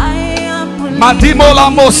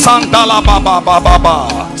 Madimola mo sandala baba.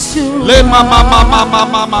 Le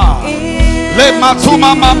mama. Le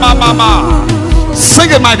matuma mama.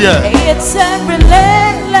 Sing it, my dear. It's a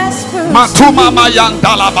relentless pursuit. Matuma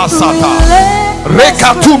mayandala basata.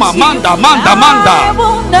 Rekatuma manda.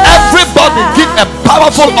 Everybody give a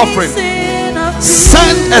powerful offering.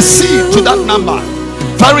 Send a seed to that number.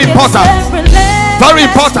 Very important. Very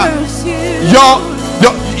important.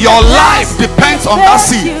 Your life depends on that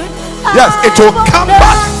seed. Yes, it will come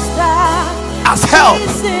back as help.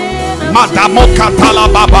 Madamo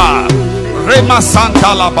katala baba. Rema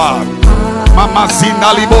santa laba. Mama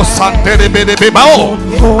Zinalibo Santere Bedebao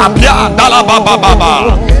Apia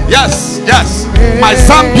Dalababa. Yes. My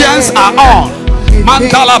Zambians are on.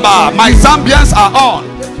 Mandalaba. My Zambians are on.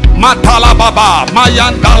 Matalababa.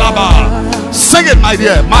 Mayandalaba. Sing it, my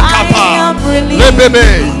dear. Makata.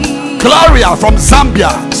 Lebebe. Gloria from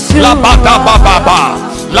Zambia. Labada.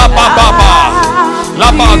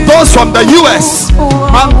 Those from the US.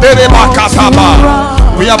 Mandere Bakataba.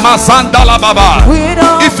 We are Mazandala Baba.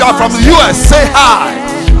 If you are from the US, say hi.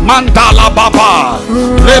 Mandala Baba.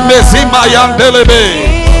 Lemezima Yandelebe.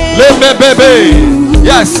 Lebebebe.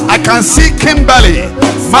 Yes, I can see Kimberly.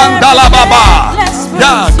 Mandala Baba.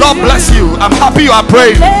 Yeah, God bless you. I'm happy you are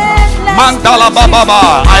praying. Mandala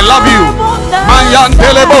Baba. I love you.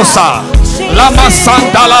 Mayandelebosa. Lama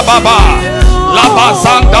Sandala Baba. Lama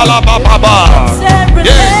Sandala Baba.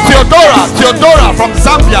 Yeah, Theodora from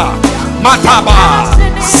Zambia. Mataba.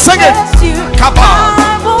 Sing it. Kaba.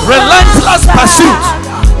 Relentless pursuit.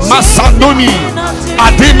 Masandoni.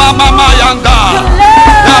 Adima Mama Yanda.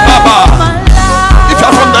 Yababa. If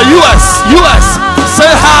you're from the US,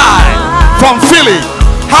 say hi. From Philly.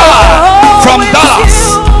 Hi. From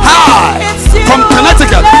Dallas. Hi. From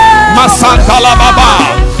Connecticut. Masantala Baba.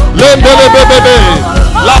 Lembelebebebe.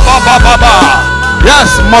 La Baba.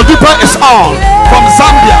 Yes, Modipa is on. From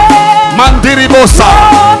Zambia. Mandiribosa.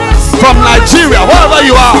 From Nigeria, wherever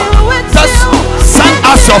you are, just send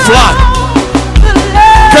us your flag.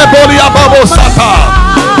 Kebolia Babo Sata.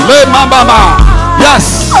 Le Mama.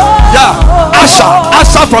 Yes. Yeah.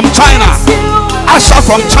 Asha from China. Asha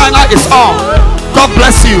from China is on. God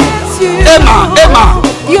bless you. Emma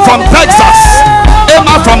from Texas.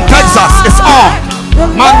 Emma from Texas is on.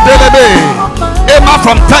 Mandelebe. Emma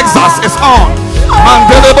from Texas is on.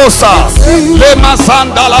 Mandelebosa. Le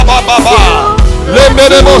Masandala Baba. Le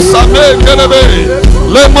merebosa le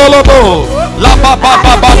molobo la baba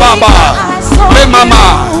le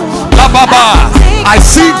mama la baba. I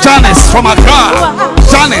see Janice from Accra.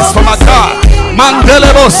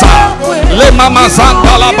 Mandelebosa le mama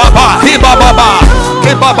zanda la baba. Hibaba.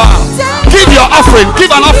 Give your offering.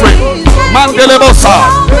 Give an offering. Mandelebosa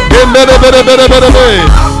le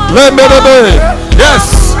merebe.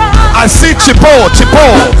 Yes, I see Chipo.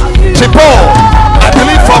 I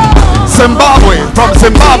believe from Zimbabwe.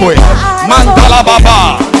 Mandala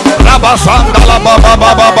Baba. Rabasandala Baba.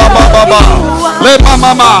 Le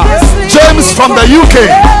Mama. James from the UK.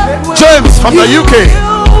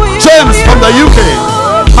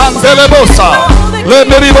 Mandelebosa. Le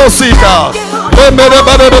Meribosika. Le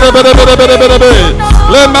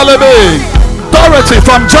Melebe. Dorothy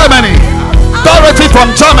from Germany.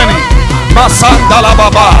 Masandala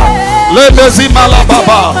Baba. Le Bezimala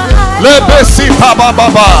Baba. Le Besita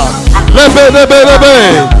Baba. Le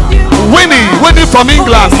Bebe. Winnie from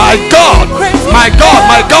England. My God.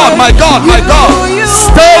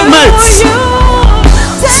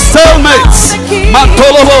 Stalemates.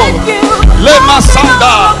 Mantolobo. Le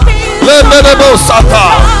Masanda. Le Merebo Sata.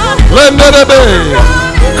 Le Merebe.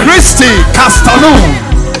 Christy Castanu.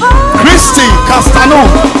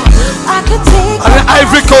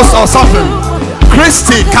 Ivory Coast or something.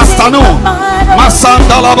 Christy Castanu.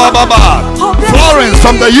 Masandala Baba. Florence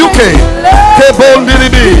from the UK. Kebon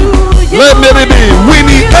Diribi. Le Meribi.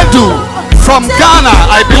 Winnie Edu from Ghana,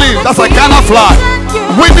 I believe. That's a Ghana flag.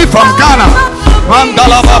 Winnie from Ghana.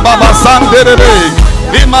 Mandala Baba Sandere.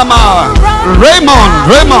 Imama.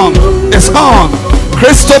 Raymond is on.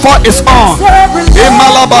 Christopher is on.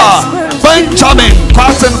 Imalaba. Benjamin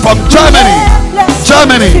Patton from Germany.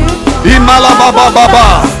 Imalaba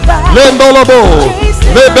Baba. Lendolobo.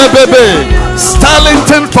 Lebebebe.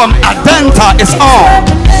 Starlington from Adenta is on.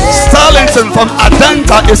 Starlington from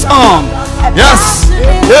Adenta is on. Yes.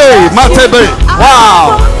 Hey, Matebe.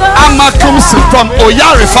 Wow. Amakumsi from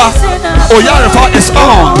Oyarifa. Oyarifa is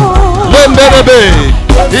on. Lembelebe.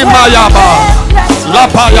 Imayaba.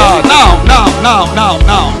 Lapaya.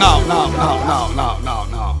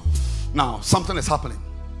 Now. Something is happening.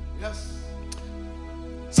 Yes.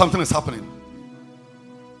 Something is happening.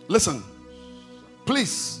 Listen.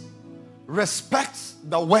 Please respect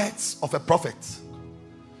the words of a prophet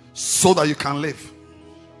so that you can live.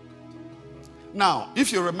 Now,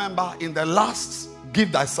 if you remember in the last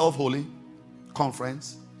Give Thyself Holy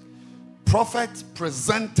conference, prophet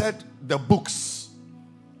presented the books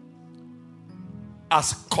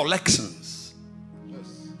as collections.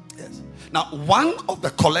 Yes. Now, one of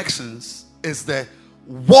the collections is the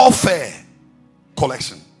warfare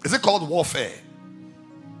collection. Is it called warfare?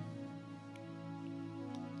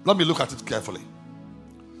 Let me look at it carefully.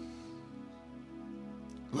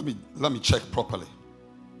 Let me check properly.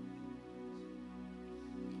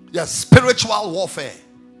 Yes, spiritual warfare.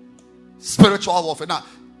 Spiritual warfare. Now,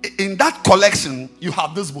 in that collection, you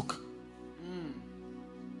have this book.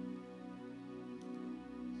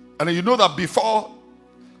 And you know that before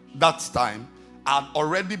that time, I had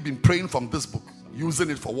already been praying from this book, using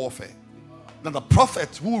it for warfare. Now, the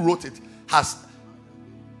prophet who wrote it has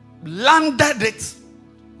landed it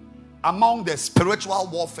among the spiritual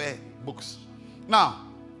warfare books. Now,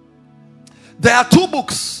 there are two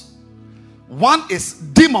books. One is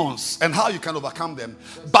demons and how you can overcome them.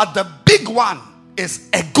 But the big one is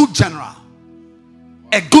a good general.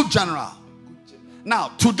 A good general. Now,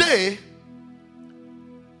 today,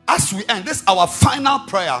 as we end, this is our final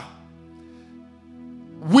prayer.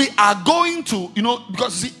 We are going to,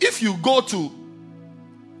 because see, if you go to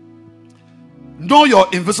know your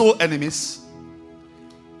invisible enemies,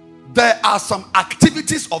 there are some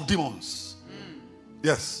activities of demons.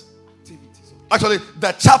 Yes. Actually,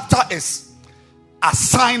 the chapter is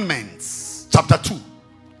assignments. Chapter 2.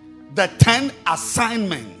 The 10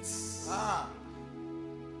 assignments.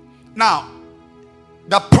 Now,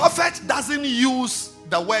 the prophet doesn't use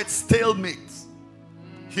the word stalemate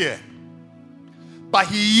here. But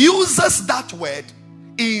he uses that word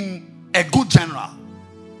in a good general.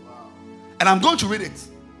 And I'm going to read it.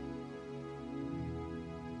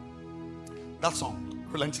 That song,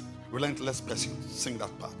 Relentless Pursuit. Sing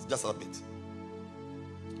that part, just a bit.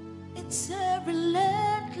 It's a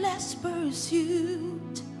relentless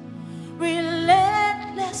pursuit.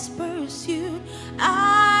 Relentless pursuit.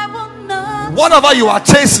 I will not. Whatever you are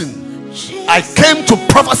chasing, I came to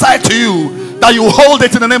prophesy to you that you hold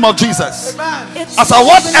it in the name of Jesus. As a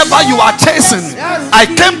whatever you are chasing, I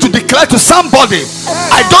came to declare to somebody,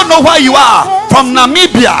 I don't know where you are, from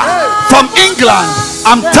Namibia, from England.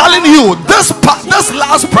 I'm telling you, this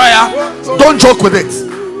last prayer, don't joke with it.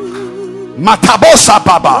 Matabosa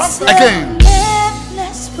Baba. Again.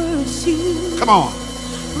 Come on.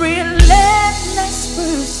 Relentless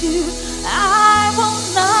pursuit. I will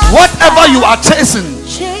not. Whatever you are chasing,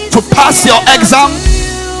 to pass your exam,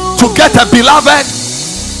 to get a beloved,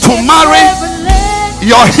 to marry,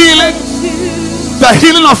 your healing, the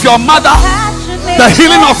healing of your mother, the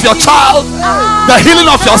healing of your child, the healing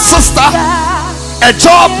of your sister, a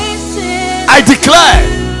job, I declare,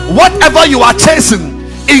 whatever you are chasing,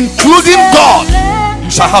 including God,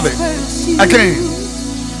 you shall have it. Again.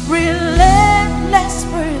 Relentless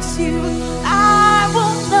pursuit. I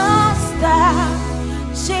will not stop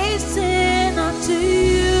chasing after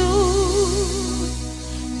you.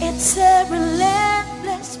 It's a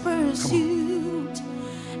relentless pursuit,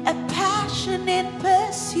 a passionate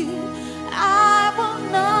pursuit. I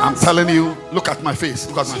will not. I'm telling you, look at my face.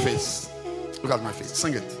 Look at my face. Look at my face.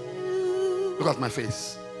 Sing it. Look at my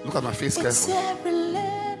face. Look at my face carefully.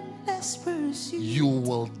 You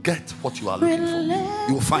will get what you are looking for.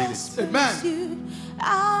 You will find it. Amen.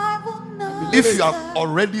 If you have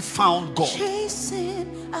already found God,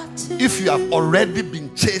 if you have already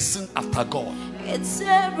been chasing after God,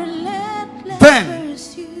 then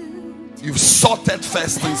you've sorted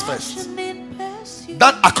first things first.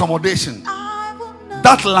 That accommodation,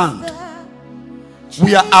 that land,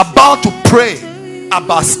 we are about to pray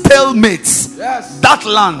about stalemates. That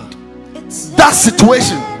land, that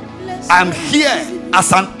situation. I'm here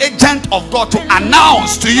as an agent of God to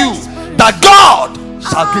announce to you that God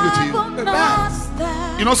shall give it to you. Amen.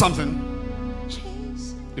 You know something?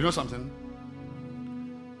 You know something?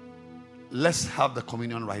 Let's have the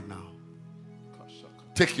communion right now.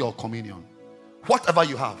 Take your communion. Whatever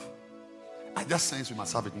you have. I just sense we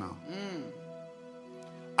must have it now.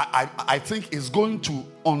 I think it's going to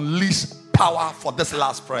unleash power for this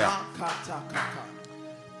last prayer.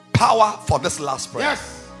 Power for this last prayer.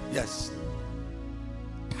 Yes. Yes.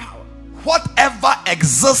 Power. Whatever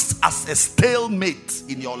exists as a stalemate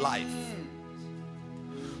in your life,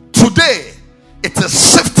 today it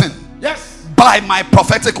is shifting. Yes. By my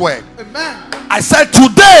prophetic word. Amen. I said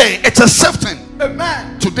today it is shifting.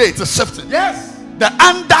 Amen. Today it is shifting. Yes. The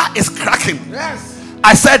under is cracking. Yes.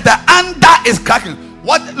 I said the under is cracking.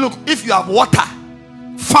 What? Look, if you have water,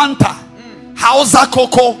 Fanta, Hausa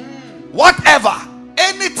Cocoa, whatever,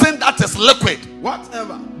 anything that is liquid,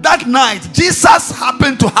 Whatever. that night Jesus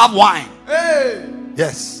happened to have wine. Hey.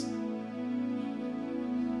 Yes.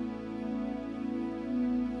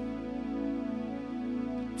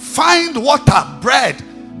 Find water, bread,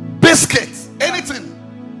 biscuits, anything.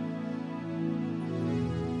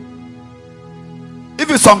 If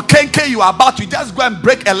it's some kenke you are about to, just go and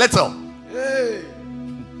break a little. Hey.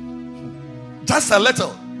 Just a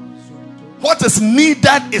little. What is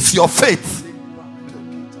needed is your faith.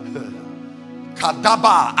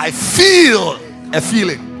 Kadaba, I feel a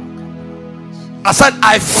feeling. I said,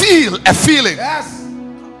 I feel a feeling. Yes.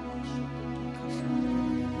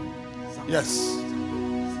 Yes.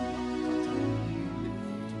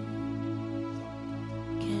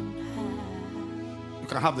 You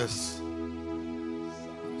can have this.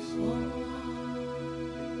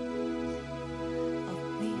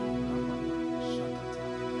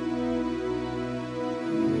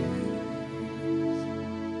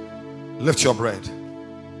 Lift your bread.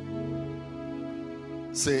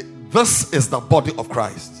 Say, this is the body of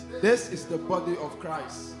Christ. This is the body of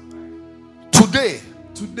Christ. Today,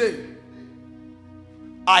 Today,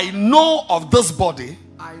 I know of this body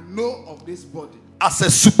I know of this body as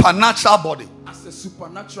a supernatural body. as a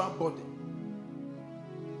supernatural body.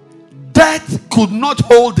 Death could not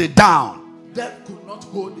hold it down. Death could not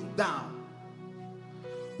hold it down.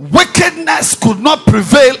 Wickedness could not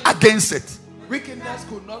prevail against it. Wickedness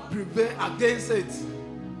could not prevail against it.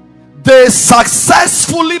 They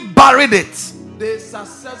successfully buried it. They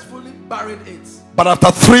successfully buried it. But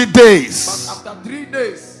after 3 But days, after 3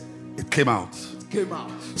 days, it came out. it came out.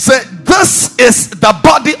 Say, this is the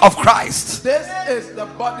body of Christ. This is the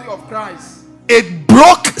body of Christ. It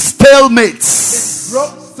broke stalemates.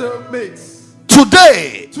 Broke stalemates.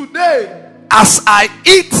 Today, Today, as I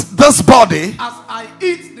eat this body, as I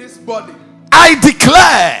eat this body, I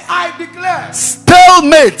declare I declare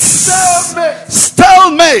stalemates, stalemates,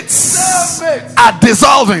 stalemates stalemates are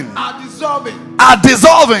dissolving, are dissolving, are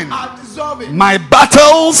dissolving. are dissolving. My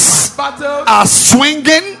battles Battles are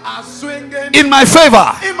swinging are swinging in my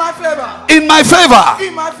favor, in my favor, in my favor,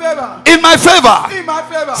 in my favor, in my favor. in my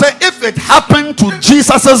favor. Say, if it happened to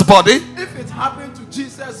Jesus's body, If it happened to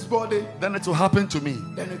Jesus' body, then it will happen to me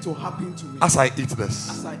then it will happen to me as I eat this.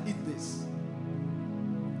 as I eat this.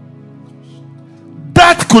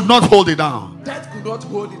 Death could not hold it down. Death could not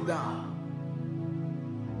hold it down.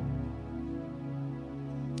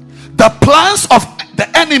 The plans of the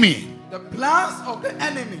enemy The plans of the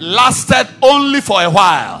enemy lasted only for a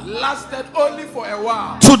while. lasted only for a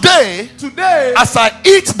while. Today, Today, as I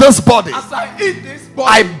eat this body, as I eat this body,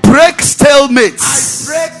 I break I stalemates.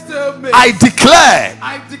 break stalemates. I declare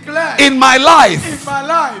I declare in my life in my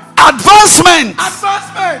life advancement,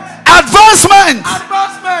 advancement, advancement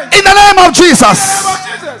advancement in the name of in the Jesus. name of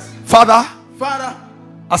Jesus. Father, Father,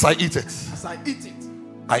 as I eat it, as I eat it,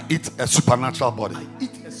 I eat a supernatural body, I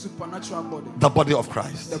eat a supernatural body, the body of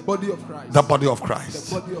Christ, the body of Christ, the body of Christ,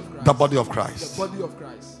 the body of Christ, the body of Christ. the body of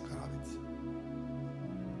Christ.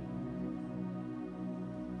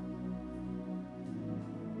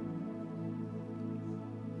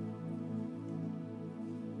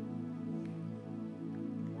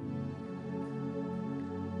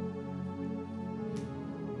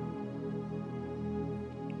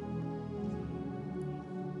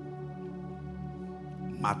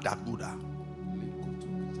 Madaguda,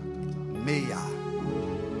 Meya,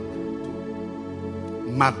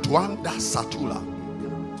 Madwanda Satula,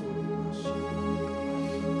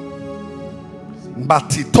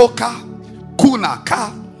 Batitoka,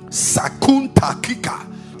 Kunaka, Sakunta Kika,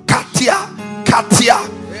 Katia,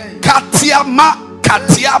 Katiama,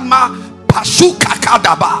 Pashuka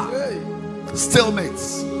Kadaba.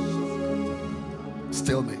 Stalemates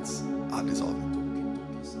are dissolving.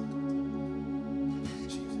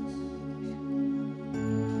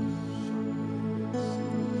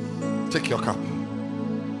 Take your cup.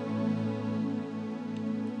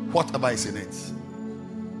 whatever is in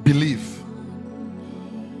it. Believe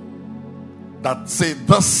that. Say,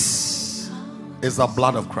 this is the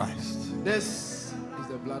blood of Christ. This is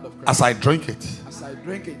the blood of Christ. As I drink it, As I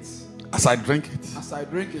drink it, as I drink it, as I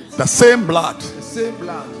drink it, the same blood, the same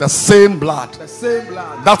blood, the same blood the same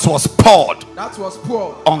blood that was poured that was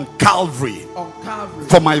poured on Calvary on Calvary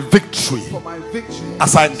for my victory. for my victory.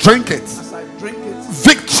 As I drink it, As I drink it,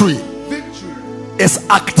 victory victory is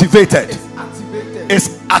activated. is activated.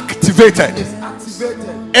 Is activated. Is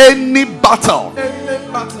activated. Any battle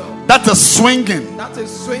Any battle that is swinging that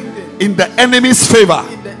is swinging in the enemy's favor,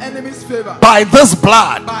 in the enemy's favor, by this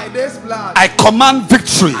blood, by this blood, I command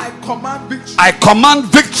victory. I command victory. I command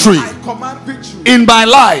victory I command victory in my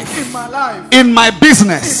life, in my life, in my in my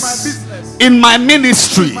business, business, in my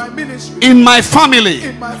ministry, in my ministry, in my family,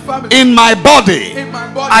 in my family, in my body. in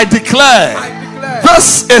my body. I declare, I declare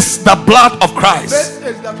this is the blood of this Christ.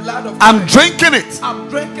 is the blood of I'm Christ. drinking it I'm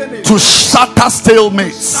drinking it to shatter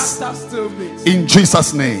stalemates. Shatter stalemates. In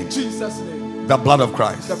Jesus' name, Jesus' name. the blood of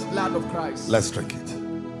Christ. The blood of Christ. Let's drink it.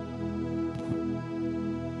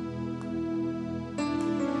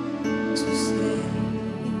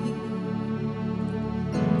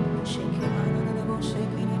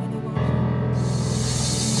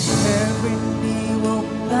 Every knee will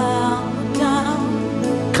bow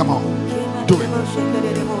down. Come on, do it.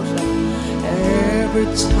 Every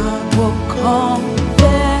tongue will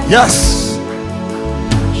confess. Yes.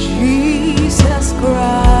 Jesus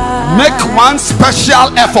Christ. Make one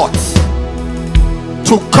special effort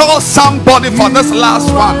to call somebody for this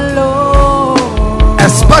last one. A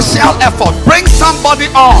special effort. Bring somebody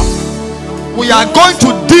on. We are going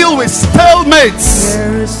to deal with stalemates.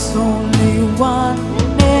 There is only one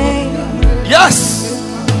name. Yes.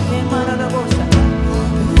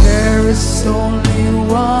 There is only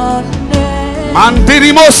one name.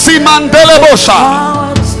 Mandirimosi mandelebosha.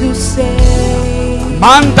 Power to save.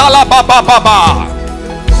 Mandala baba baba.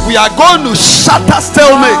 We are going to shatter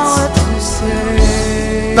stalemates. Power to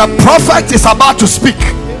save. The prophet is about to speak.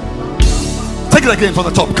 Take it again from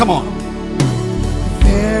the top. Come on.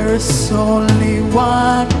 There is only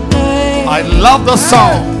one name. I love the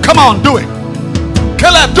song. Come on, do it.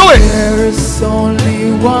 Caleb, do it. There is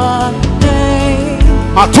only one name.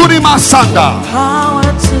 Maturi Masanda. Power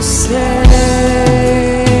to save.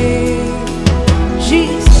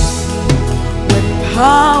 Jesus with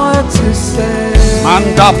power to save.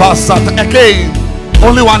 Manda Basat. Again,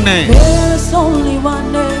 only one name. There is only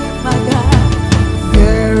one name, my God.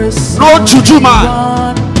 There is No only juju man.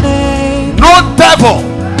 one name. No devil.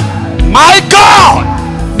 My God.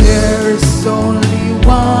 There is only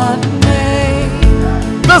one name.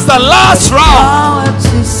 This is the last round. Power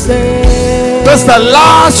to save. This is the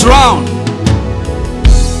last round.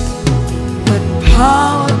 With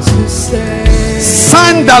power to save.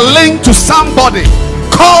 Send the link to somebody.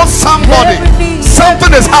 Call somebody.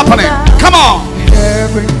 Something is happening. Come on.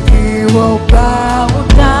 Every knee will bow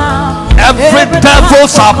down. Every devil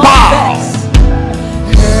shall bow.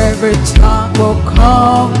 Every tongue will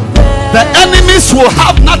confess. The enemies will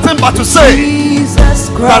have nothing but to say Jesus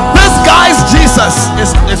Christ. that this guy's Jesus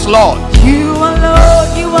is Lord. You are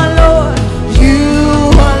Lord. You are Lord.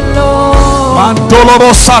 You are Lord.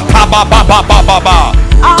 Mandolobo sata ba ba ba ba ba ba.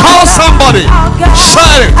 Call somebody.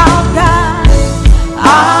 Share it. Our God.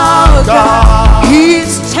 Our God.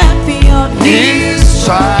 He's champion. He's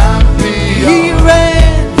champion. He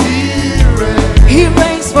reigns. He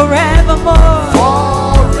reigns forevermore.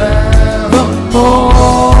 Forevermore.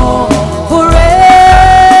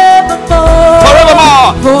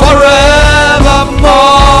 Forevermore.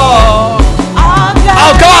 Forevermore. Our God.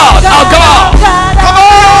 Our God. Our God. Come on.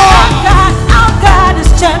 Our God is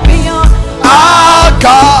champion. Our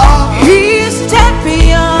God. He's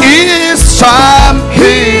champion. He is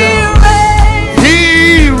champion.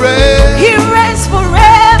 He reigns. He reigns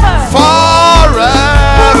forever.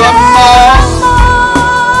 Forevermore.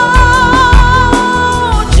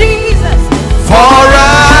 Jesus. Forevermore.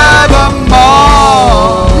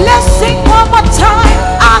 Let's sing one more time.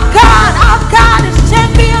 Our God is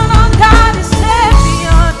champion. Our God is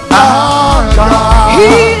champion. Our God.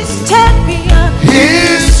 He's champion.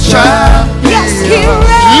 He's champion. Yes, He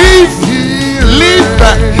reigns. Leave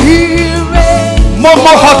the He reigns.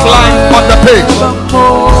 Momo hotline on the page.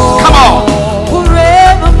 Come on.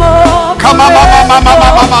 Forevermore. Come on, mama, mama,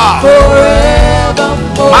 mama, mama.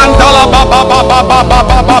 Forevermore. Mandala ba ba ba ba ba ba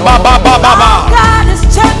ba ba ba ba ba ba. Our God is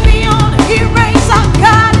champion. He reigns. Our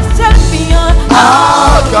God is champion.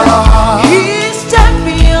 Our God. He's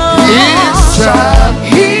champion. He's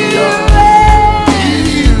champion. He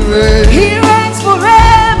reigns. He reigns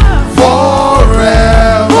forever.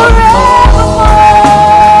 Forever.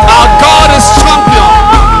 Forevermore.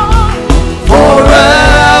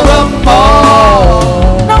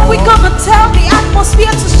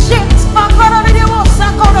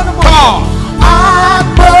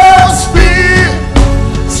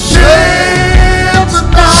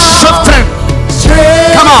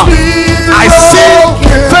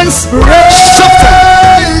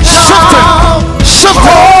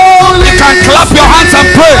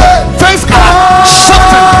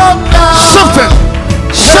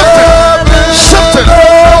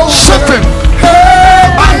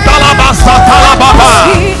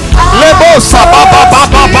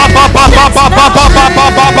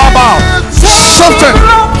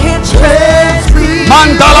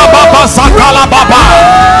 baba satala baba.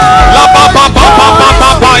 La baba baba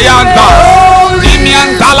baba yanda.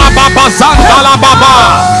 Imiandala baba zandala baba.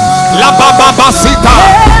 La baba basita.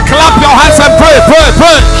 Clap your hands and pray, pray,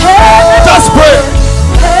 pray. Just pray.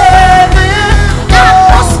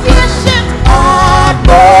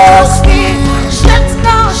 Atmosphere shift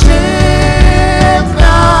now, shift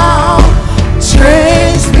now.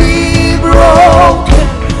 Chains be broken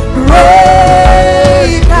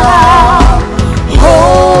right now.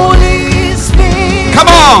 Holy Spirit, Come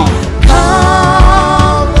on.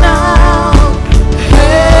 come now.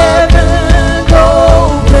 Heaven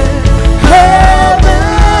open,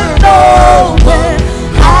 heaven open.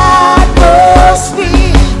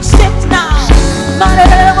 Atmosphere shift now.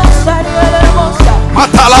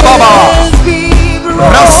 Matala baba.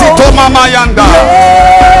 Rasito mama yanda.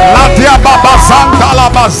 Latia baba santala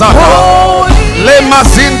bazata. Le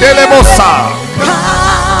mazinde le bosa.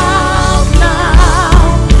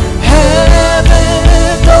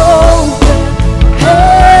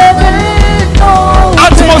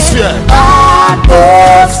 Atmosphere.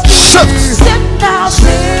 Shift.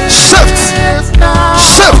 Shift.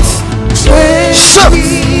 Shift. Shift.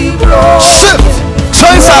 Shift.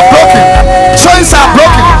 Chains are broken. Chains are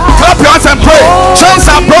broken. Clap your hands and pray. Chains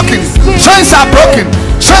are broken. Chains are broken.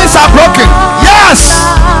 Chains are broken. Yes.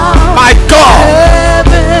 My God.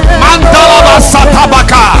 Mandala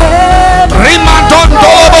satabaka.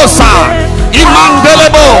 Rimandondolobosa.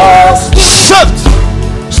 Imandelebo. Shift.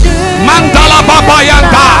 Mandala baba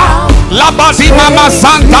yanda. Labadi mama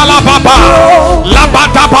santa la baba.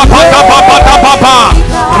 Labada baba da baba da baba.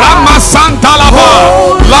 Rama santa la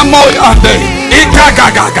baba. Lamoyande.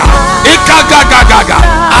 Ikagagaga. Ikagagaga.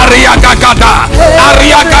 Ariagagada.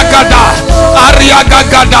 Ariagagada.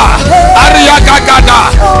 Ariagagada. Ariagagada.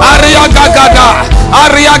 Ariagagada.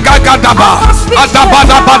 Ariagagadaba.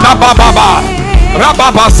 Adabada bada baba.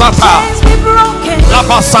 Rababa sata.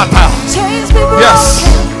 Labasata. Yes.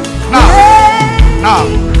 Now,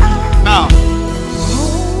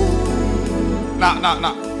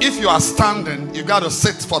 if you are standing, you got to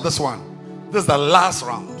sit for this one. This is the last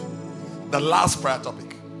round, the last prayer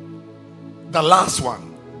topic, the last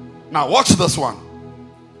one. Now, watch this one.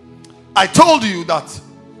 I told you that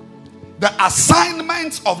the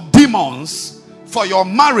assignment of demons for your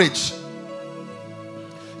marriage,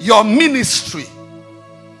 your ministry,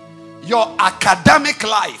 your academic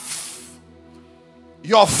life,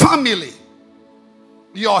 your family,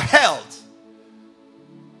 your health,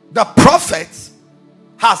 the prophet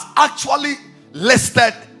has actually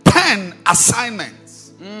listed 10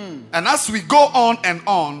 assignments. And as we go on and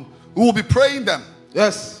on, we will be praying them.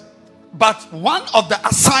 Yes. But one of the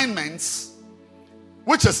assignments,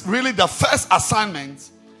 which is really the first assignment,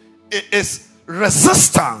 is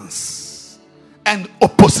resistance and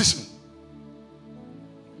opposition.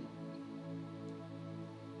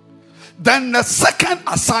 Then the second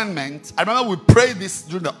assignment, I remember we prayed this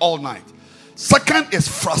during the all night. Second is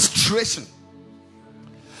frustration.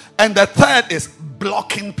 And the third is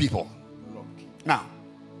blocking people. Now,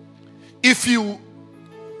 if you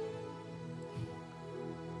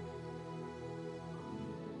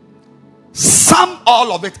sum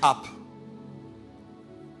all of it up,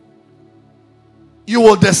 you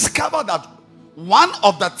will discover that one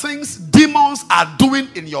of the things demons are doing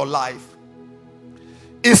in your life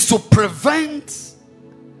is to prevent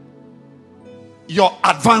your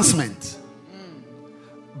advancement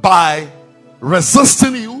by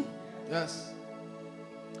resisting you, Yes.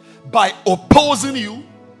 by opposing you,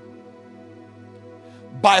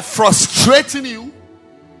 by frustrating you,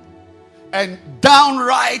 and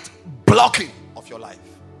downright blocking of your life.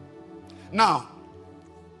 Now,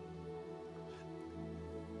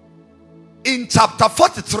 in chapter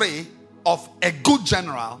 43 of A Good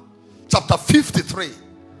General, chapter 53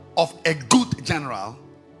 of A Good General,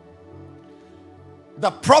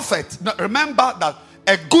 the prophet, now remember that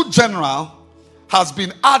A Good General has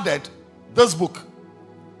been added, this book.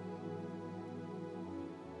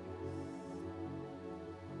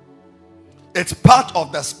 It's part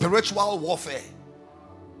of the spiritual warfare.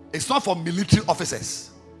 It's not for military officers.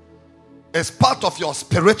 It's part of your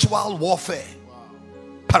spiritual warfare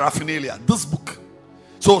paraphernalia, this book.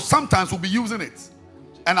 So sometimes we'll be using it.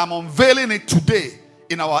 And I'm unveiling it today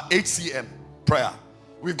in our HCM prayer.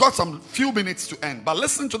 We've got some few minutes to end. But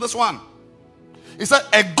listen to this one. It said,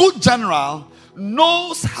 a good general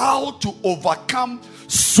knows how to overcome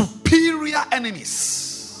superior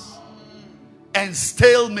enemies and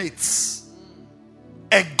stalemates.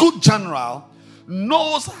 A good general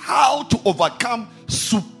knows how to overcome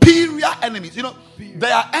superior enemies. You know,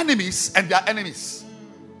 there are enemies and there are enemies.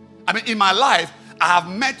 I mean, in my life, I have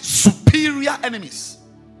met superior enemies.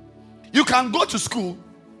 You can go to school,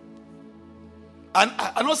 and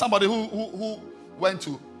I know somebody who went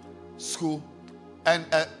to school, and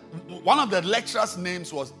one of the lecturers'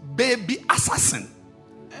 names was Baby Assassin,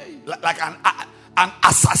 like an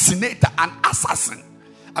assassinator, an assassin.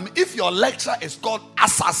 I mean, if your lecturer is called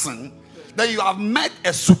Assassin, then you have met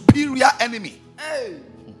a superior enemy.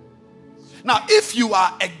 Now, if you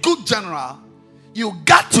are a good general, you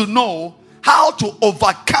got to know how to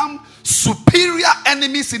overcome superior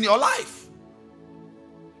enemies in your life.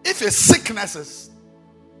 If it's sicknesses,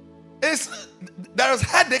 there is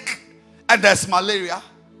headache, and there's malaria,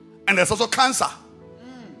 and there's also cancer.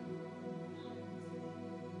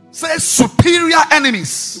 Say superior enemies.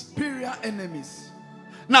 Superior enemies.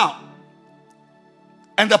 Now,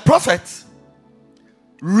 and the prophet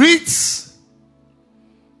reads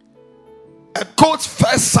and quotes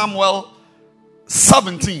 1 Samuel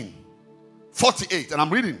 17:48, and I'm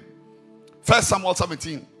reading 1 Samuel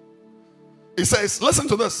 17. It says, listen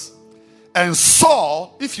to this. And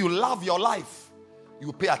Saul, if you love your life,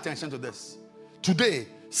 you pay attention to this. Today,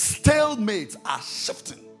 stalemates are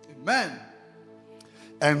shifting. Amen.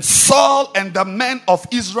 And Saul and the men of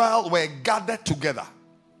Israel were gathered together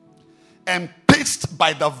and pitched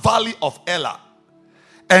by the valley of Elah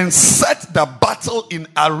and set the battle in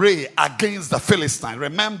array against the Philistines.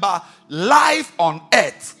 Remember, life on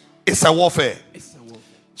earth is a warfare. It's a warfare.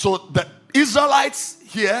 So the Israelites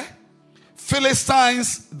here,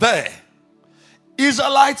 Philistines there.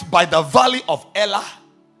 Israelites by the valley of Elah,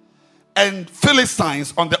 and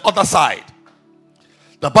Philistines on the other side.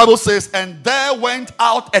 The Bible says, and there went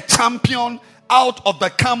out a champion out of the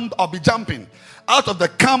camp of out of the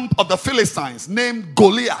camp of the Philistines, named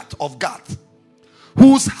Goliath of Gath,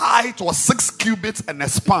 whose height was 6 cubits and a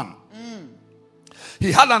span.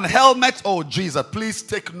 He had an helmet. Oh, Jesus, please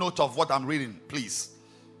take note of what I'm reading, please.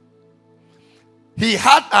 He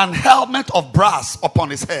had an helmet of brass upon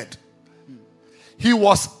his head. He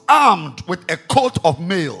was armed with a coat of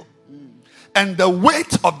mail, and the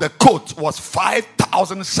weight of the coat was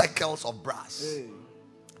 5,000 shekels of brass.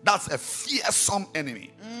 That's a fearsome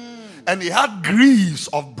enemy. And he had greaves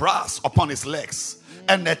of brass upon his legs,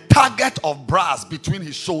 and a target of brass between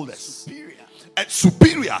his shoulders.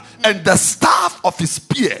 Superior. And the staff of his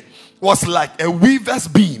spear was like a weaver's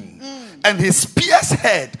beam, and his spear's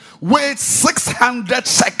head weighed 600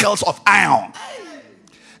 shekels of iron.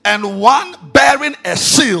 And one bearing a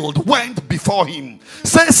shield went before him.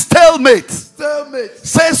 Say stalemate. Stalemate.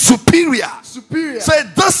 Say superior. Superior. Say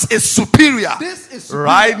this is superior. This is superior.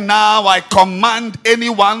 Right now I command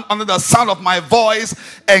anyone under the sound of my voice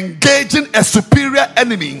engaging a superior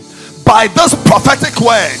enemy by this prophetic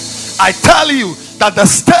word. I tell you that the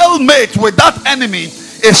stalemate with that enemy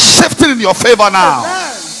is shifting in your favor now.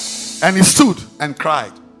 Amen. And he stood and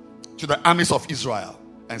cried to the armies of Israel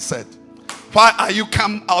and said, why are you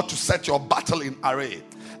come out to set your battle in array?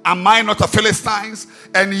 Am I not a Philistines?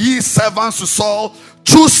 And ye servants to Saul,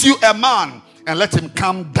 choose you a man and let him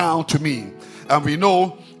come down to me. And we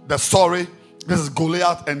know the story. This is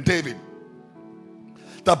Goliath and David.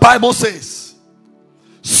 The Bible says,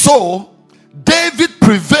 so David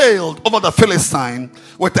prevailed over the Philistine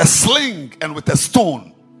with a sling and with a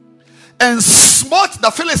stone, and smote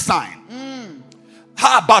the Philistine.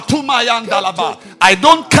 I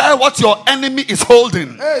don't care what your enemy is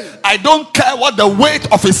holding. I don't care what the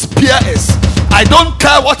weight of his spear is. I don't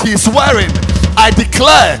care what he is wearing. I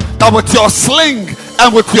declare that with your sling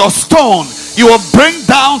and with your stone, you will bring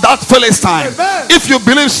down that Philistine. Amen. If you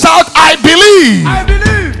believe, shout, I believe. I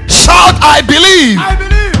believe. Shout, I believe. I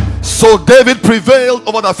believe. So David prevailed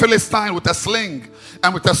over the Philistine with a sling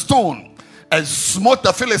and with a stone, and smote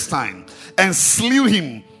the Philistine and slew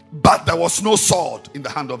him. But there was no sword in the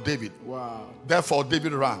hand of David. Wow. Therefore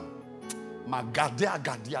David ran.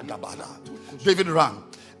 David ran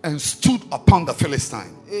and stood upon the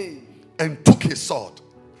Philistine and took his sword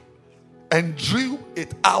and drew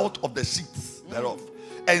it out of the sheath thereof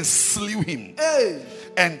and slew him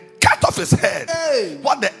and cut off his head.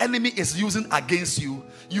 What the enemy is using against you,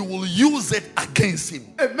 you will use it against him.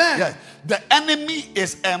 Amen. Yeah. The enemy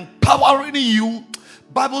is empowering you.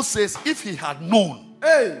 Bible says if he had known,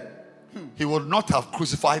 he would not have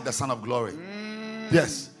crucified the Son of Glory.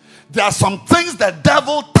 Yes. There are some things the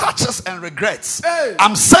devil touches and regrets.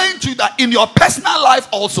 I'm saying to you that in your personal life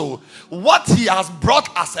also, what he has brought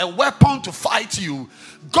as a weapon to fight you,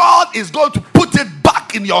 God is going to put it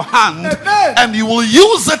back in your hand. Amen. And you will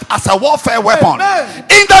use it as a warfare weapon. Amen.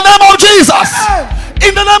 In the name of Jesus. Amen.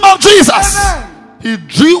 In the name of Jesus. Amen. He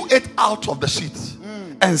drew it out of the sheath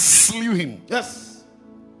and slew him. Yes.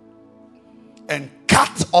 And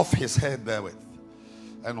cut off his head therewith.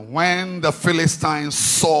 And when the Philistines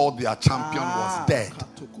saw their champion was dead,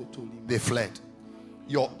 they fled.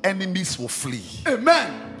 Your enemies will flee.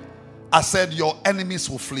 Amen. I said your enemies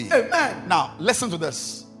will flee. Amen. Now, listen to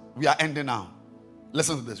this. We are ending now.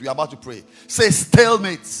 Listen to this. We are about to pray. Say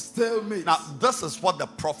stalemates. Stalemate. Now, this is what the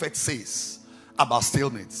prophet says about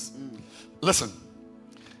stalemates. Listen.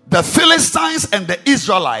 The Philistines and the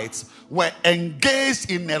Israelites were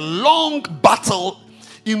engaged in a long battle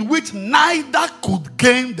in which neither could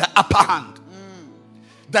gain the upper hand.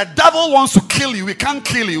 The devil wants to kill you. He can't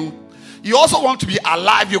kill you. You also want to be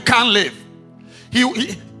alive. You can't live.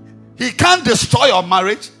 He can't destroy your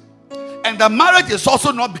marriage. And the marriage is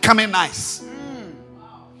also not becoming nice.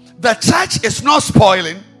 The church is not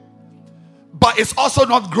spoiling, but it's also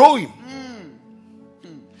not growing.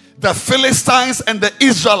 The Philistines and the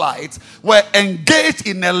Israelites were engaged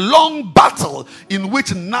in a long battle in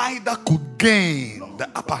which neither could gain the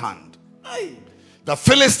upper hand. The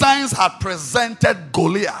Philistines had presented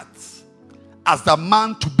Goliath as the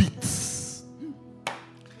man to beat.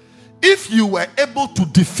 If you were able to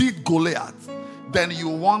defeat Goliath, then you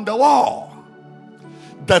won the war.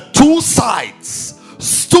 The two sides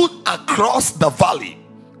stood across the valley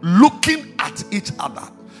looking at each other,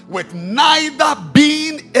 with neither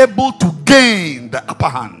being able to gain the upper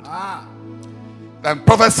hand. Then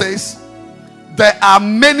prophet says there are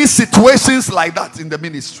many situations like that in the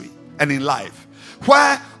ministry and in life,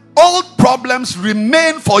 where old problems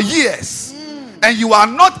remain for years and you are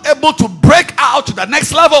not able to break out to the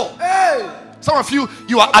next level. Some of you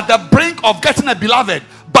are at the brink of getting a beloved,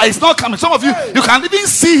 but it's not coming. Some of you, you can even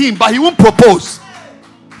see him, but he won't propose.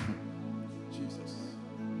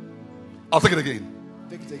 I'll take it again.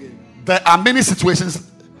 Take it again. There are many situations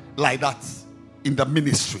like that in the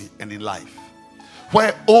ministry and in life,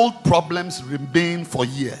 where old problems remain for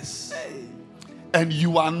years and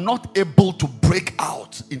you are not able to break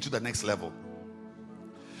out into the next level.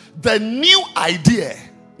 The new idea,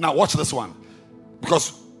 now watch this one,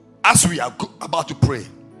 because as we are about to pray,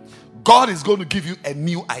 God is going to give you a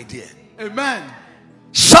new idea. Amen.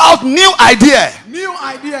 Shout new idea. New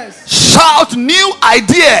ideas. Shout new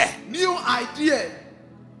idea. New idea.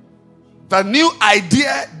 The new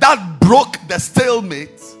idea that broke the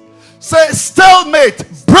stalemate. Say stalemate,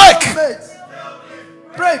 break. Stalemate.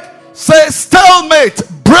 Break. Say stalemate,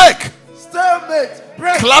 break. Stalemate.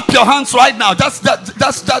 Break. Clap your hands right now. Just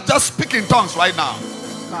speak in tongues right now.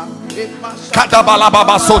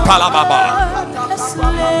 Katabalababa sotalababa.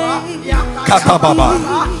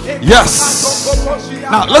 Katababa. Yes.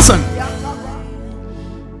 Now listen.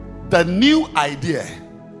 The new idea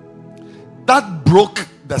that broke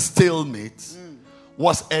the stalemate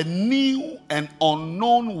was a new and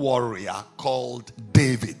unknown warrior called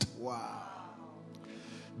David. Wow.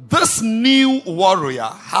 This new warrior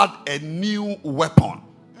had a new weapon.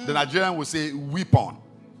 The Nigerian would say weapon.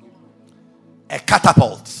 A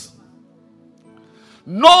catapult.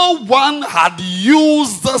 No one had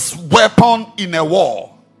used this weapon in a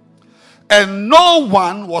war, and no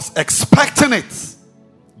one was expecting it.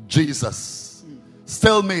 Jesus.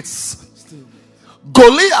 Stalemates.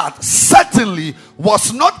 Goliath certainly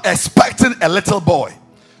was not expecting a little boy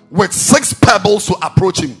with 6 pebbles to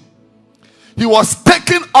approach him. He was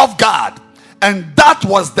taken off guard, and that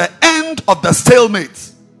was the end of the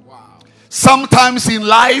stalemate. Wow. Sometimes in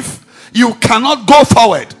life, you cannot go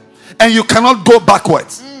forward and you cannot go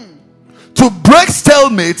backwards. To break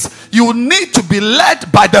stalemates, you need to be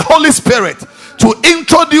led by the Holy Spirit to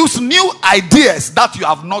introduce new ideas that you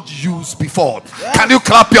have not used before. Yes. Can you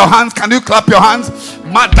clap your hands? Can you clap your hands?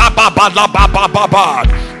 Watch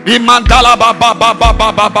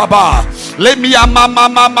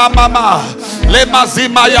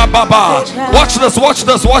this, watch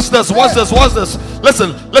this, watch this, watch this, watch this.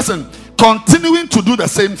 Listen. Continuing to do the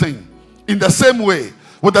same thing in the same way,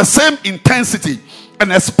 with the same intensity,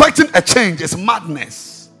 and expecting a change is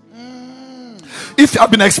madness. If you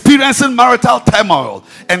have been experiencing marital turmoil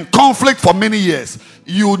and conflict for many years,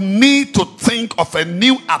 you need to think of a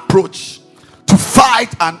new approach to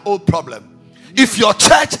fight an old problem. If your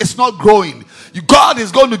church is not growing, God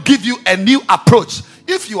is going to give you a new approach.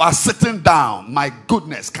 If you are sitting down, my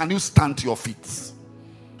goodness, can you stand to your feet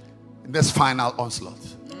in this final onslaught?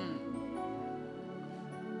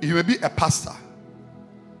 You may be a pastor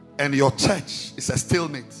and your church is a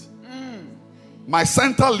stalemate. My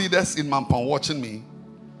center leaders in Mampong watching me,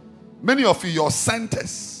 many of you, your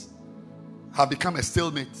centers have become a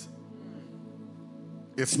stalemate.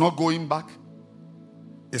 It's not going back.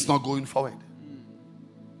 It's not going forward.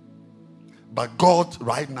 But God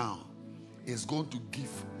right now is going to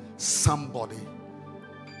give somebody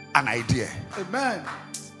an idea. Amen.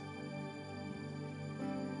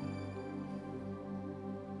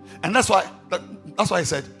 And that's why I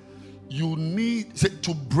said, you need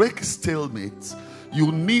to break stalemates.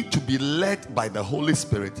 You need to be led by the Holy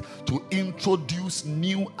Spirit to introduce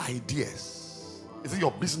new ideas. Is it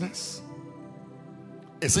your business?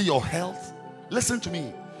 Is it your health? Listen to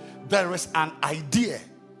me. There is an idea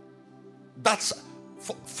that's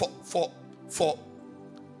for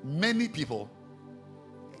many people.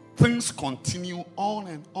 Things continue on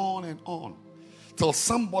and on and on till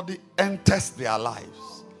somebody enters their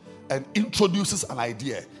lives and introduces an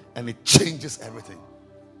idea, and it changes everything.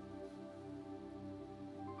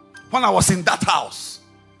 When I was in that house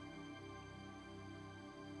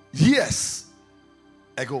years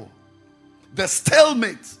ago, the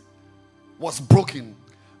stalemate was broken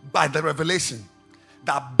by the revelation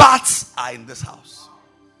that bats are in this house.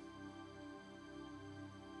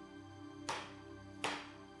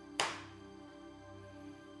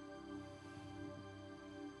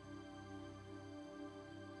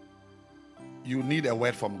 You need a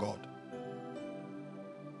word from God.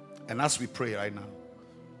 And as we pray right now,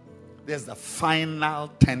 there's the final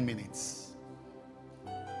 10 minutes.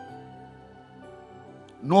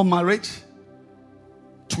 No marriage.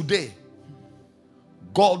 Today,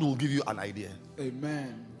 God will give you an idea.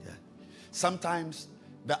 Amen. Yeah. Sometimes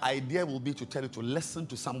the idea will be to tell you to listen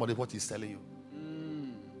to somebody what he's telling you.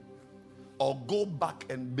 Or go back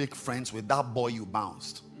and make friends with that boy you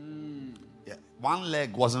bounced. Yeah. One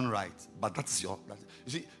leg wasn't right, but that's you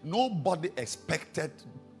see, nobody expected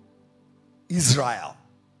Israel,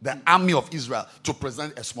 the army of Israel, to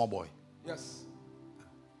present a small boy. Yes.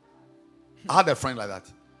 I had a friend like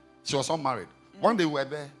that. She was unmarried. One day we were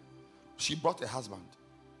there. She brought a husband.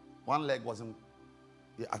 One leg wasn't,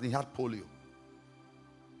 I think he had polio.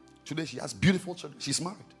 Today she has beautiful children. She's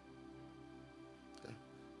married. Okay.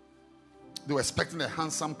 They were expecting a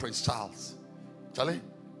handsome Prince Charles. Charlie?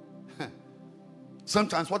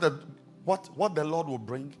 Sometimes what the Lord will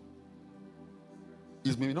bring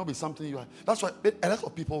is maybe not be something you are. That's why a lot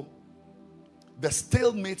of people, the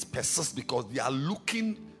stalemates persist because they are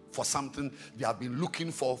looking for something they have been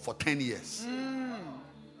looking for 10 years.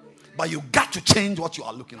 But you got to change what you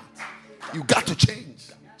are looking at. You got to change.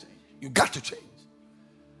 You got to change.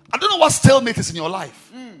 I don't know what stalemate is in your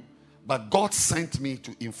life, but God sent me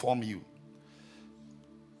to inform you.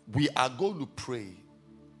 We are going to pray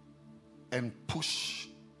and push,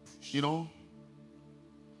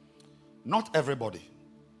 not everybody,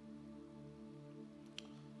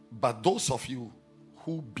 but those of you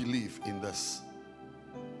who believe in this,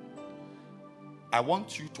 I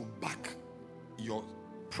want you to back your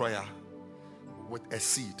prayer with a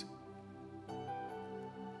seed.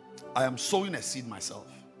 I am sowing a seed myself.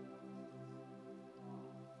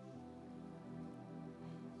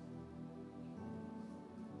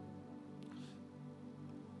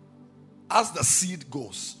 As the seed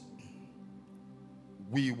goes,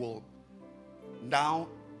 we will now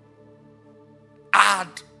add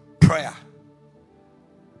prayer.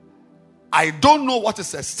 I don't know what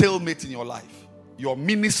is a stalemate in your life. Your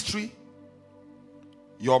ministry,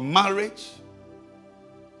 your marriage,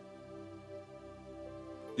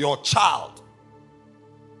 your child.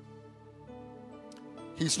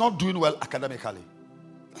 He's not doing well academically.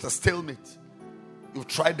 That's a stalemate. You've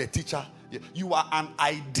tried the teacher. You are an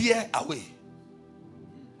idea away.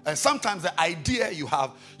 And sometimes the idea you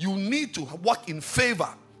have, you need to work in favor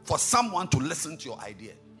for someone to listen to your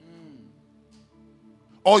idea.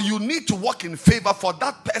 Or you need to work in favor for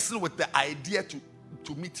that person with the idea to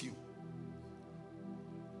meet you.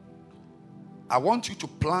 I want you to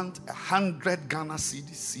plant 100 Ghana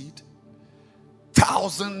cedi seed,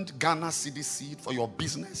 1,000 Ghana cedi seed for your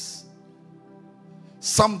business.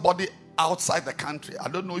 Somebody outside the country, I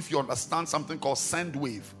don't know if you understand something called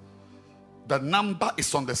SendWave. The number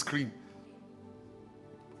is on the screen.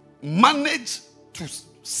 Manage to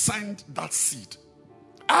send that seed.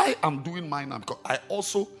 I am doing mine now because I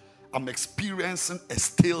also am experiencing a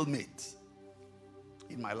stalemate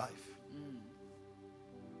in my life.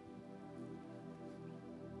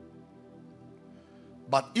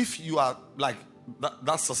 But if you are like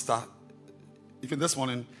that sister, even this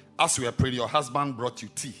morning, as we were praying, your husband brought you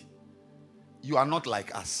tea. You are not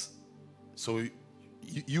like us. So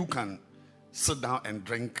you can sit down and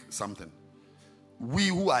drink something. We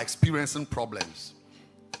who are experiencing problems,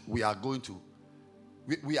 we are going to,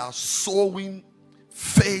 we are sowing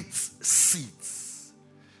faith seeds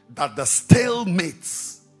that the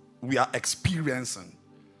stalemates we are experiencing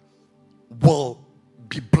will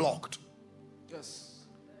be blocked. Yes.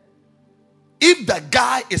 If the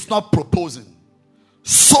guy is not proposing,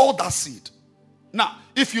 sow that seed. Now,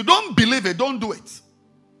 if you don't believe it, don't do it.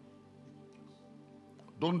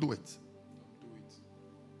 Don't do it.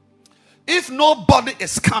 If nobody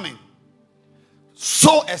is coming,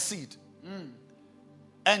 sow a seed.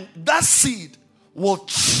 And that seed will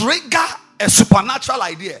trigger a supernatural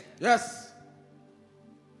idea. Yes.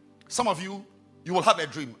 Some of you will have a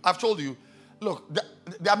dream. I've told you, look,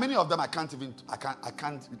 there are many of them I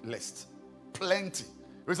can't list. Plenty.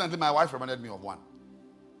 Recently, my wife reminded me of one.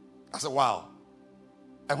 I said, wow.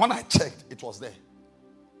 And when I checked, it was there.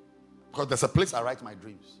 Because there's a place I write my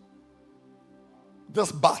dreams.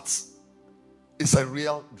 This bat is a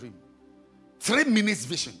real dream. 3 minutes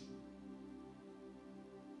vision.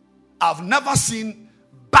 I've never seen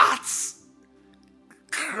bats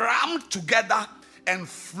crammed together and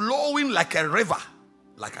flowing like a river,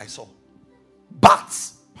 like I saw.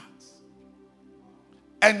 Bats.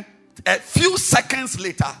 And a few seconds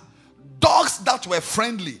later, dogs that were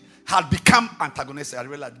friendly had become antagonistic. I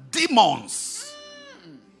realized demons.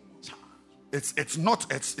 It's not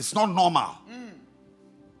normal.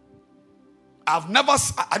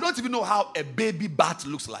 I don't even know how a baby bat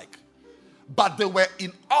looks like. But they were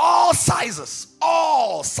in all sizes,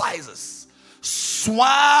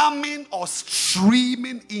 swarming or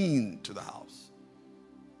streaming into the house.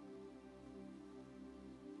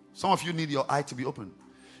 Some of you need your eye to be open.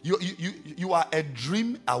 You are a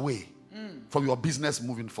dream away from your business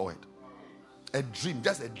moving forward. A dream,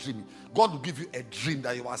 just a dream. God will give you a dream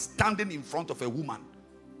that you are standing in front of a woman.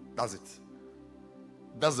 That's it.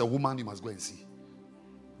 That's the woman you must go and see.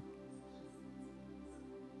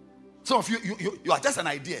 Some of you are just an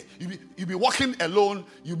idea. You be walking alone,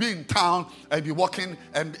 you be in town, and be walking,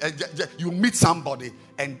 and you meet somebody,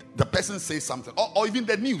 and the person says something, or even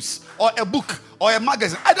the news, or a book, or a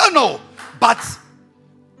magazine. I don't know, but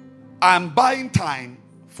I'm buying time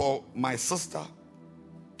for my sister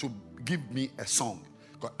to give me a song,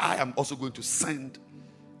 because I am also going to send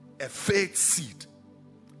a faith seed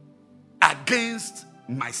against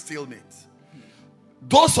my stalemate.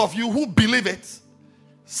 Those of you who believe it,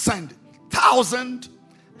 send $1,000,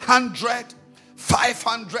 $100,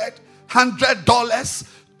 $500, $100,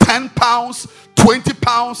 £10,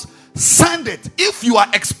 £20. Send it. If you are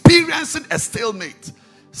experiencing a stalemate,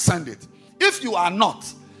 send it. If you are not,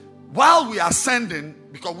 while we are sending,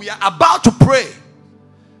 because we are about to pray,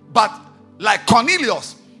 but like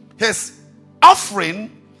Cornelius, his offering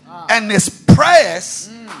and his prayers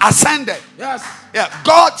ascended. Yes. Yeah.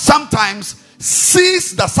 God sometimes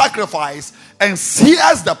sees the sacrifice and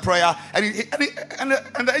hears the prayer, and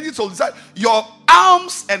the angel told us, your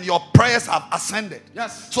alms and your prayers have ascended.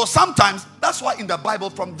 Yes. So sometimes, that's why in the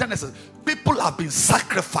Bible from Genesis, people have been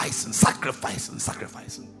sacrificing.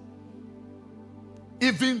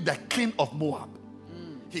 Even the king of Moab,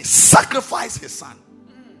 he sacrificed his son.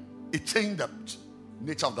 It changed the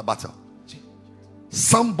nature of the battle.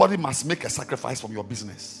 Somebody must make a sacrifice from your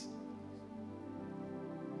business.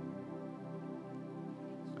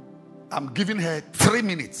 I'm giving her 3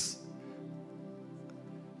 minutes.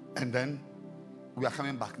 And then we are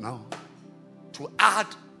coming back now to add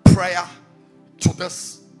prayer to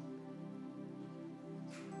this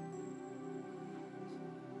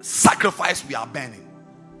sacrifice we are burning.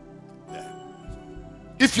 Yeah.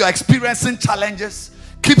 If you are experiencing challenges,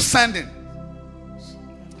 keep sending.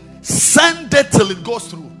 Send it till it goes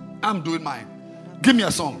through. I'm doing mine. Give me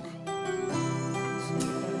a song.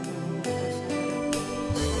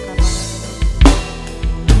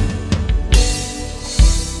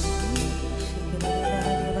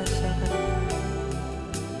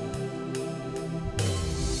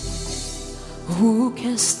 Who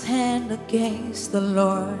can stand against the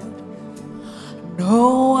Lord?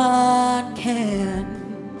 No one can.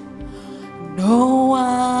 No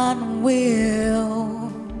one will.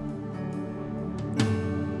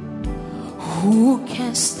 Who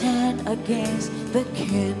can stand against the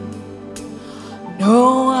King?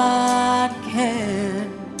 No one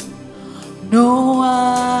can. No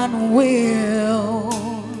one will.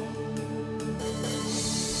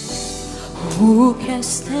 Who can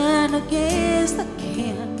stand against the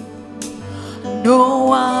King? No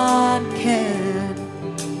one can.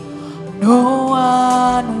 No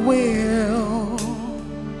one will.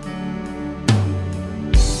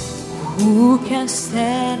 Who can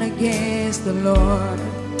stand against the Lord?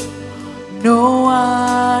 No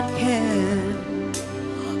one can.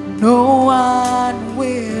 No one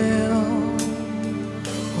will.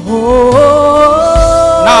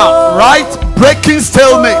 Oh. Now, right? Breaking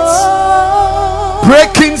stalemates.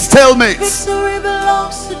 Breaking stalemates. Victory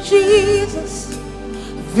belongs to Jesus.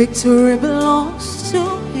 Victory belongs to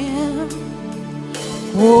Him.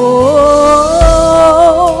 Oh,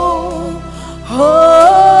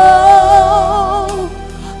 oh,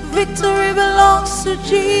 victory belongs to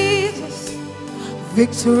Jesus.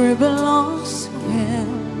 Victory belongs to him.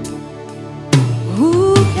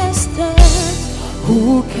 Who can stand?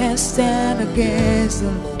 Who can stand against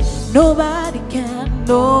him? Nobody can.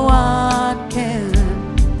 No one can.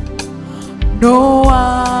 No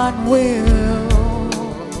one will.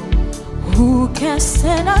 Who can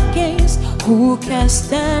stand against? Who can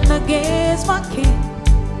stand against my King?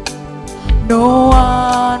 No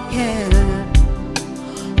one can.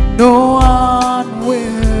 No one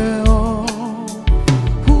will.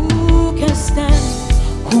 Who can stand?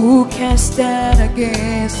 Who can stand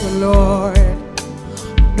against the Lord?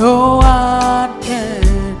 No one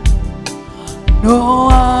can. No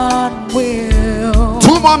one will.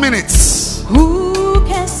 2 more minutes. Who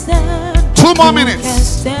can stand? 2 more Who minutes. can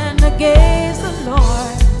stand against the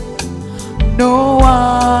Lord? No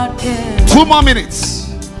one can. 2 more minutes.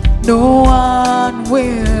 No one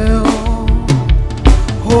will.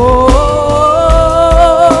 Oh,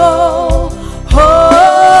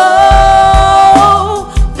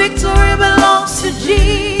 oh, victory belongs to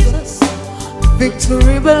Jesus.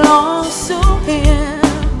 Victory belongs to him.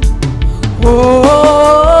 Oh,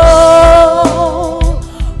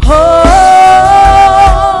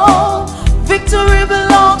 oh, victory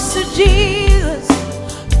belongs to Jesus.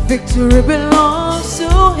 Victory belongs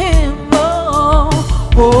to him. Oh,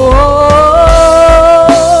 oh,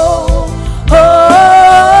 oh,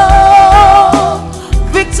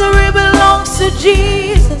 victory belongs to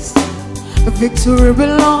Jesus. Victory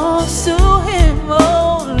belongs to him.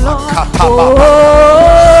 Oh, Lord. Oh,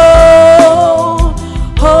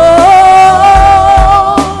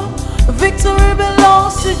 oh, victory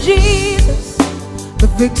belongs to Jesus. The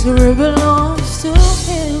victory belongs to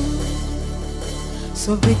him.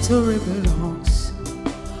 So victory belongs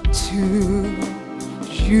to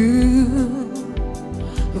you.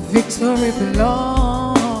 Victory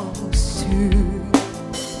belongs to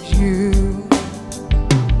you.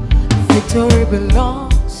 Victory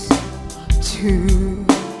belongs to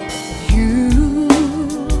you.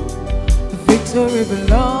 Victory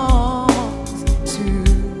belongs to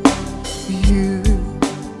you.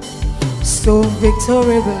 So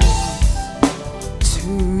victory belongs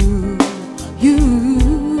to you.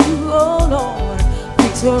 Oh Lord,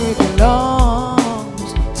 victory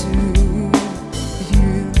belongs to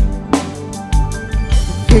you.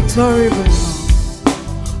 Victory belongs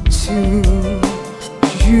to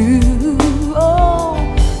you. Oh,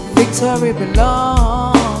 victory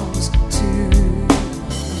belongs to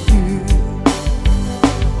you.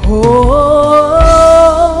 Oh,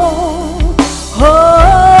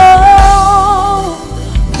 oh,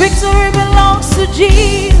 victory belongs to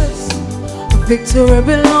Jesus. Victory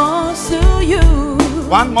belongs to you.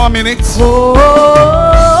 1 more minute. Oh,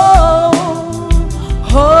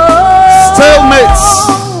 oh, Stalemates.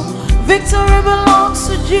 Victory belongs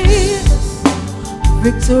to Jesus.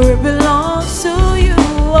 Victory belongs to you,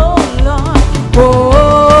 oh Lord. Oh,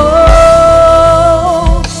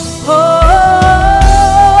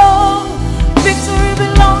 oh, victory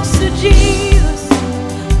belongs to Jesus.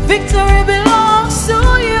 Victory belongs to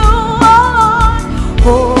you, oh Lord.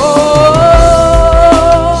 Oh,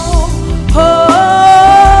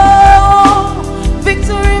 oh,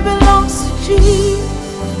 victory belongs to Jesus.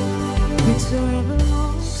 Victory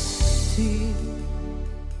belongs to you.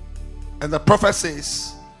 And the prophet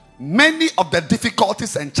says, many of the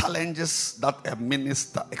difficulties and challenges that a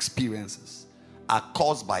minister experiences are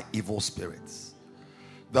caused by evil spirits.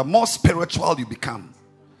 The more spiritual you become,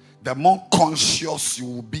 the more conscious you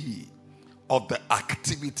will be of the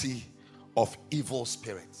activity of evil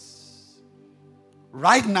spirits.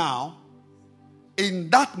 Right now,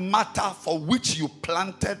 in that matter for which you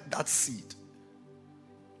planted that seed,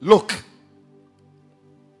 look,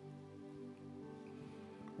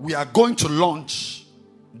 we are going to launch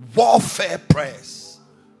warfare prayers.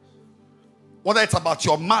 Whether it's about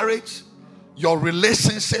your marriage, your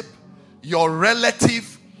relationship, your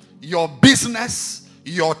relative, your business,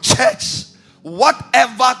 your church,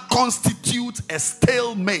 whatever constitutes a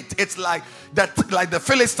stalemate. It's like that, like the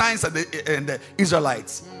Philistines and the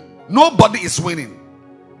Israelites. Nobody is winning.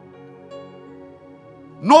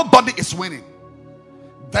 Nobody is winning.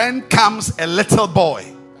 Then comes a little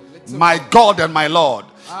boy. My God and my Lord.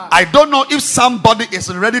 I don't know if somebody is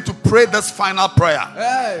ready to pray this final prayer. We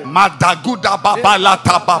are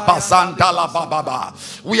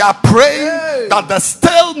praying that the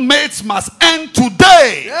stalemates must end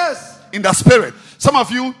today in the spirit. Some of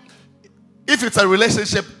you, if it's a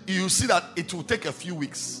relationship, you see that it will take a few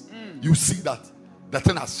weeks. You see that the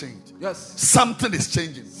thing has changed. Yes. Something is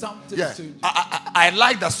changing. Something is changing. I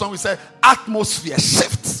like that song. We say atmosphere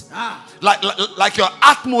shifts. Like your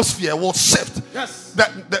atmosphere will shift. Yes.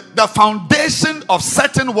 The foundation of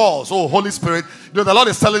certain walls. Oh, Holy Spirit, the Lord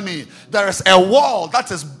is telling me there is a wall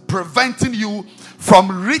that is preventing you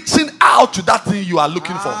from reaching out to that thing you are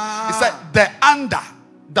looking for. He said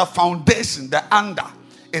the foundation, the under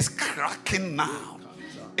is cracking now.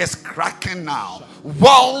 It's cracking now.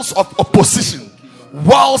 Walls of opposition,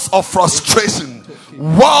 walls of frustration,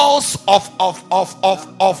 walls of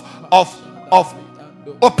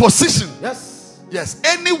opposition. Yes,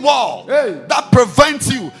 any wall that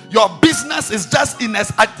prevents you. Your business is just in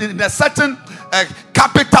a certain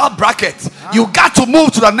capital bracket. You got to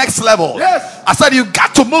move to the next level. I said you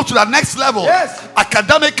got to move to the next level.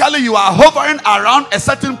 Academically, you are hovering around a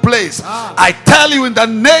certain place. I tell you in the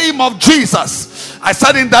name of Jesus. I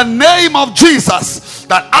said in the name of Jesus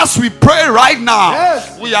that as we pray right now,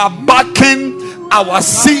 we are backing our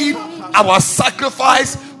seed, our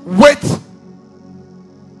sacrifice with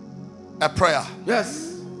a prayer.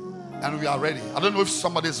 And we are ready. I don't know if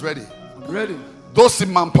somebody is ready. Ready. Those in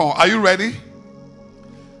Mampong, are you ready?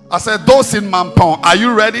 I said, those in Mampong, are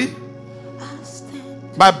you ready?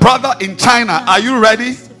 My brother in China, are you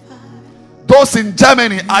ready? Those in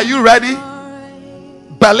Germany, are you ready?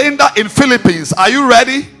 Belinda in Philippines, are you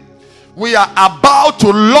ready? We are about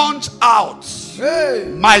to launch out.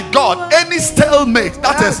 My God, any stalemate,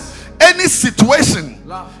 that is any situation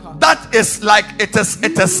that is like it is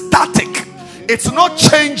static. It's not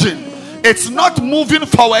changing. It's not moving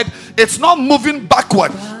forward. It's not moving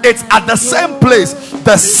backward. It's at the same place.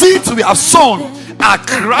 The seeds we have sown are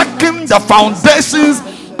cracking the foundations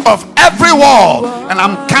of every wall. And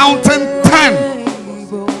I'm counting 10.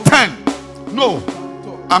 No,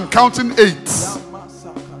 I'm counting 8.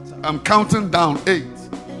 I'm counting down 8.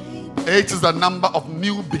 8 is the number of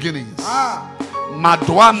new beginnings.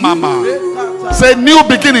 Madwa Mama. Say new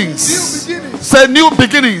beginnings. Say new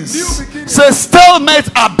beginnings. Say stalemates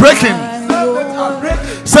are breaking.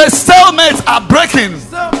 Say stalemates are breaking.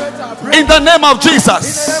 In the name of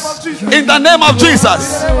Jesus. In the name of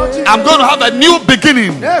Jesus. I'm going to have a new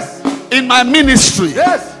beginning in my ministry,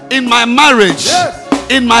 in my marriage,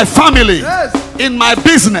 in my family, in my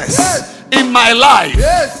business, in my life.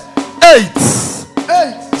 8,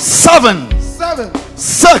 7,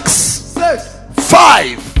 6,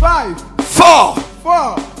 5, 4,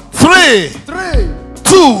 3,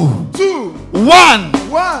 2, 1.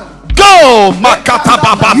 Go! Makata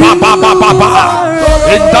baba baba baba.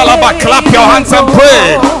 Indalaba, clap your hands and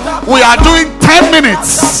pray. We are doing 10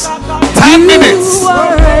 minutes. 10 minutes.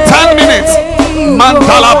 10 minutes.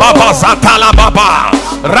 Mandala baba satala baba.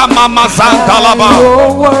 Ramama santala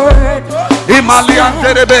baba. Himalayan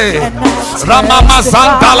terebe. Ramama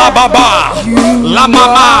santala baba. La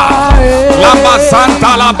mama. Lama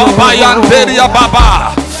santala baba yanteria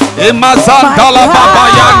baba. Imazandala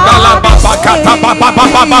baba yandala baba kata baba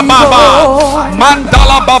baba baba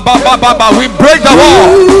mandala baba baba. We break the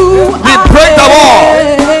wall. We break the wall.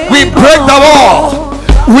 We break the wall.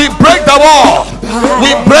 We break the wall.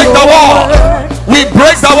 We break the wall. We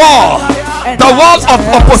break the wall. The wall of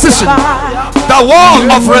opposition. The wall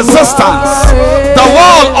of resistance. The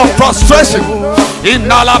wall of frustration.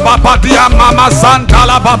 Inala baba dia mama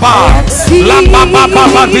santala baba. La baba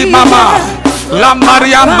baba di mama. La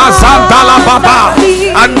Maria Mazanda la Baba,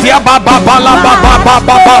 Andia Baba la Baba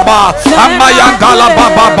Baba Baba, Amayanda la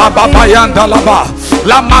Baba Baba Yanda la Baba,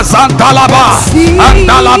 La Mazanda la Baba,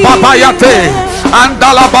 Andala Baba Yate,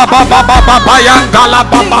 Andala Baba Baba Baba Yanda la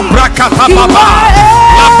Baba Brakata Baba,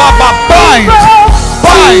 La Baba bind,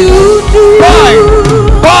 push, break,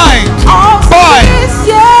 bind,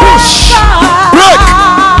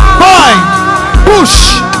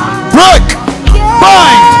 push, break,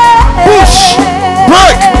 bind. Push,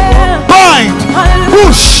 break, bind,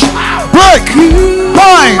 push, break,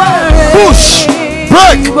 bind, push,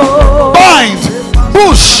 break, bind,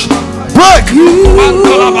 push, break.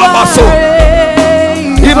 Mandala baba so,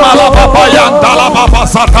 Imala baba yandala baba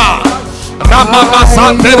sata, Ramama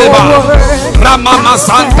santereba, Ramama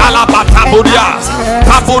santala bataburia,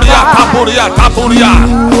 taburia,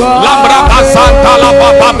 Lambra santala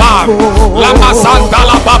baba, Lama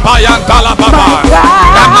santala baba yandala baba.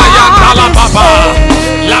 Ramayandala baba,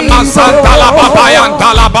 Lama santala baba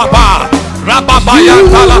yandala baba, Rababa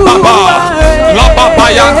yandala baba, La baba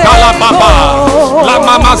yandala baba, La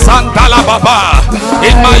mama santala baba,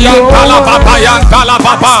 Imayandala baba yandala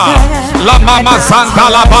baba, La mama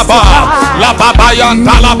santala baba, La baba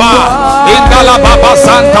yandala baba, Indala baba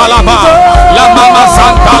santala baba, La mama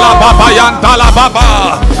santala baba yandala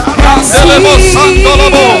baba, Randelebo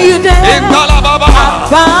santolobo, Indala baba,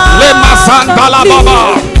 Lema santala baba,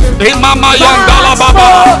 Imama yandala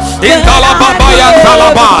baba, Indala baba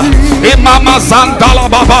yandala baba, Imama santala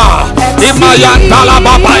baba, Imayantala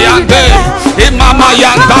baba yande. Imama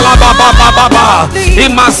yantala baba baba.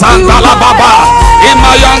 Imasantala baba.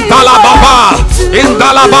 Imayantala baba.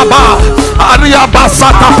 Indala baba. Aria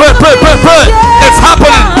basata. Pray. It's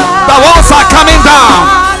happening. The walls are coming down.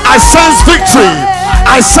 I sense victory.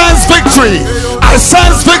 I sense victory. I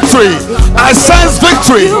sense victory. I sense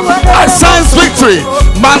victory. I sense victory.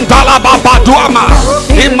 Mandala baba duama.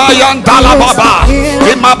 Imayandala baba.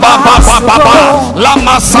 Imababa baba.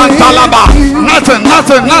 Lama santalaba.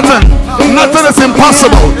 Nothing is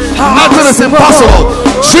impossible. Nothing is impossible.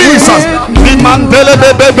 Jesus. Imandele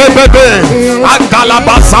bebe.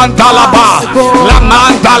 Andalaba santalaba.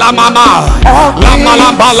 Lamandala mama. Lama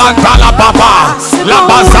lantala baba.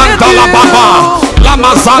 Lama santala baba.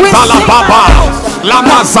 Lama santala baba.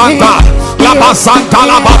 Lama santa. Lama santa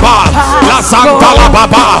la baba. La santa la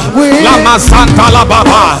baba. Lama santa la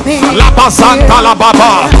baba. Lama santa la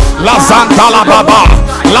baba. La santa la baba.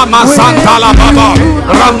 Lama santa la baba.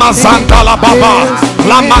 Rama santa la baba.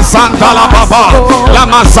 Lama santa la baba.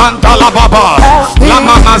 Lama santa la baba.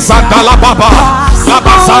 Lama santa la baba.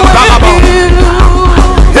 Lama santa la baba.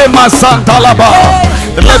 Ema santa la baba.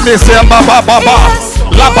 Let me say baba.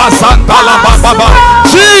 Laba santa laba baba.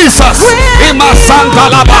 Jesus. Ima santa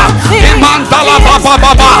laba. Imantala baba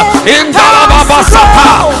baba. Indala baba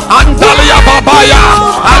sata. Andalia babaya.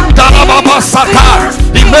 Andala baba sata.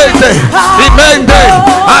 Imende.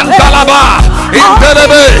 Andalaba.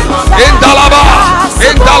 Indelebe. Indalaba.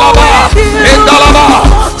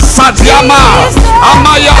 Satiama.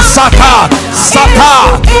 Amaya sata. Sata.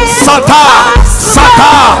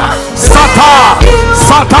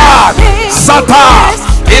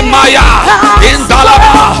 Imaya,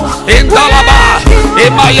 Indalaba,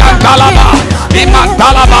 Imaya Dalaba,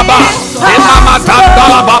 Imandalaba,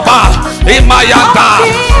 Imamatandalaba, Imayanda,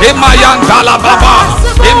 Imayandalaba,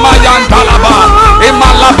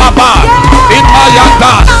 Imalababa,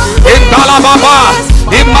 Imayanda, Indalaba,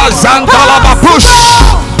 Imazandalaba, push.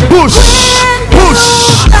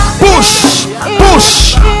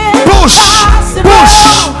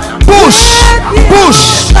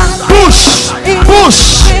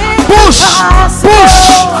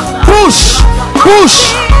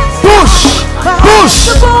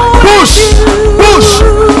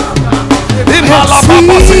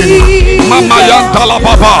 Mama yantala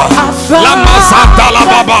baba, lama santa la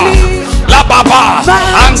baba, la baba,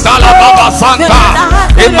 antala baba santa,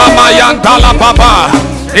 imama yantala baba,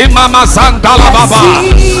 imama santa la baba,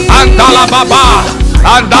 antala baba,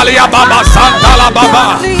 andalia baba santa la baba,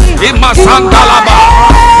 imma santa la baba,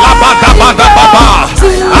 la bada baba,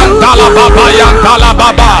 antala baba yantala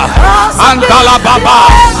baba, antala baba,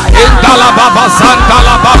 indala baba santa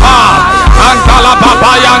la baba, antala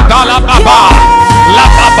baba yantala baba. La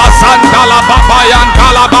baba santa la baba yanta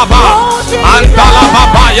la baba anta la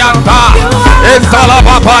baba yanta enta la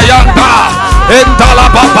baba yanta enta la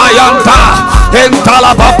baba yanta enta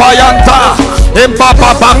la baba yanta emba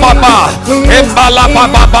baba baba emba la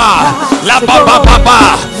baba la baba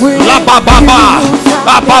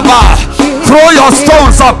la baba. Throw your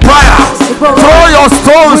stones of prayer. Throw your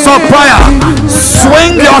stones of prayer.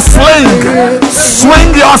 Swing your sling.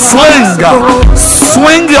 Swing your sling.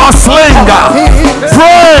 Swing your sling.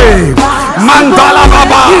 Pray. Mandala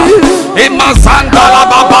baba. Imazandala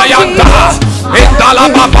baba yanda. Indala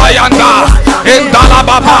baba yanda. Indala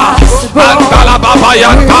baba. Mandala baba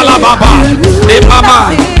yanda baba.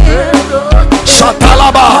 Imama.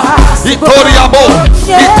 Shatalaba.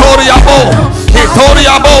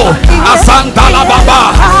 Itoriabo, Asandala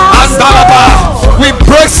Baba, Andalaba. We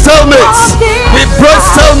break stalemates. We break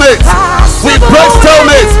stalemates. We break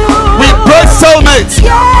stalemates. We break stalemates.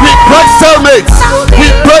 We break stalemates. We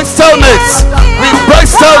break stalemates. We break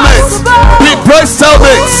stalemates.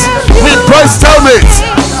 We break stalemates.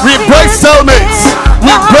 We break stalemates.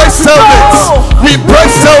 We break stalemates. We break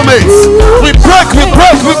stalemates. We break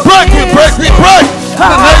stalemates. We break. In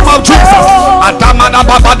the name of Jesus. Atamana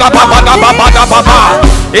baba da baba.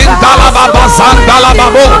 Indala baba sandala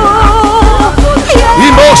babo.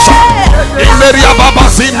 Imosa. Imeria baba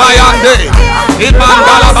simayande.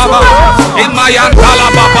 Imandala baba. Imayandala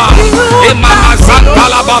baba. Imama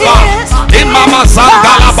sandala baba. Imama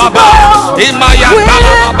sandala baba.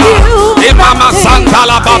 Imayandala baba. Imama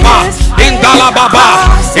sandala baba. Indala baba.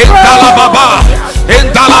 Indala baba.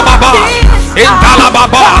 Indala baba. Indala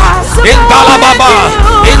baba. Indala baba.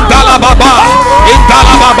 Indala baba.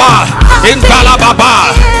 Indala baba. Indala baba.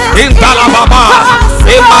 Indala baba.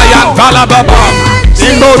 Imayandala baba.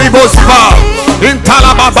 Indoribosba.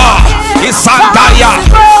 Indala baba. Isantaya.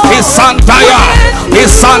 Isantaya.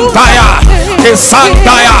 Isantaya.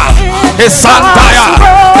 Isantaya. Isantaya.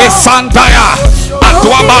 Isantaya.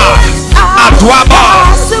 Atuaba. Atuaba,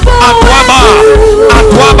 Atuaba,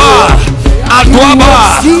 Atuaba, Atuaba,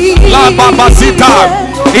 La Babasita,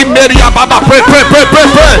 Imeria Baba, pray, pray, pray, pray,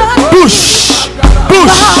 pray. Push,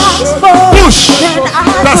 push, push.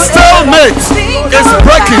 The stalemate is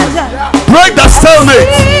breaking. Break the stalemate.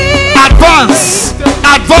 Advance,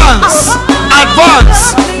 advance,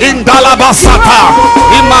 advance. In Dalabasata,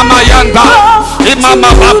 Imama Yanda, Imama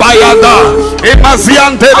Baba Yanda,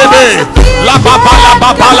 Imaziantelebe, La Baba, La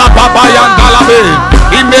Baba, La Baba Yandalabe,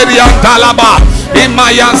 Imerian Dalaba,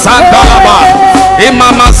 Imayan Sandalaba,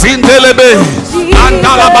 Imama Zindelebe,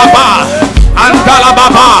 Andalababa,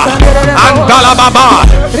 Andalababa, Andalababa,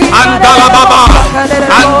 Andalababa,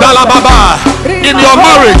 Andalababa. In your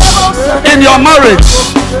marriage, in your marriage,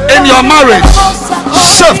 in your marriage,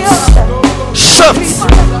 shift, shift,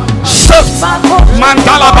 shift.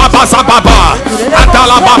 Mandala Baba Sababa,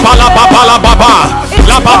 Andala Baba La Baba La Baba,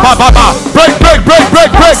 La Baba Baba. Break, break, break,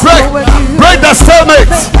 break, break, break. Break the stalemate.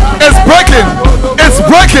 It's breaking. It's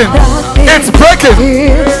breaking. It's breaking.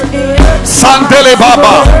 Sandele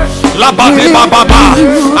Baba, La Baba Baba,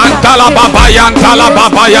 Andala Baba Yantala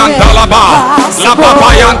Baba Yantala Baba, La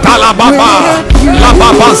Baba Yantala Baba, La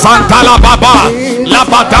Baba Santala Baba, La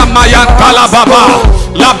Badama Yantala Baba,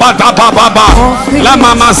 La Badaba Baba, La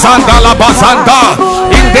Mama Santa La Basanta,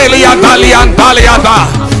 Indelia Dalian Daliada,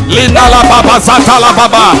 Linda La Baba Santala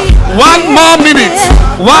Baba. 1 more minute,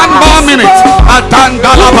 1 more minute.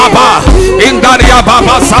 Atandala Baba, Indaria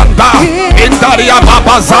Baba Santa, Indaria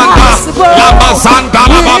Baba Santa, Lama Santa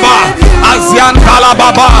La Baba, Asiantala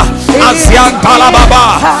Baba, Asiantala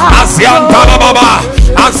Baba, Asiantala Baba,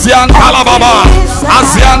 Asiantala Baba,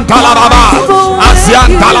 Asiantala Baba,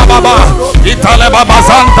 Asiantala Baba, Itale Baba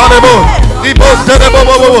Santa Lebo, Ibo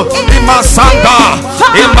Terebo, Imasanta,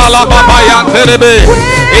 Imala Baba Yanterebe,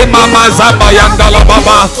 Imama Zaba Yandala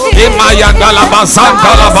Baba, Imayandala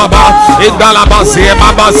Basanta La Baba, Indalabasi,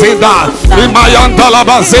 Mabasinda, Imayandala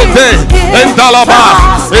Basete,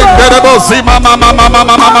 Indalaba, Interebo Sima Mama Mama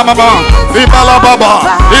Mama Mama, Imala Baba,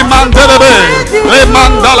 Imandelebe,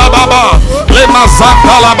 Lemandala Baba,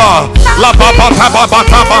 Lemasandalaba, La Baba Tababa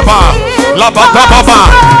Tababa, La Baba Baba,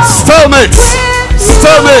 stalemates,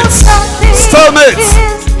 stalemates, stalemates,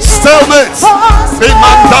 stalemates,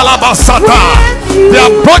 Imandala Basata, they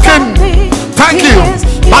are broken. Thank you.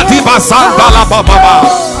 Matiba Sandala Baba.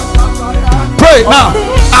 Pray now.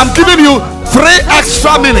 I'm giving you 3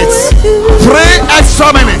 extra minutes. 3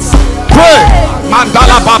 extra minutes. Pray.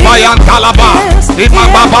 Mandala Baba Yantalaba.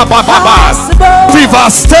 Imam Baba Baba.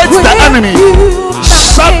 Devastate the enemy.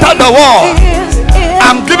 Shatter the wall.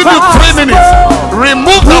 I'm giving you 3 minutes.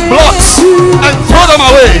 Remove the blocks and throw them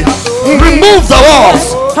away. Remove the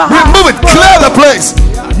walls. Remove it. Clear the place.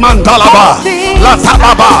 Mandalaba, La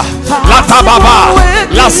Tababa, La Tababa,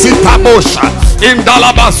 La Sitabosha,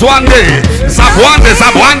 Indalaba Swande, Zabwande,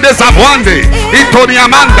 Zabwande, Zabwande,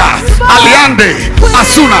 Itoniamanda, Aliande,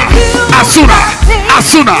 Asuna, Asuna,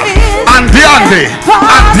 Asuna, Andiande,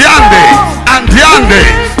 Andiande, Andiande,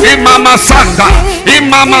 Imama Sanda,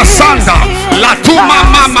 Imama Sanda, Latuma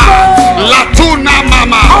Mama, Latuna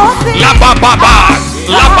Mama, La Baba,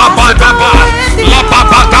 La Baba Daba, La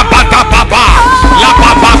Baba Daba Daba, La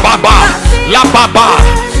Baba Baba, La Baba,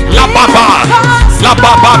 La Baba, La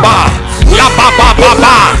Baba, La Baba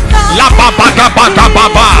Baba, La Baba Daba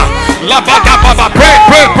Daba, La Baba Baba, pray,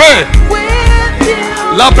 pray, pray.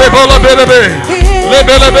 La Beba, La Belebe, Le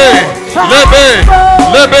Belebe, Lebe,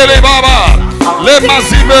 Lebele Baba, Le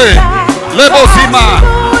Mazime, Le Bosima,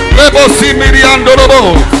 Le Bosimiriando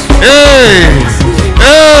Lobo, hey,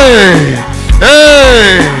 hey,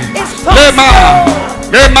 hey, Lema,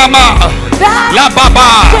 Le Mama. La Baba,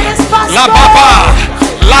 La Baba,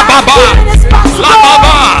 La Baba, La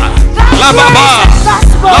Baba, La Baba,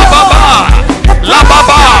 La Baba, La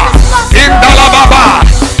Baba, Indala Baba,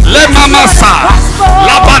 Le Mamasa,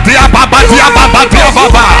 La Badia Baba, Dia Baba, Dia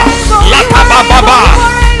Baba, La Taba Baba,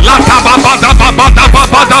 La Taba Baba,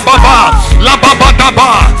 Baba, Baba, La Baba Daba,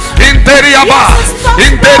 Interiaba,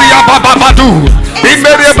 Interia Baba Badu,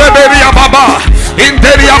 Imeria Beberia Baba,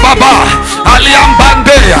 Interia Baba, Aliam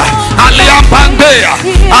Bandea. Aliam Bandea,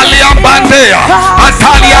 Aliam Bandea,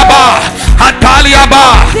 Ataliaba, Ataliaba,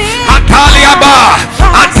 Ataliaba,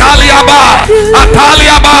 Ataliaba,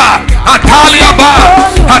 Ataliaba, Ataliaba,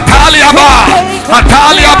 Ataliaba,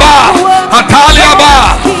 Ataliaba, Ataliaba,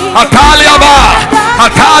 Ataliaba,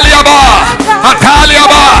 Ataliaba,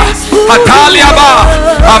 Ataliaba, Ataliaba,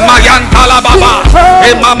 Amayantala Baba,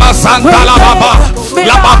 Imama Santala Baba,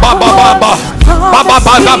 La Baba Baba, Baba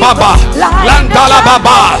Baba Baba, Lantala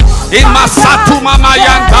Baba, Imasatu Mama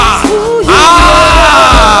Yanta,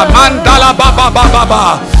 Mandala Baba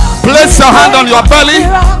Baba, Place your hand on your belly.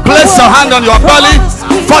 Place your hand on your belly.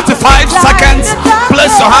 45 seconds.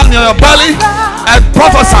 Place your hand on your belly and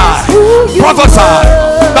prophesy. Prophesy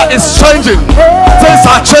that it's changing. Things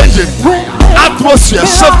are changing. Atmosphere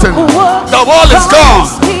shifting. The wall is gone.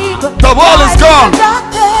 The wall is gone.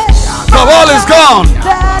 The wall is gone.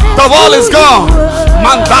 The wall is gone.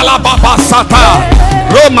 Mandala Baba Sata.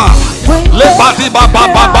 Roma. Le Badi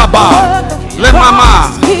Baba Baba. Le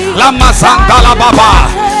Mama. Lama Sandala Baba.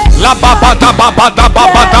 La Baba da Baba da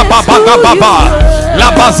Baba da Baba da Baba.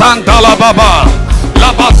 La Bazandala Baba.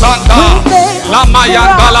 La Bazanda. La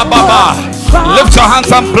Mayandala Baba. Lift your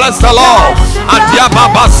hands and bless the Lord. Adia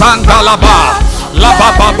Baba Sandala Baba. La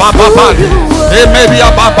Baba Baba.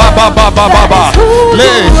 Emeria Baba Baba Baba.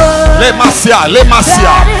 Le Masia. Le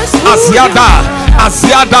Masia. Asiada.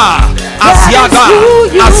 Asiada. Asiada.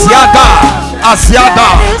 Asiada. Asiada.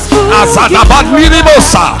 Azadabad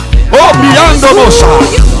Miribosa. Oh, Miandobosa.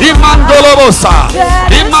 Imandolobosa.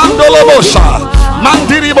 Imandolobosa.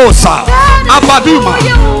 Mandiribosa. Abaduma.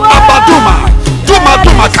 Abaduma. Duma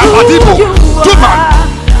Duma Kabadibo. Duma.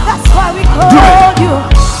 That's why we call you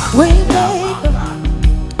Waymaker,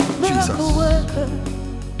 miracle worker,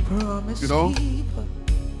 promise You know, keeper.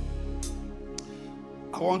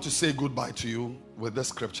 I want to say goodbye to you with this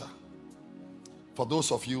scripture. For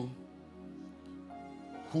those of you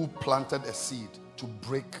who planted a seed to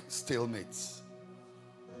break stalemates,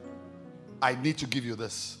 I need to give you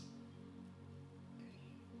this.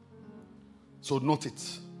 So note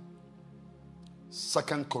it.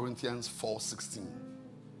 2 Corinthians 4:16.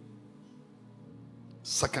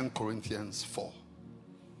 2 Corinthians 4,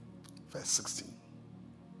 verse 16.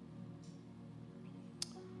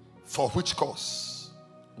 For which cause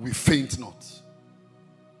we faint not,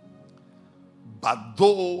 but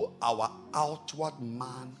though our outward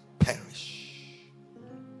man perish,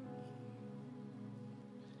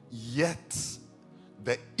 yet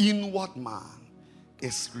the inward man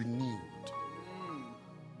is renewed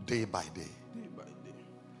day by day.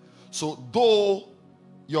 So though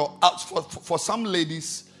your for some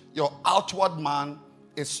ladies, your outward man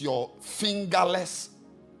is your fingerless,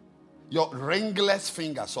 your ringless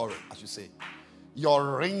finger, sorry, I should say.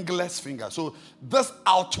 Your ringless finger. So this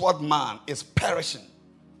outward man is perishing,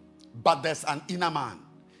 but there's an inner man.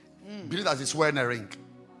 Believe that he's wearing a ring.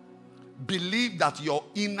 Believe that your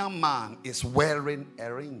inner man is wearing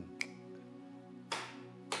a ring.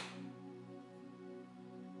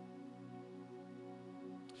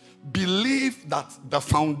 Believe that the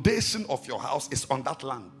foundation of your house is on that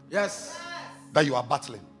land. Yes. That you are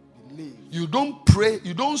battling. Believe. You don't pray,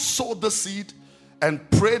 you don't sow the seed and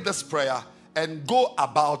pray this prayer and go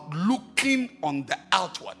about looking on the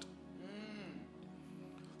outward.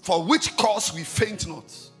 For which cause we faint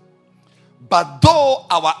not. But though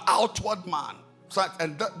our outward man,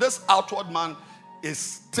 and this outward man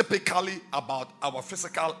is typically about our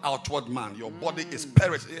physical outward man. Your body is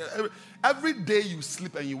perishing. Every day you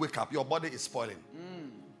sleep and you wake up, your body is spoiling.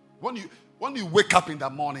 When you wake up in the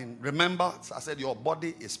morning, remember, I said your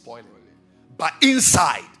body is spoiling. But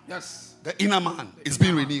inside, Yes. the inner man is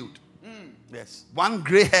being renewed. Yes. One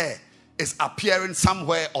gray hair is appearing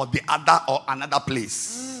somewhere or the other or another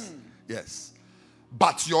place. Yes.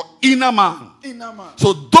 But your inner man. Inner man.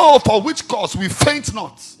 So though for which cause we faint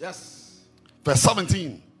not. Yes. Verse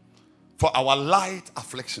 17. For our light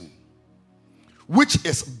affliction, which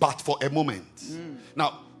is but for a moment.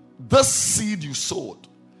 Now, this seed you sowed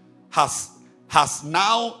has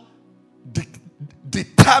now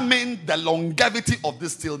determined the longevity of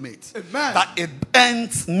this stalemate. Amen. That it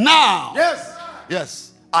ends now. Yes.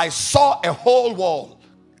 Yes. I saw a whole wall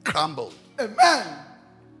crumble. Amen.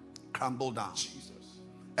 Crumble down. Jesus.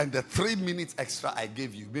 And the 3 minutes extra I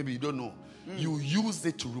gave you, maybe you don't know. You used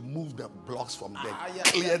it to remove the blocks from there.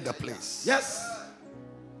 Clear the place. Yes.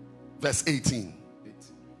 Verse 18.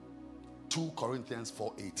 2 Corinthians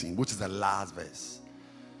 4:18, which is the last verse.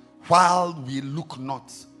 While we look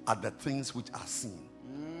not at the things which are seen,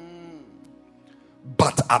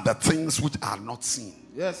 but at the things which are not seen.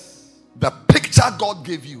 Yes. The picture God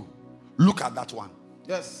gave you, look at that one.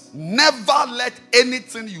 Yes. Never let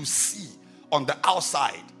anything you see on the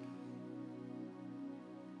outside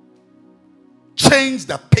change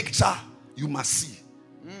the picture you must see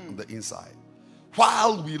on the inside.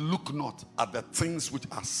 While we look not at the things which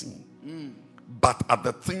are seen, but at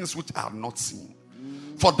the things which are not seen.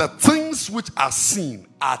 For the things which are seen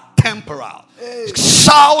are temporal. Hey.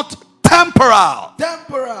 Shout temporal.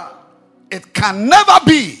 Temporal. It can never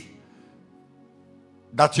be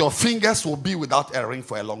that your fingers will be without a ring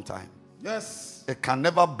for a long time. Yes. It can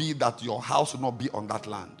never be that your house will not be on that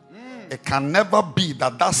land. It can never be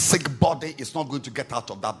that sick body is not going to get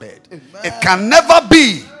out of that bed. It can never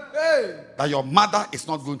be that your mother is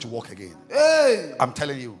not going to walk again. I'm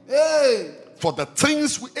telling you. For the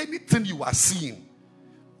things, anything you are seeing,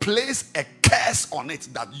 place a curse on it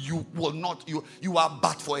that you will not, you are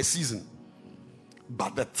but for a season.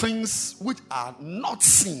 But the things which are not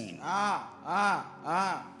seen are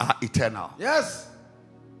eternal. Yes.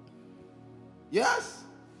 Yes.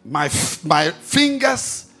 My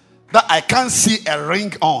fingers that I can't see a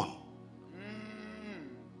ring on.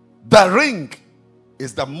 The ring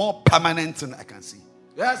is the more permanent thing I can see.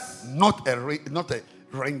 Yes. Not a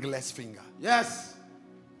ringless finger. Yes.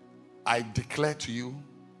 I declare to you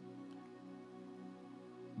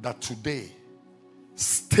that today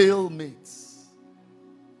stalemates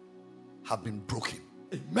have been broken.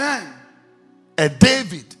 Amen. A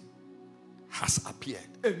David has appeared.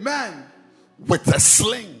 Amen. With a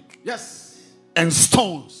sling. Yes. And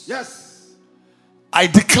stones. Yes. I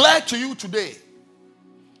declare to you today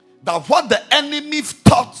that what the enemy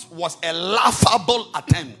thought was a laughable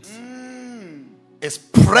attempt is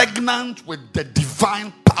pregnant with the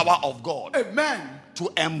divine power of God. Amen. To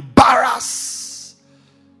embarrass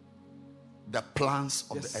the plans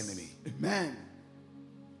of the enemy. Amen.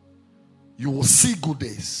 You will see good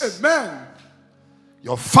days. Amen.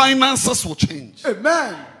 Your finances will change.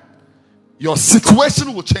 Amen. Your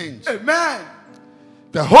situation will change. Amen.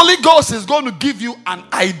 The Holy Ghost is going to give you an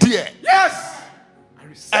idea. Yes.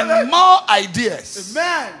 And more ideas.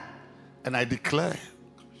 Amen. And I declare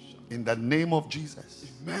in the name of Jesus,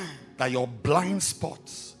 amen, that your blind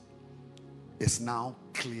spot is now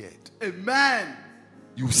cleared. Amen.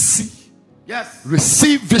 You see. Yes.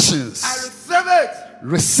 Receive visions. I receive it.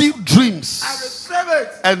 Receive dreams. I receive it.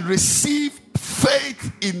 And receive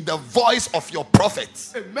faith in the voice of your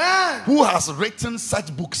prophets. Amen. Who has written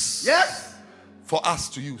such books. Yes. For us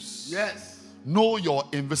to use. Yes. Know your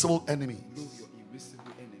invisible enemy. Know your invisible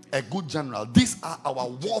enemy. A good general. These are our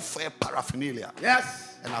warfare paraphernalia.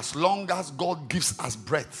 Yes. And as long as God gives us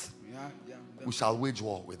breath, we shall wage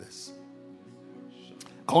war with this.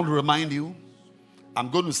 I want to remind you, I'm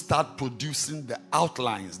going to start producing the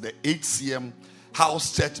outlines, the HCM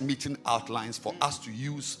house church meeting outlines for us to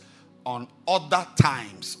use on other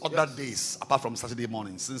times, other days, apart from Saturday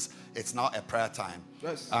morning, since it's now a prayer time.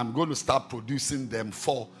 Yes. I'm going to start producing them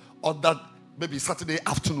for other, maybe Saturday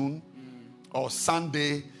afternoon or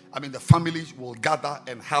Sunday. I mean, the family will gather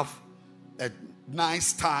and have a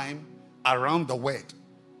nice time around the word.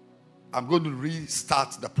 I'm going to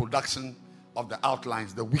restart the production of the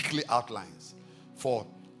outlines, the weekly outlines for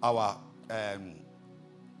our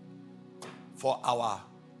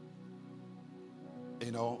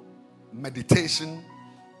meditation,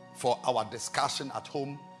 for our discussion at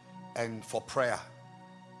home, and for prayer,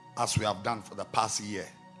 as we have done for the past year.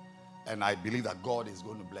 And I believe that God is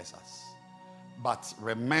going to bless us. But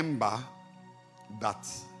remember that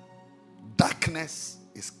darkness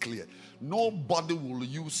is clear. Nobody will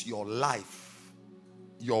use your life,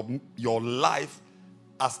 your life,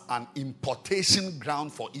 as an importation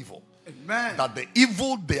ground for evil. Amen. That the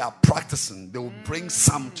evil they are practicing, they will bring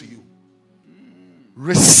some to you.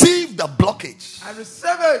 Receive the blockage. I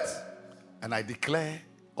receive it. And I declare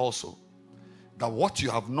also that what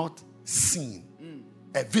you have not seen,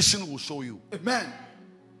 a vision will show you. Amen.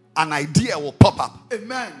 An idea will pop up.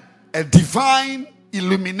 Amen. A divine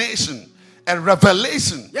illumination, a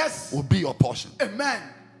revelation, yes, will be your portion. Amen.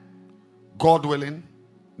 God willing,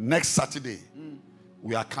 next Saturday,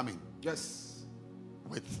 we are coming. Yes.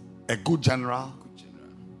 With a good general.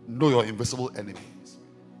 Know your invisible enemy.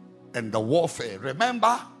 And the warfare.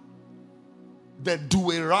 Remember the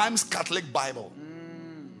Douay Rhymes Catholic Bible.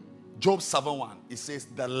 Job 7:1. It says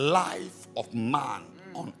the life of man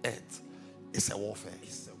on earth is a warfare.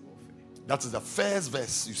 That is the first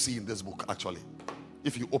verse you see in this book, actually.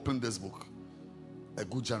 If you open this book, A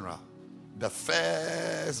Good General, the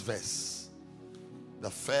first verse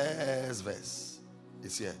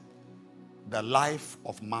is here. The life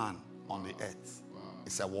of man on the earth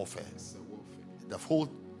is a warfare. The whole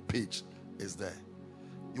page is there.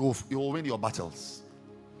 You will win your battles.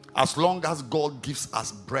 As long as God gives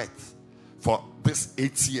us breath for these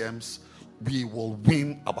ATMs, we will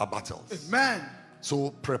win our battles. Amen.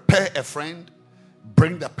 So prepare a friend,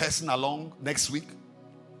 bring the person along next week.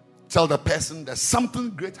 Tell the person there's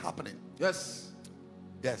something great happening. Yes.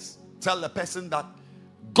 Yes. Tell the person that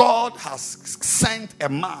God has sent a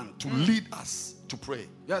man to lead us to pray.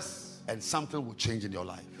 Yes. And something will change in your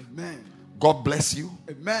life. Amen. God bless you.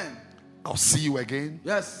 Amen. I'll see you again.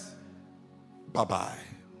 Yes. Bye-bye.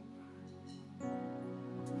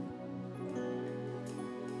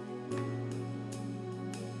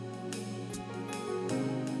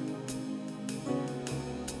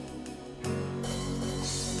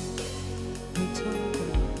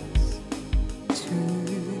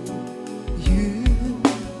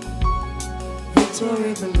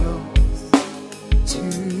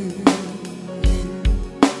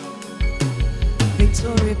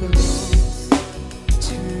 Victory belongs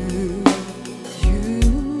to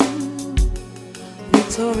you.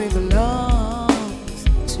 Victory belongs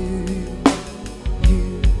to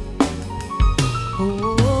you.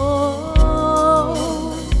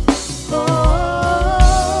 Oh,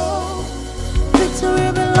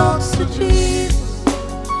 victory belongs to Jesus.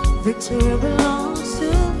 Victory belongs